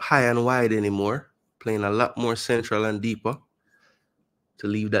high and wide anymore. Playing a lot more central and deeper to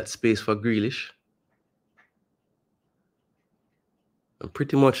leave that space for Grealish. And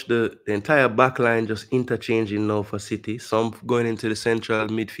pretty much the entire back line just interchanging now for City. Some going into the central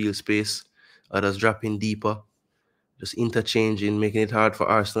midfield space, others dropping deeper. Just interchanging, making it hard for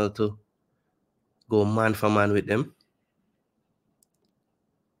Arsenal to go man for man with them.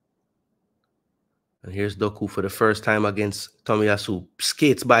 And here's Doku for the first time against Tomiyasu.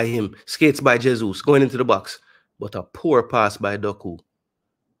 Skates by him, skates by Jesus, going into the box. But a poor pass by Doku.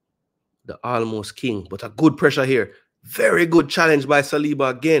 The almost king, but a good pressure here. Very good challenge by Saliba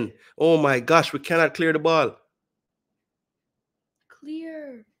again. Oh my gosh, we cannot clear the ball.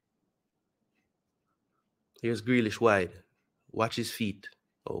 Clear. Here's Grealish wide. Watch his feet.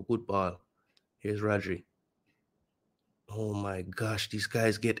 Oh, good ball. Here's Rodri. Oh my gosh, these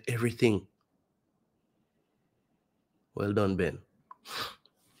guys get everything. Well done, Ben.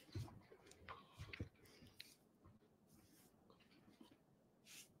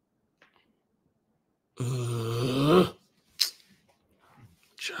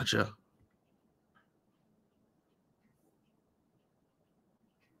 Jaja.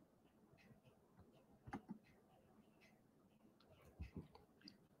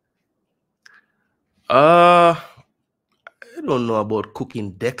 I don't know about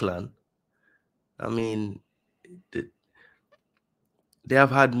cooking Declan. I mean, they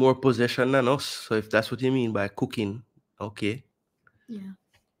have had more possession than us. So if that's what you mean by cooking, okay. Yeah.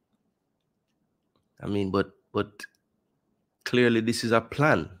 I mean, but clearly this is a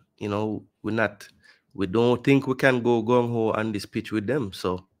plan. You know, we don't think we can go gung-ho on this pitch with them.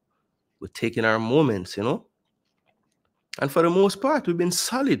 So we're taking our moments, you know. And for the most part, we've been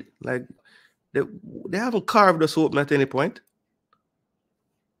solid. Like, they haven't carved us open at any point.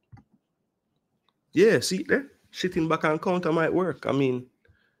 Yeah, see there? Sitting back on counter might work. I mean,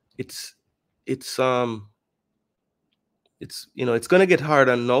 it's you know, it's gonna get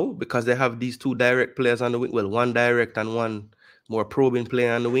harder now because they have these two direct players on the wing. Well, one direct and one more probing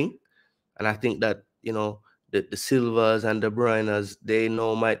player on the wing. And I think that, you know, the Silvas and the Bruyners, they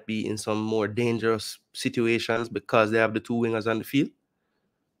now might be in some more dangerous situations because they have the two wingers on the field.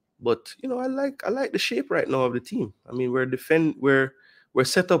 But you know, I like the shape right now of the team. I mean, we're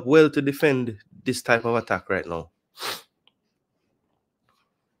set up well to defend this type of attack right now.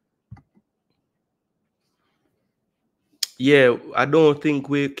 Yeah, I don't think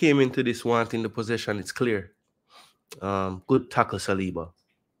we came into this wanting the possession. It's clear. Good tackle, Saliba.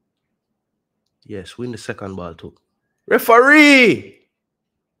 Yes, win the second ball too. Referee!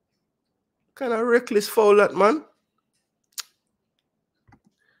 Kind of reckless foul that, man.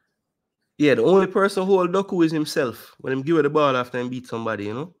 Yeah, the only person who hold Doku is himself. When him give her the ball after him beat somebody,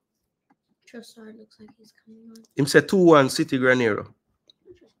 you know? Trossard looks like he's coming on. Him said 2-1 City Granero.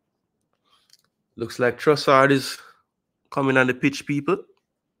 Looks like Trossard is coming on the pitch, people.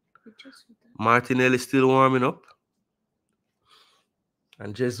 Martinelli still warming up.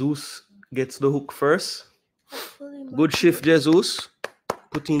 And Jesus gets the hook first. Good shift, Jesus.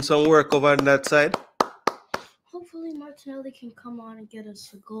 Putting some work over on that side. Hopefully Martinelli can come on and get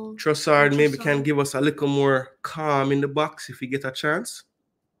us a goal. Trossard maybe can give us a little more calm in the box if we get a chance.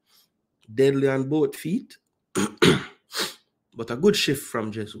 Deadly on both feet. But a good shift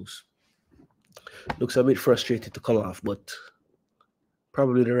from Jesus. Looks a bit frustrated to come off, but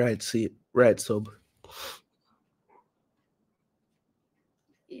probably the right sub.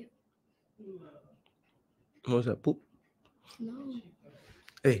 Yeah. What was that? Poop? No.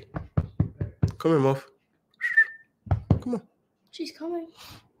 Hey. Come here, Muff. Come on. She's coming.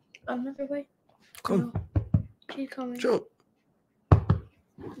 Another way. Come. No. She's coming. Jump.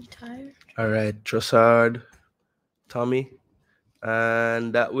 You tired? All right, Trossard, Tommy.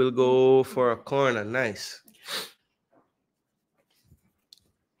 And that will go for a corner. Nice.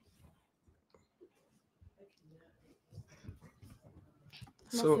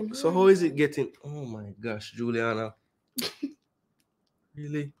 So how is it getting? Oh my gosh, Juliana.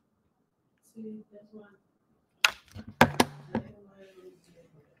 Really?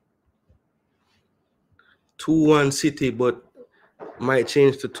 2-1 City, but might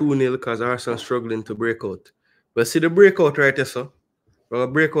change to 2-0 because Arsenal struggling to break out. But see the breakout right there, sir. We're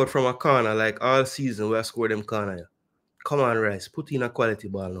gonna break out from a corner like all season. We'll score them corner here. Come on, Rice. Put in a quality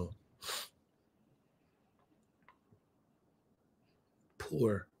ball now.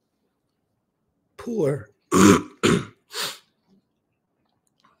 Poor.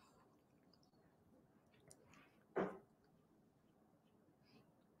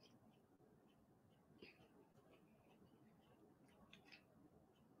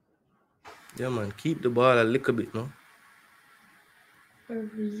 Yeah, man. Keep the ball a little bit, no? We're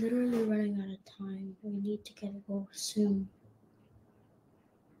literally running out of time. We need to get a goal soon.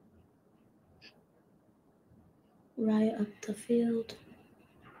 Raya up the field.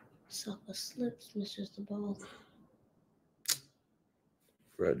 Saka slips, misses the ball.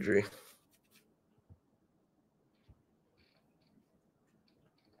 Rodri.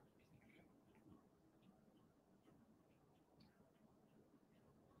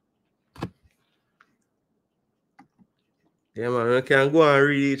 Yeah, man, we can go and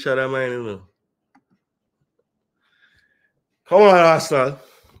read each other mind, you know. Come on, Arsenal.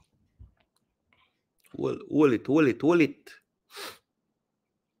 Hold it.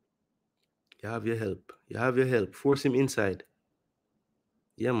 You have your help. Force him inside.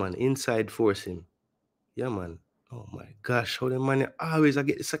 Yeah, man. Inside, force him. Yeah, man. Oh, my gosh. How the man always I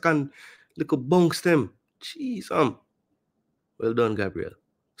get the second little bunks them. Jeez, Well done, Gabriel.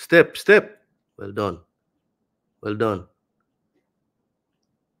 Step. Well done.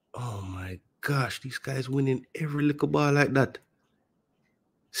 Oh, my gosh. These guys winning every little ball like that.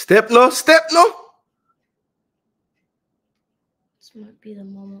 Step no. This might be the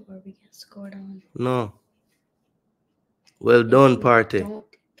moment where we get scored on. No. Well done, Partey. Don't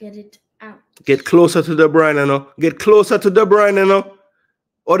get it out. Get closer to De Bruyne, no.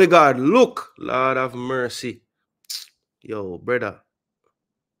 Ødegaard, look. Lord of mercy. Yo, brother.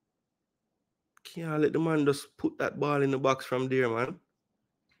 Can't let the man just put that ball in the box from there, man.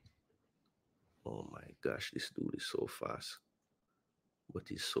 Oh, my gosh. This dude is so fast. But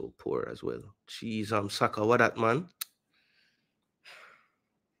he's so poor as well. Jeez, Saka. What that, man?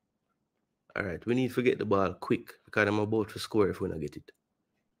 All right, we need to get the ball quick because I'm about to score if we don't get it.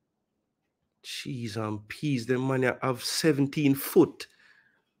 Jeez, peas, them man have 17 foot.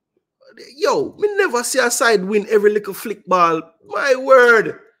 Yo, me never see a side win every little flick ball. My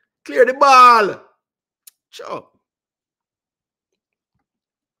word. Clear the ball. Chop.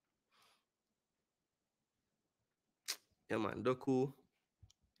 Yeah, man, Doku.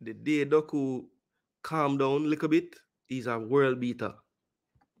 The day Doku calm down a little bit, he's a world beater.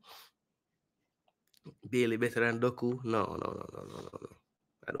 Bailey better than Doku? No.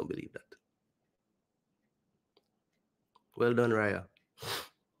 I don't believe that. Well done, Raya.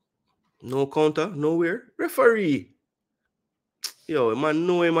 No counter, nowhere. Referee. Yo, man,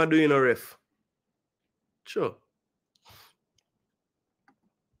 know him doing a ref. Sure.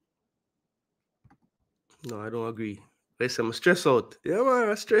 No, I don't agree. Listen, I'm stressed out. Yeah,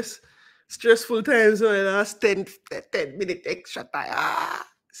 man, stressful times. So last 10 minute extra time.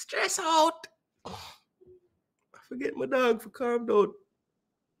 Stress out. I forget my dog for calm down.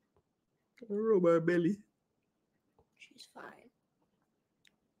 Rub her belly. She's fine.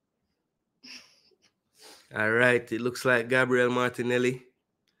 All right, it looks like Gabriel Martinelli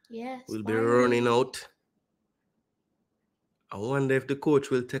Yes. will be finally. running out. I wonder if the coach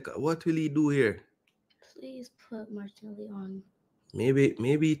will take. What will he do here? Please put Martinelli on. Maybe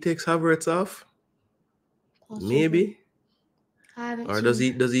he takes Havertz off. Possibly. Maybe. I haven't Or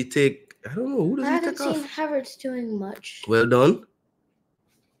seen, does he take? I don't know. Who does I he haven't take seen off? Havertz doing much. Well done.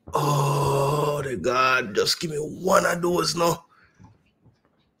 Oh, the God! Just give me one of those now.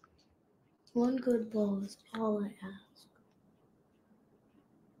 One good ball is all I ask.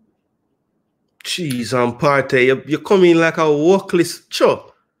 Jeez, I'm Partey. You come in like a workless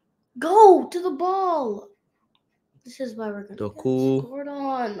chop. Go to the ball. This is why we're gonna Doku. get scored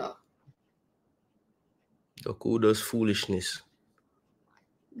on. Doku does foolishness.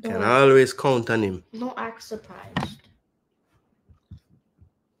 Don't Can act, always count on him. don't act surprised.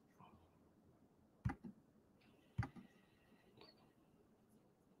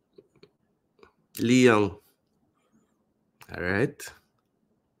 Lee Young. All right.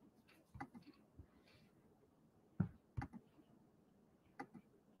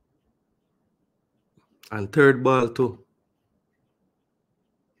 And third ball too.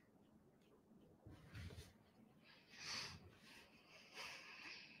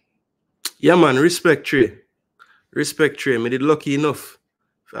 Yeah, man. Respect Trey. Respect Trey. Me did lucky enough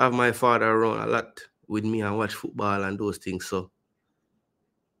to have my father around a lot with me and watch football and those things. So,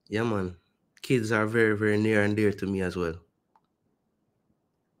 yeah, man. Kids are very, very near and dear to me as well.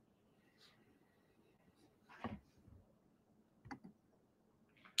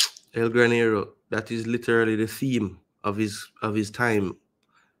 El Granero, that is literally the theme of his time.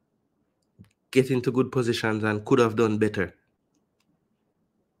 Get into good positions and could have done better.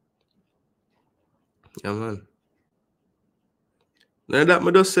 Yeah, man. Now that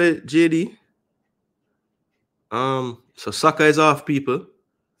me just say, JD. So Saka is off, people.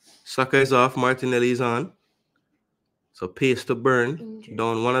 Saka is off. Martinelli is on. So pace to burn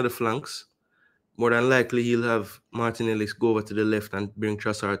down one of the flanks. More than likely, he'll have Martinelli go over to the left and bring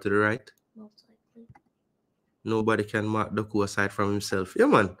Trossard to the right. Most likely. Nobody can mark Doku aside from himself. Yeah,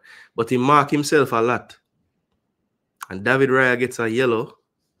 man. But he mark himself a lot. And David Raya gets a yellow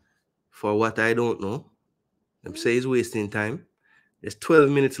for what I don't know. Them say he's wasting time. There's 12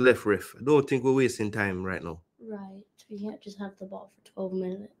 minutes left, ref. I don't think we're wasting time right now. Right. You can't just have the ball for 12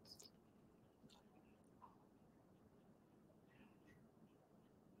 minutes.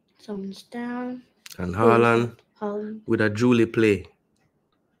 Someone's down. And Haaland Haaland. with a Julie play.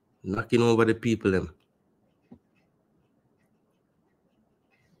 Knocking over the people them.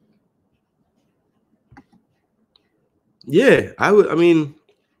 Yeah, I wanted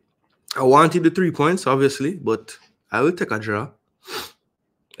the 3 points, obviously, but I will take a draw.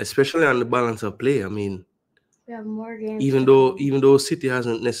 Especially on the balance of play. I mean, we have more games. Even though City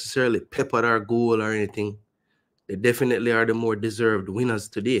hasn't necessarily peppered our goal or anything, they definitely are the more deserved winners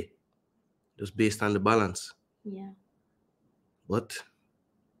today. Just based on the balance. Yeah. But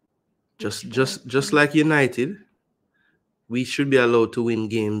just like United, we should be allowed to win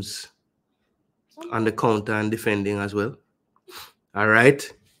games on the counter and defending as well. All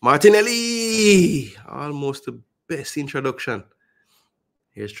right. Martinelli! Almost the best introduction.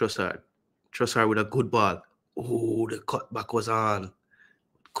 Here's Trossard. Trossard with a good ball. Oh, the cutback was on.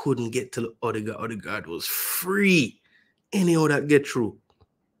 Couldn't get to Ødegaard. Ødegaard was free. Anyhow that get through.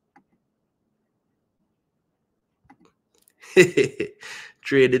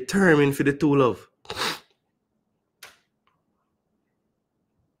 Trey determined for the 2 love.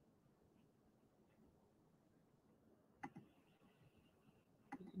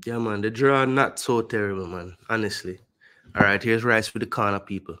 Yeah, man. The draw not so terrible, man. Honestly. All right, here's Rice for the corner,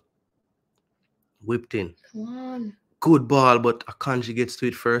 people. Whipped in. Come on. Good ball, but Akanji gets to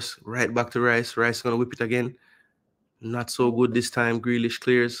it first. Right back to Rice. Rice going to whip it again. Not so good this time. Grealish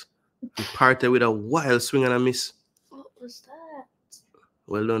clears. And Partey with a wild swing and a miss. What was that?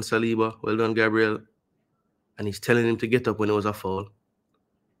 Well done, Saliba. Well done, Gabriel. And he's telling him to get up when it was a foul.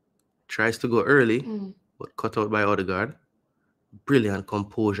 Tries to go early, but cut out by Ødegaard. Brilliant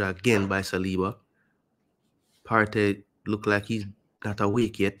composure again by Saliba. Partey look like he's not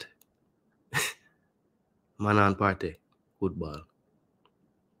awake yet. Man on Partey. Good ball.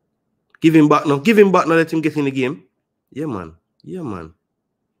 Give him back now. Give him back now. Let him get in the game. Yeah, man. Yeah, man.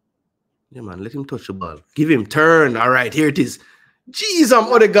 Yeah, man. Let him touch the ball. Give him turn. All right, here it is. Jeez, I'm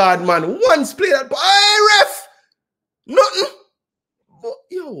Ødegaard, man. Once play that ball. Hey, ref! Nothing. But,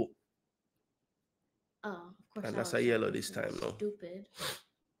 yo. Oh, of course. And that's a yellow this time, no? Stupid.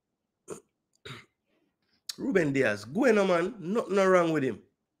 Ruben Diaz. Go in, man. Nothing wrong with him.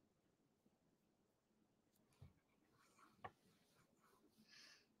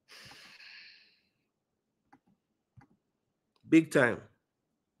 Big time.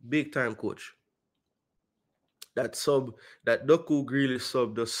 Big time, coach. That Doku Grealish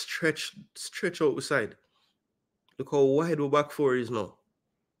sub does stretch out the side. Look how wide the back four is now.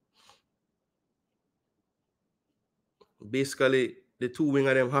 Basically, the two wing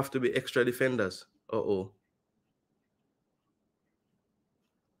of them have to be extra defenders. Uh-oh.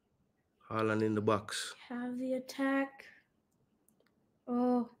 Haaland in the box. Have the attack.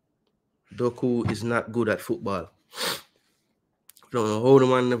 Oh. Doku is not good at football. I don't know how the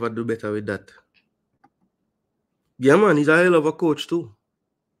man never do better with that. Yeah, man, he's a hell of a coach too.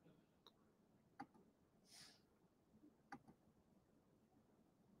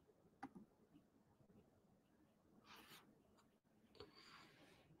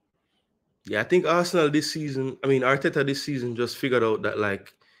 Yeah, I think Arteta this season just figured out that,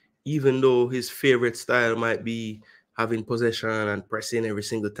 like, even though his favorite style might be having possession and pressing every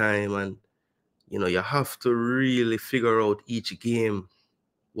single time, and, you know, you have to really figure out each game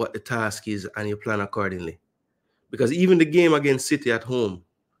what the task is and you plan accordingly. Because even the game against City at home,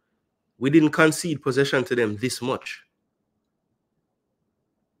 we didn't concede possession to them this much.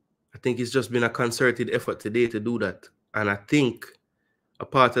 I think it's just been a concerted effort today to do that. And I think a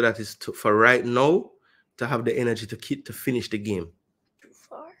part of that is for right now to have the energy to finish the game. Too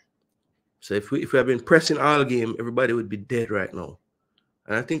far. So if we had been pressing all game, everybody would be dead right now.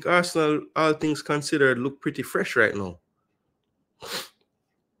 And I think Arsenal, all things considered, look pretty fresh right now.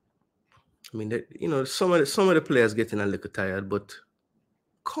 I mean, you know, some of the players getting a little tired, but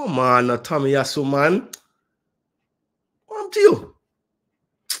come on, Tomiyasu, man. What up to you?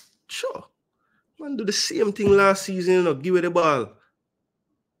 Sure. Man, do the same thing last season, you know, give it the ball.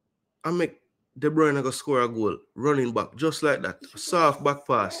 I make De Bruyne go score a goal, running back, just like that. A soft back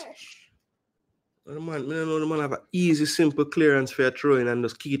pass. The man, I know the man have an easy, simple clearance for a throw-in and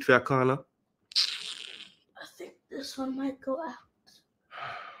just kick it for a corner. I think this one might go out.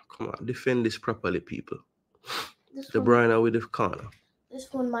 Come on, defend this properly, people. This De Bruyne with the corner. This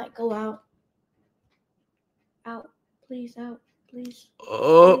one might go out. Out. Please, out. Please.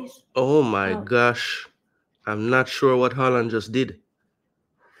 Oh, Please. oh my Out. gosh. I'm not sure what Haaland just did.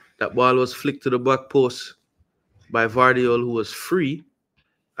 That ball was flicked to the back post by Vardiol, who was free.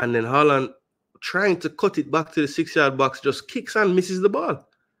 And then Haaland, trying to cut it back to the 6-yard box, just kicks and misses the ball.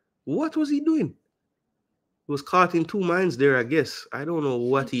 What was he doing? He was caught in two minds there, I guess. I don't know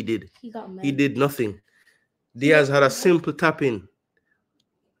what he did. He got mad. He did nothing. Diaz had a simple tap-in.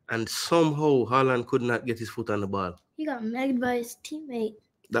 And somehow Haaland could not get his foot on the ball. He got megged by his teammate.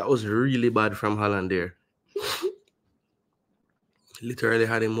 That was really bad from Haaland there. Literally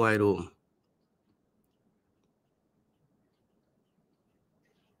had him wide open.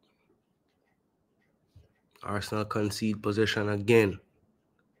 Arsenal concede possession again.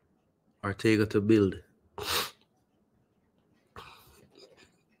 Arteta to build.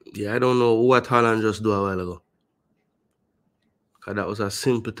 Yeah, I don't know what Haaland just do a while ago. Because that was a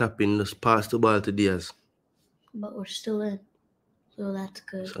simple tap-in, just pass the ball to Diaz. But we're still in. So that's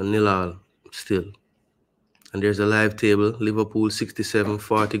good. So 0-0 still. And there's a live table. Liverpool 67,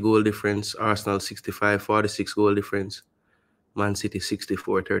 40 goal difference. Arsenal 65, 46 goal difference. ManCity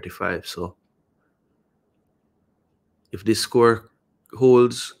 64, 35. So if this score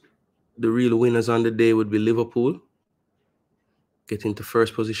holds, the real winners on the day would be Liverpool, get into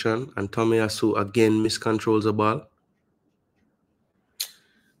first position, and Tomiyasu again miscontrols the ball.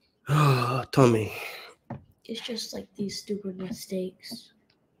 Oh, Tommy. It's just like these stupid mistakes.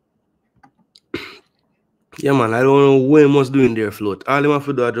 Yeah, man, I don't know what he was doing there, Float. All him have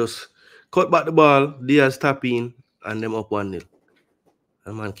to do is just cut back the ball, Diaz tap in, and them up 1-0.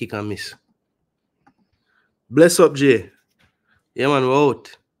 And man, kick and miss. Bless up, Jay. Yeah, man, we're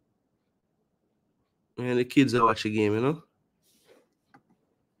out. And the kids are watching the game, you know?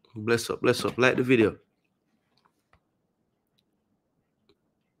 Bless up, bless up. Like the video.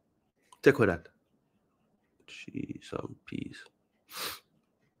 Take with that. Jeez, some peace.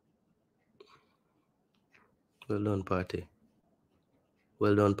 Well done, party.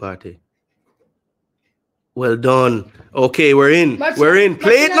 Well done, party. Well done. Okay, we're in. We're in.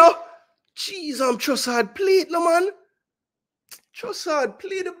 Play it now. Jeez, I'm Trossard. Play it now, man. Trossard,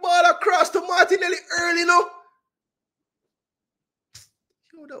 play the ball across to Martinelli early now.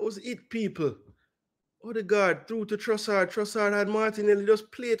 Yo, that was it, people. Ødegaard through to Trossard. Trossard had Martinelli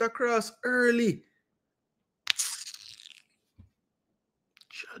just play it across early.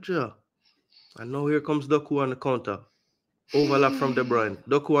 Jaja. And now here comes Doku on the counter. Overlap from De Bruyne.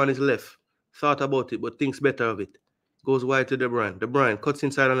 Doku on his left. thought about it, but thinks better of it. Goes wide to De Bruyne. De Bruyne cuts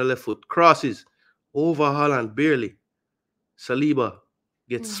inside on the left foot. Crosses over Haaland, barely. Saliba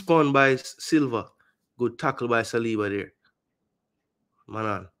gets spun by Silva. Good tackle by Saliba there.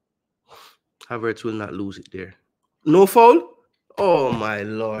 Man, Havertz will not lose it there. No foul? Oh, my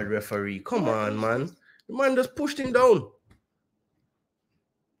Lord, referee. Come on, man. The man just pushed him down.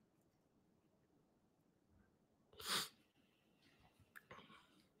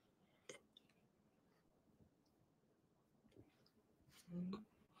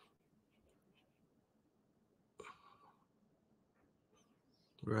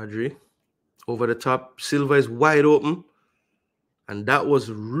 Rodri over the top. Silva is wide open. And that was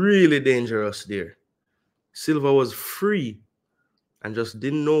really dangerous there. Silva was free and just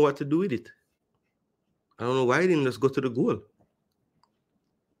didn't know what to do with it. I don't know why he didn't just go to the goal.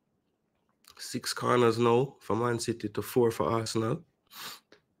 6 corners now for ManCity to 4 for Arsenal.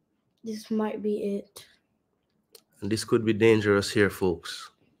 This might be it. And this could be dangerous here,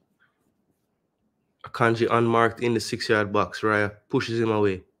 folks. Akanji unmarked in the 6-yard box. Raya pushes him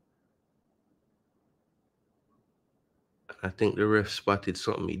away. I think the ref spotted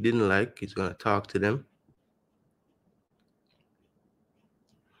something he didn't like. He's going to talk to them.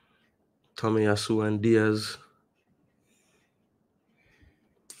 Tomiyasu and Diaz.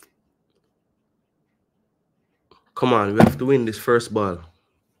 Come on, we have to win this first ball.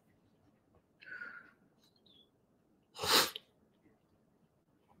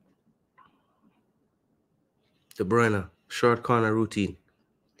 De Bruyne, short corner routine.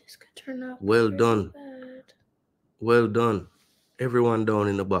 This could turn out. Well done. Bad. Well done. Everyone down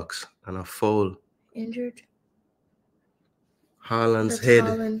in the box. And a foul. Injured. Haaland's That's head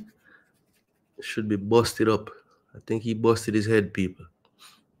Haaland. should be busted up. I think he busted his head, people.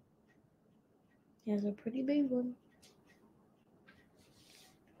 He has a pretty big one.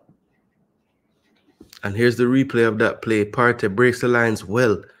 And here's the replay of that play. Partey breaks the lines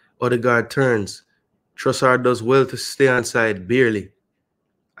well. Ødegaard turns. Trossard does well to stay on side, barely.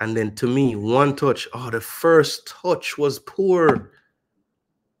 And then to me, one touch. Oh, the first touch was poor.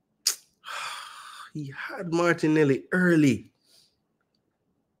 He had Martinelli early.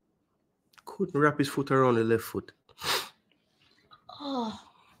 Couldn't wrap his foot around the left foot. Oh.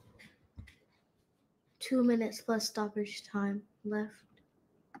 2 minutes plus stoppage time left.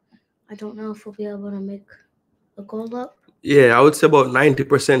 I don't know if we'll be able to make a goal up. Yeah, I would say about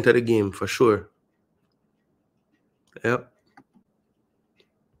 90% of the game for sure. Yep.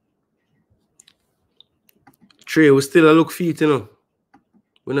 Trey, we still a look feet, you know.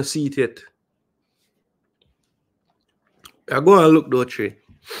 We don't see it yet. I go and look though, Trey.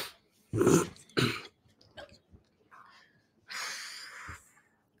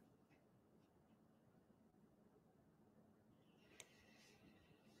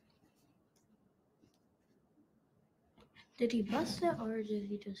 Did he bust it or did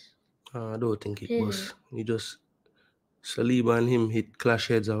he just... I don't think Hit it was. He just... Saliba and him hit clash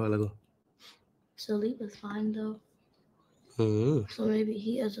heads a while ago. Saliba's fine though. Mm-hmm. So maybe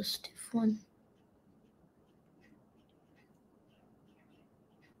he has a stiff one.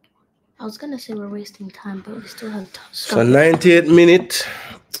 I was gonna say we're wasting time, but we still have time. So 98 minute.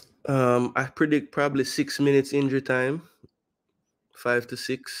 I predict probably 6 minutes injury time. 5 to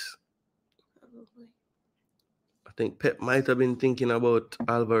 6. Probably. I think Pep might have been thinking about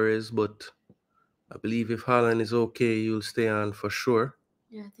Alvarez, but I believe if Haaland is okay, you'll stay on for sure.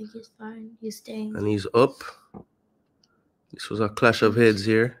 Yeah, I think he's fine. He's staying. And he's up. This was a clash of heads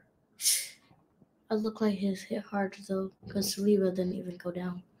here. It looked like his hit hard though, because Saliba didn't even go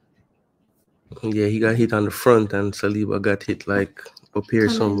down. Yeah, he got hit on the front and Saliba got hit like up here Kinda in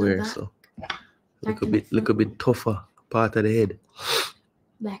the somewhere. back. So Back look a bit tougher part of the head.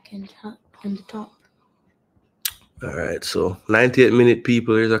 Back in the top. All right, so 98 minute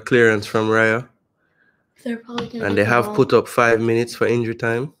people. There's a clearance from Raya. They're probably gonna And get they the have ball. put up 5 minutes for injury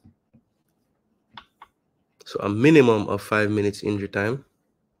time. So a minimum of 5 minutes injury time.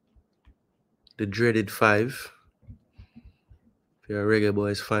 The dreaded 5. If you're a Reggae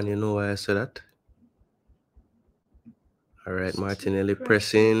Boys fan, you know why I said that. All right, Martinelli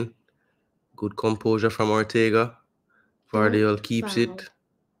pressing. Good composure from Ortega. Vardiol keeps Foul. it.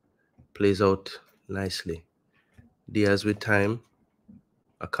 Plays out nicely. Diaz with time.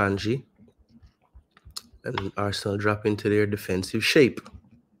 Akanji. And Arsenal drop into their defensive shape.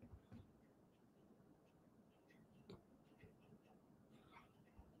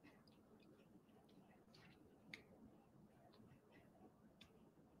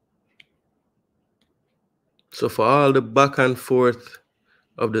 So for all the back and forth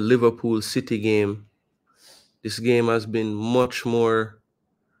of the Liverpool City game, this game has been much more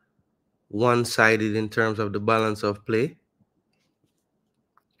one-sided in terms of the balance of play.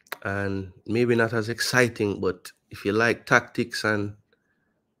 And maybe not as exciting, but if you like tactics and,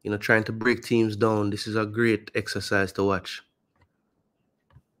 you know, trying to break teams down, this is a great exercise to watch.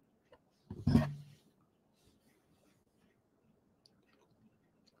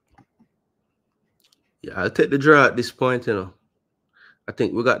 Yeah, I'll take the draw at this point, you know. I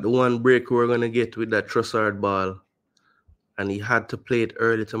think we got the one break we're going to get with that Trossard ball. And he had to play it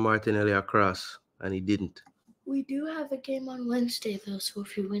early to Martinelli across, and he didn't. We do have a game on Wednesday, though, so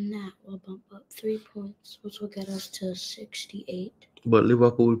if you win that, we'll bump up 3 points, which will get us to 68. But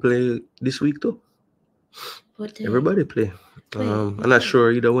Liverpool will play this week, too. What day? Everybody play. I'm not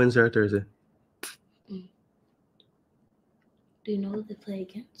sure either Wednesday or Thursday. Do you know who they play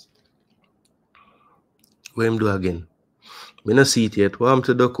against? What him do again? We not see it yet. What happened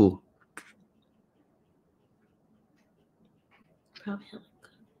to Doku? Probably like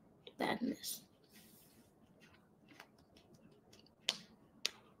bad miss.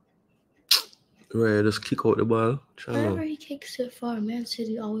 Right, just kick out the ball. Whenever he kicks it far,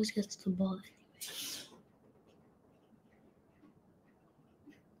 ManCity always gets the ball anyway.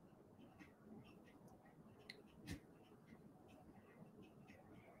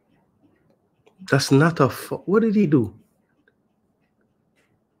 That's not a... What did he do?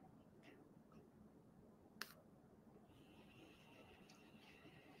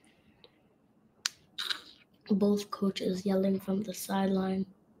 Both coaches yelling from the sideline.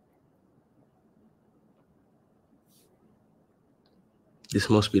 This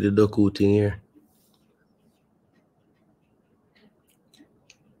must be the Doku thing here.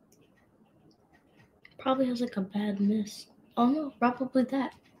 Probably has like a bad miss. Oh no, probably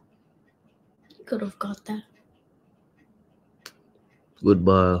that. He could have got that. Good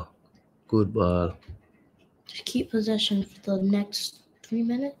ball. Good ball. Just keep possession for the next 3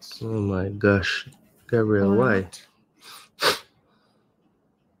 minutes. Oh my gosh. Gabriel, why?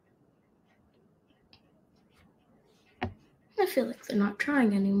 I feel like they're not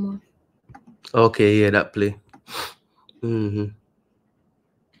trying anymore. Okay, yeah, that play.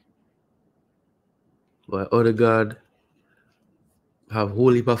 But Ødegaard have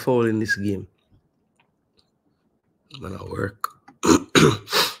whole heap of foul in this game. Man, I work.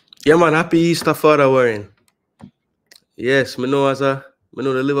 Yeah, man, happy Easter, Father Warren. Yes, me know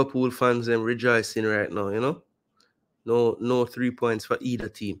the Liverpool fans them rejoicing right now, you know? No 3 points for either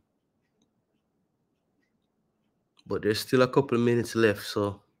team. But there's still a couple of minutes left,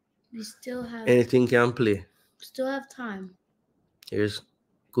 so we still have anything can play. Still have time. Here's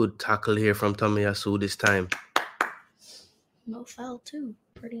good tackle here from Tomiyasu this time. No foul too.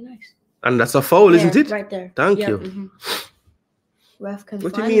 Pretty nice. And that's a foul, isn't it? Right there. Thank you. Ref can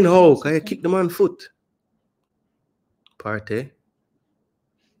what do you mean, how? Can you kick the man foot? Partey.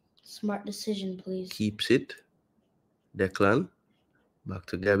 Smart decision, please. Keeps it. Declan. Back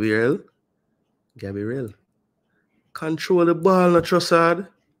to Gabriel. Control the ball, not Trossard.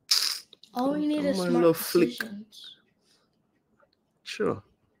 All we need is smart decisions. Sure.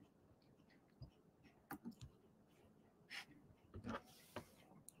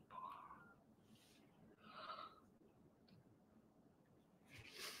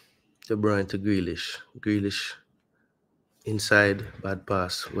 De Bruyne to Grealish. Grealish inside, bad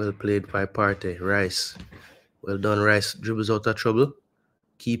pass. Well played by Partey. Rice. Well done, Rice. Dribbles out of trouble.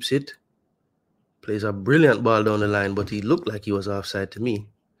 Keeps it. Plays a brilliant ball down the line, but he looked like he was offside to me.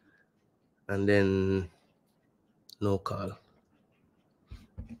 And then no call.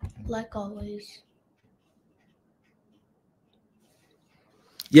 Like always.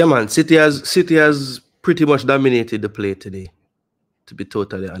 Yeah, man. City has pretty much dominated the play today, to be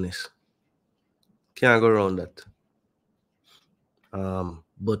totally honest. Can't go around that.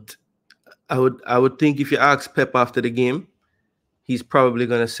 But I would think if you ask Pep after the game, he's probably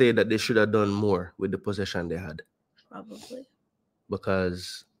gonna say that they should have done more with the possession they had. Probably.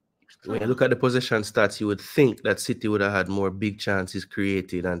 Because when you look at the possession stats, you would think that City would have had more big chances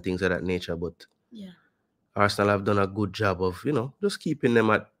created and things of that nature. But yeah, Arsenal have done a good job of, just keeping them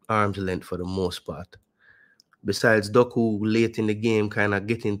at arm's length for the most part. Besides Doku late in the game, kind of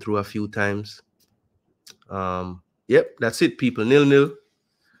getting through a few times. Yep, that's it, people. 0-0.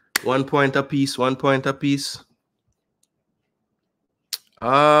 1 point apiece.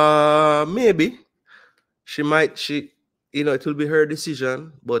 Maybe. It will be her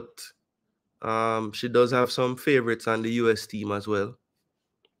decision, but she does have some favorites on the US team as well.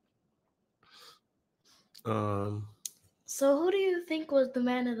 So who do you think was the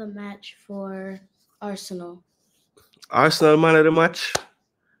man of the match for Arsenal? Arsenal man of the match?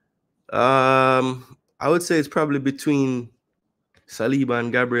 I would say it's probably between Saliba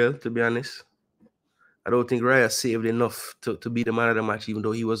and Gabriel, to be honest. I don't think Raya saved enough to be the man of the match, even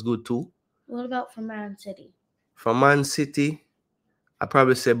though he was good too. What about for ManCity? For ManCity, I'd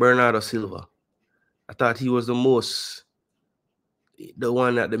probably say Bernardo Silva. I thought he was the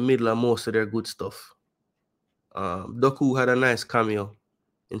one at the middle of most of their good stuff. Doku had a nice cameo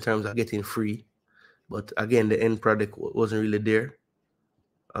in terms of getting free. But again, the end product wasn't really there.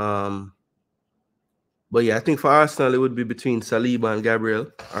 But yeah, I think for Arsenal, it would be between Saliba and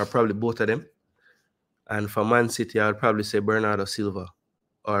Gabriel, or probably both of them. And for ManCity, I would probably say Bernardo Silva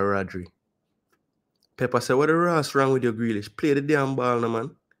or Rodri. Pepper said, what the Ross wrong with your Grealish? Play the damn ball, no,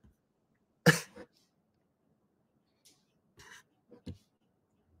 man.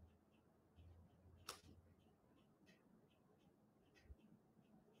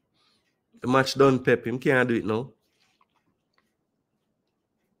 The match done, Pep. Him can't do it now.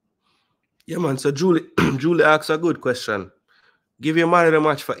 Yeah, man. So Julie asks a good question. Give your man of the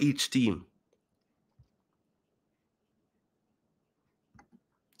match for each team.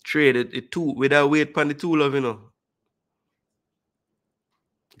 Trade it two without wait on the two love, you know.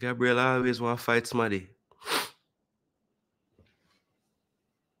 Gabriel always want to fight Smaddy.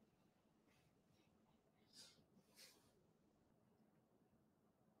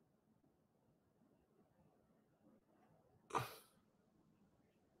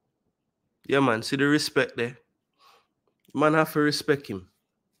 Yeah, man. See the respect there. Man have to respect him.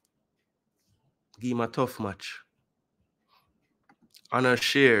 Give him a tough match. Honor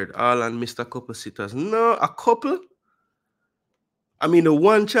shared. Haaland missed a couple sitters. No, a couple? I mean, the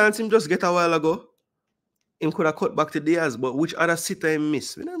one chance him just get a while ago, him could have cut back to Diaz, but which other sitter he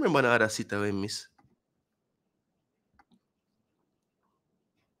missed? We don't remember the other sitter he missed.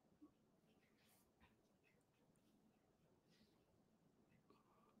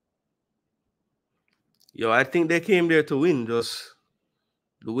 Yo, I think they came there to win. Just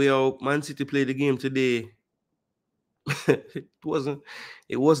the way how ManCity played the game today, it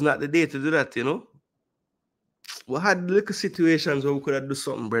was not the day to do that, you know. We had little situations where we could have do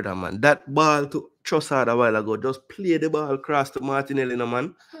something, brother, man. That ball to Trossard a while ago, just play the ball across to Martinelli, no,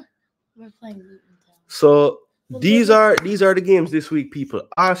 man. We're playing Luton Town. So these are the games this week, people.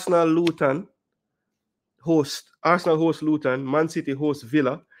 Arsenal host Luton, ManCity hosts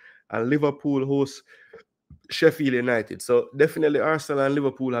Villa, and Liverpool hosts Sheffield United. So definitely Arsenal and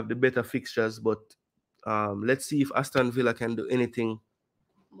Liverpool have the better fixtures, but let's see if Aston Villa can do anything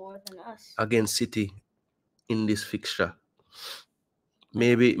More than us. against City in this fixture.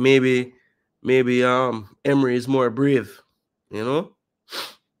 Maybe Emery is more brave, you know.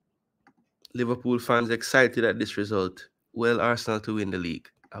 Liverpool fans excited at this result. Well, Arsenal to win the league.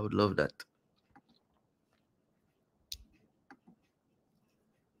 I would love that.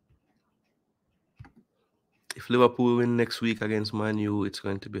 If Liverpool win next week against Man U, it's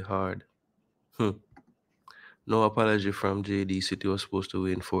going to be hard. No apology from JD. City was supposed to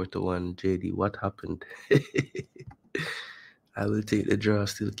win 4-1. JD, what happened? I will take the draw,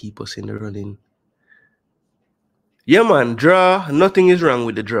 still keep us in the running. Yeah, man, draw. Nothing is wrong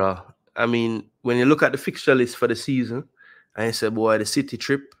with the draw. I mean, when you look at the fixture list for the season, and you say, boy, the City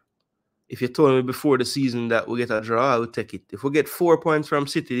trip, if you told me before the season that we get a draw, I would take it. If we get 4 points from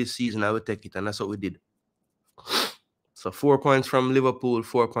City this season, I would take it, and that's what we did. So 4 points from Liverpool,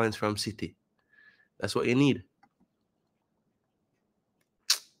 4 points from City. That's what you need.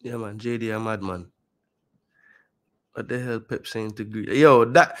 Yeah, man, JD, a madman. What the hell Pep saying to Grealish? Yo,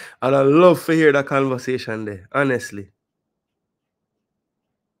 that, and I love to hear that conversation there, honestly.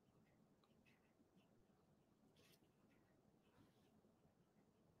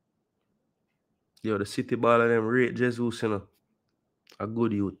 Yo, the City ball of them rate Jesus, you know. A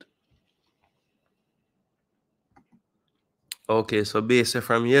good youth. Okay, so base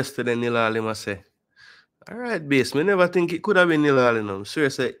from yesterday, Nilali must say. All right, base. Me never think it could have been Nilali, you know.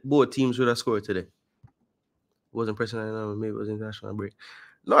 Seriously, both teams would have scored today. Wasn't personal, maybe it was international break.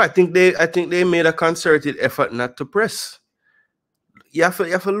 No, I think they made a concerted effort not to press. You have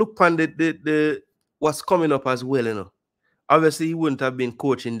to look on the what's coming up as well, you know. Obviously, he wouldn't have been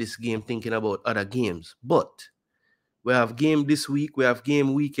coaching this game thinking about other games. But we have game this week, we have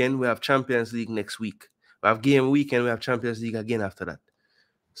game weekend, we have Champions League next week. We have game weekend, we have Champions League again after that.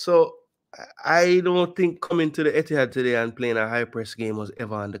 So I don't think coming to the Etihad today and playing a high press game was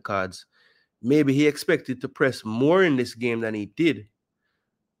ever on the cards. Maybe he expected to press more in this game than he did.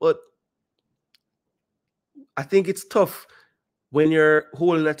 But I think it's tough when you're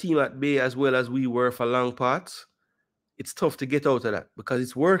holding a team at bay as well as we were for long parts. It's tough to get out of that because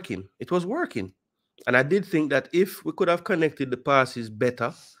it's working. It was working. And I did think that if we could have connected the passes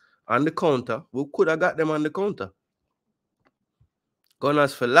better on the counter, we could have got them on the counter.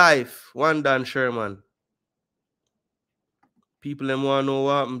 Gunners for life. One Dan Sherman. People them want to know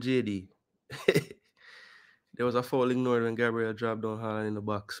what happened, JD. There was a foul ignored when Gabriel dropped down Haaland in the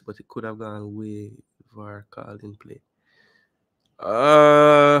box, but it could have gone way VAR called in play.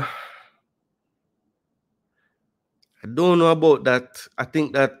 I don't know about that. I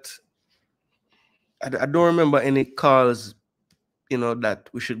think that I don't remember any calls, that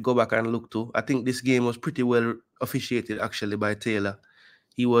we should go back and look to. I think this game was pretty well officiated actually by Taylor.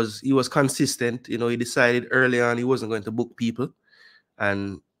 He was consistent. He decided early on he wasn't going to book people,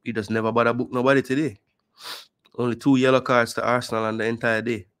 and he just never bother book nobody today. Only 2 yellow cards to Arsenal on the entire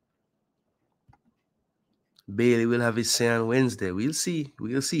day. Bailey will have his say on Wednesday. We'll see.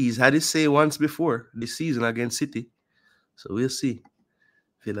 He's had his say once before this season against City. So we'll see.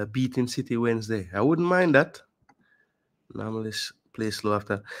 Villa beating City Wednesday. I wouldn't mind that. Normally play slow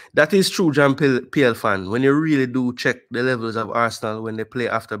after. That is true, John PL fan. When you really do check the levels of Arsenal when they play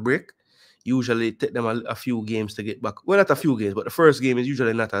after break, usually take them a few games to get back. Well, not a few games, but the first game is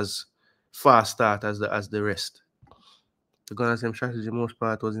usually not as fast start as the rest. The Gunners' strategy, most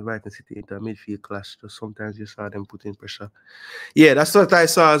part, was inviting City into a midfield clash. Just sometimes you saw them putting pressure. Yeah, that's what I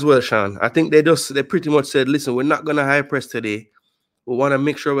saw as well, Sean. I think they pretty much said, listen, we're not going to high press today. We want to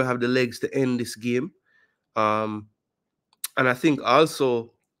make sure we have the legs to end this game. And I think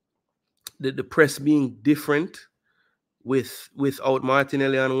also the press being different without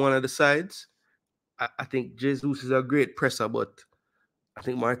Martinelli on one of the sides. I think Jesus is a great presser, but I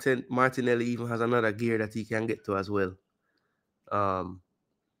think Martinelli even has another gear that he can get to as well.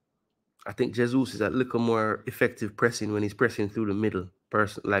 I think Jesus is a little more effective pressing when he's pressing through the middle,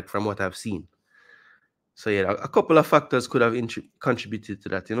 like from what I've seen. So yeah, a couple of factors could have contributed to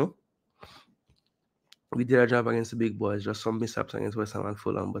that, We did our job against the big boys, just some mishaps against West Ham and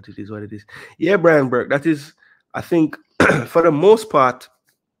Fulham, but it is what it is. Yeah, Brian Burke, that is, I think, for the most part,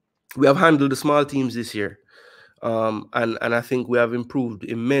 we have handled the small teams this year. And I think we have improved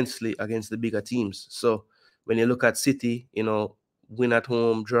immensely against the bigger teams. So when you look at City, win at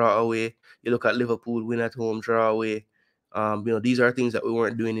home, draw away. You look at Liverpool, win at home, draw away. These are things that we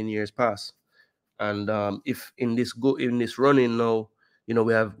weren't doing in years past. And if in this running now,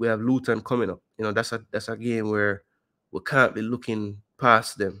 we have Luton coming up. That's a game where we can't be looking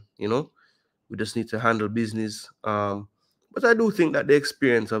past them. We just need to handle business. But I do think that the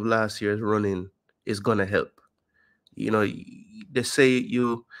experience of last year's running is gonna help. They say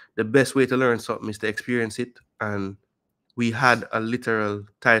the best way to learn something is to experience it, and we had a literal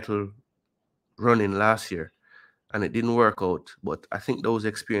title running last year, and it didn't work out. But I think those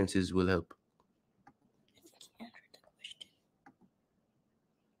experiences will help.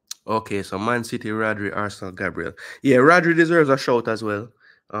 Okay, so ManCity, Rodri, Arsenal, Gabriel. Yeah, Rodri deserves a shout as well.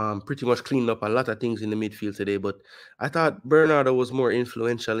 Pretty much cleaned up a lot of things in the midfield today, but I thought Bernardo was more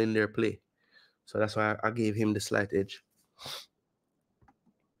influential in their play. So that's why I gave him the slight edge.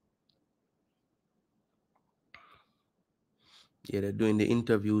 Yeah, they're doing the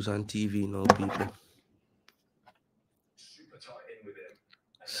interviews on TV now, people.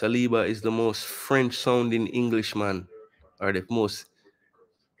 Saliba is the most French-sounding Englishman, or the most.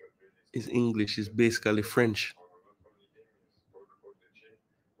 His English is basically French.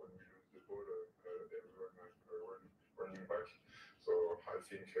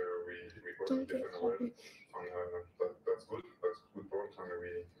 Don't get copied. That's good. That's a good point, and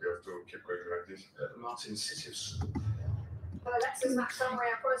we have to keep going like this. Martin Cities.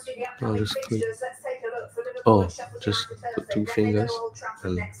 I'll just click. Oh, just put 2 fingers.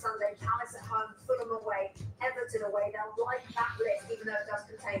 And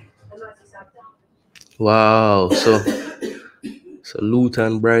wow, so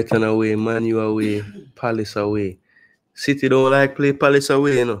Luton, Brighton away, Man U away, Palace away. City don't like play Palace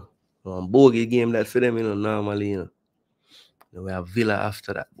away, Bogey game that for them, normally, We have Villa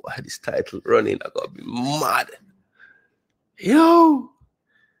after that. Boy, this title running, I gotta be mad. Yo!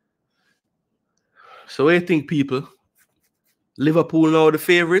 So what do you think, people? Liverpool now the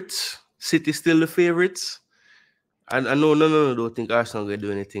favorites? City still the favorites? And I know don't think Arsenal gonna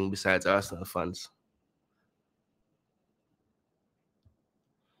do anything besides Arsenal fans.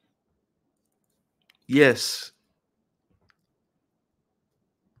 Yes.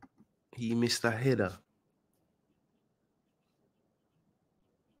 He missed a header.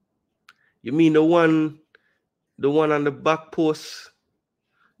 You mean the one on the back post?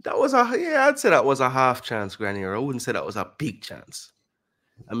 That was I'd say that was a half chance, Granny. I wouldn't say that was a big chance.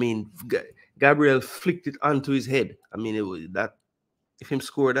 I mean, Gabriel flicked it onto his head. I mean, it was that. If him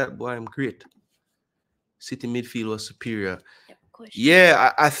scored that, boy, I'm great. City midfield was superior.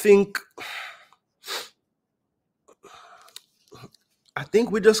 Yeah, I think I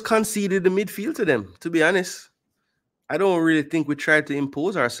think we just conceded the midfield to them, to be honest. I don't really think we tried to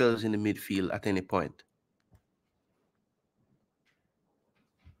impose ourselves in the midfield at any point.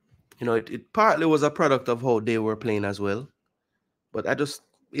 You know, it partly was a product of how they were playing as well. But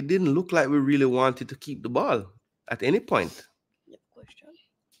it didn't look like we really wanted to keep the ball at any point. Yep, question.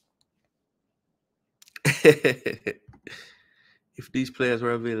 If these players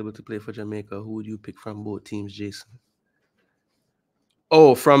were available to play for Jamaica, who would you pick from both teams, Jason?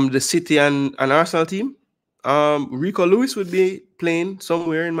 Oh, from the City and Arsenal team? Rico Lewis would be playing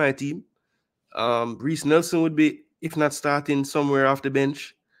somewhere in my team. Reece Nelson would be, if not starting, somewhere off the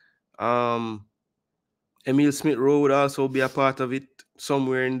bench. Emile Smith-Rowe would also be a part of it,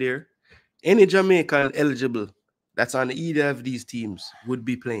 somewhere in there. Any Jamaican eligible that's on either of these teams would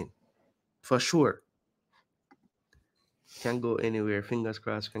be playing, for sure. Can go anywhere. Fingers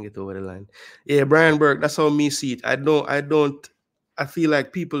crossed, can get over the line. Yeah, Brian Burke, that's how me see it. I feel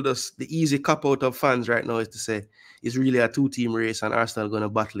like people just, the easy cop out of fans right now is to say it's really a two-team race and Arsenal going to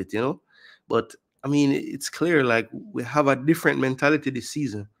battle it, you know? But, I mean, it's clear, like, we have a different mentality this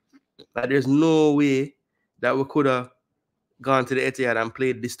season. Like, there's no way that we could have gone to the Etihad and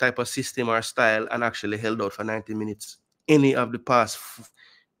played this type of system or style and actually held out for 90 minutes any of the past,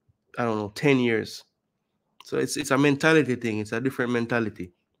 10 years. So it's a mentality thing. It's a different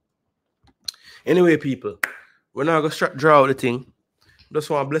mentality. Anyway, people, we're now going to draw out the thing. Just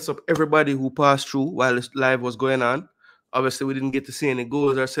want to bless up everybody who passed through while this live was going on. Obviously, we didn't get to see any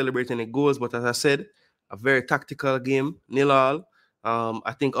goals or celebrate any goals, but as I said, a very tactical game, 0-0.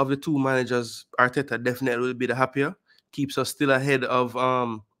 I think of the two managers, Arteta definitely will be the happier. Keeps us still ahead of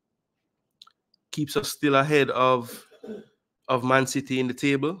ManCity in the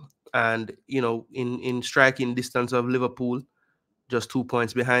table, and in striking distance of Liverpool, just 2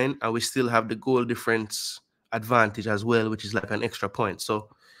 points behind, and we still have the goal difference advantage as well, which is like an extra point. So,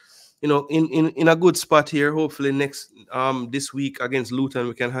 in a good spot here. Hopefully this week against Luton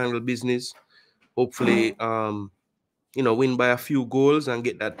we can handle business. Hopefully, win by a few goals and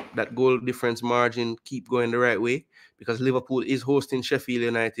get that goal difference margin keep going the right way, because Liverpool is hosting Sheffield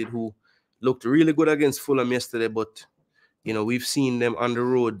United, who looked really good against Fulham yesterday, but we've seen them on the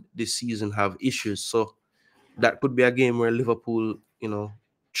road this season have issues. So that could be a game where Liverpool,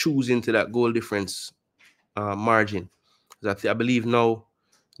 choose into that goal difference margin. I believe now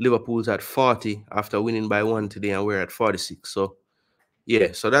Liverpool's at 40 after winning by 1 today, and we're at 46. So yeah,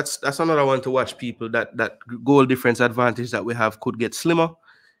 so that's another one to watch, people. That goal difference advantage that we have could get slimmer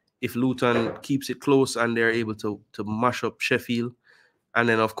if Luton keeps it close and they're able to mash up Sheffield. And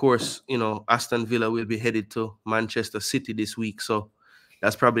then, of course, Aston Villa will be headed to Manchester City this week. So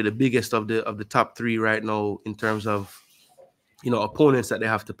that's probably the biggest of the top three right now in terms of, opponents that they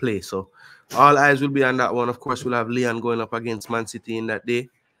have to play. So all eyes will be on that one. Of course, we'll have Leon going up against ManCity in that day.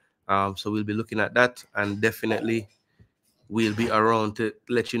 So we'll be looking at that, and definitely we'll be around to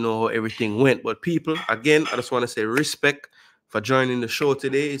let you know how everything went. But people, again, I just want to say respect for joining the show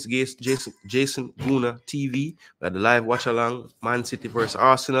today. It's Jason Gooner TV. We had the live watch along, ManCity versus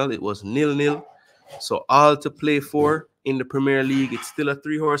Arsenal. It was 0-0. So all to play for in the Premier League. It's still a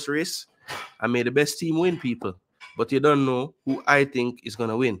 3-horse race. I made the best team win, people. But you don't know who I think is going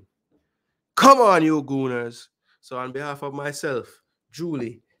to win. Come on, you Gooners. So on behalf of myself,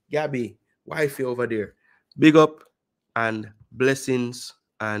 Julie, Gabby, wifey over there, big up and blessings,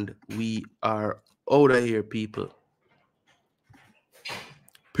 and we are out of here, people.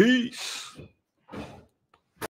 Peace.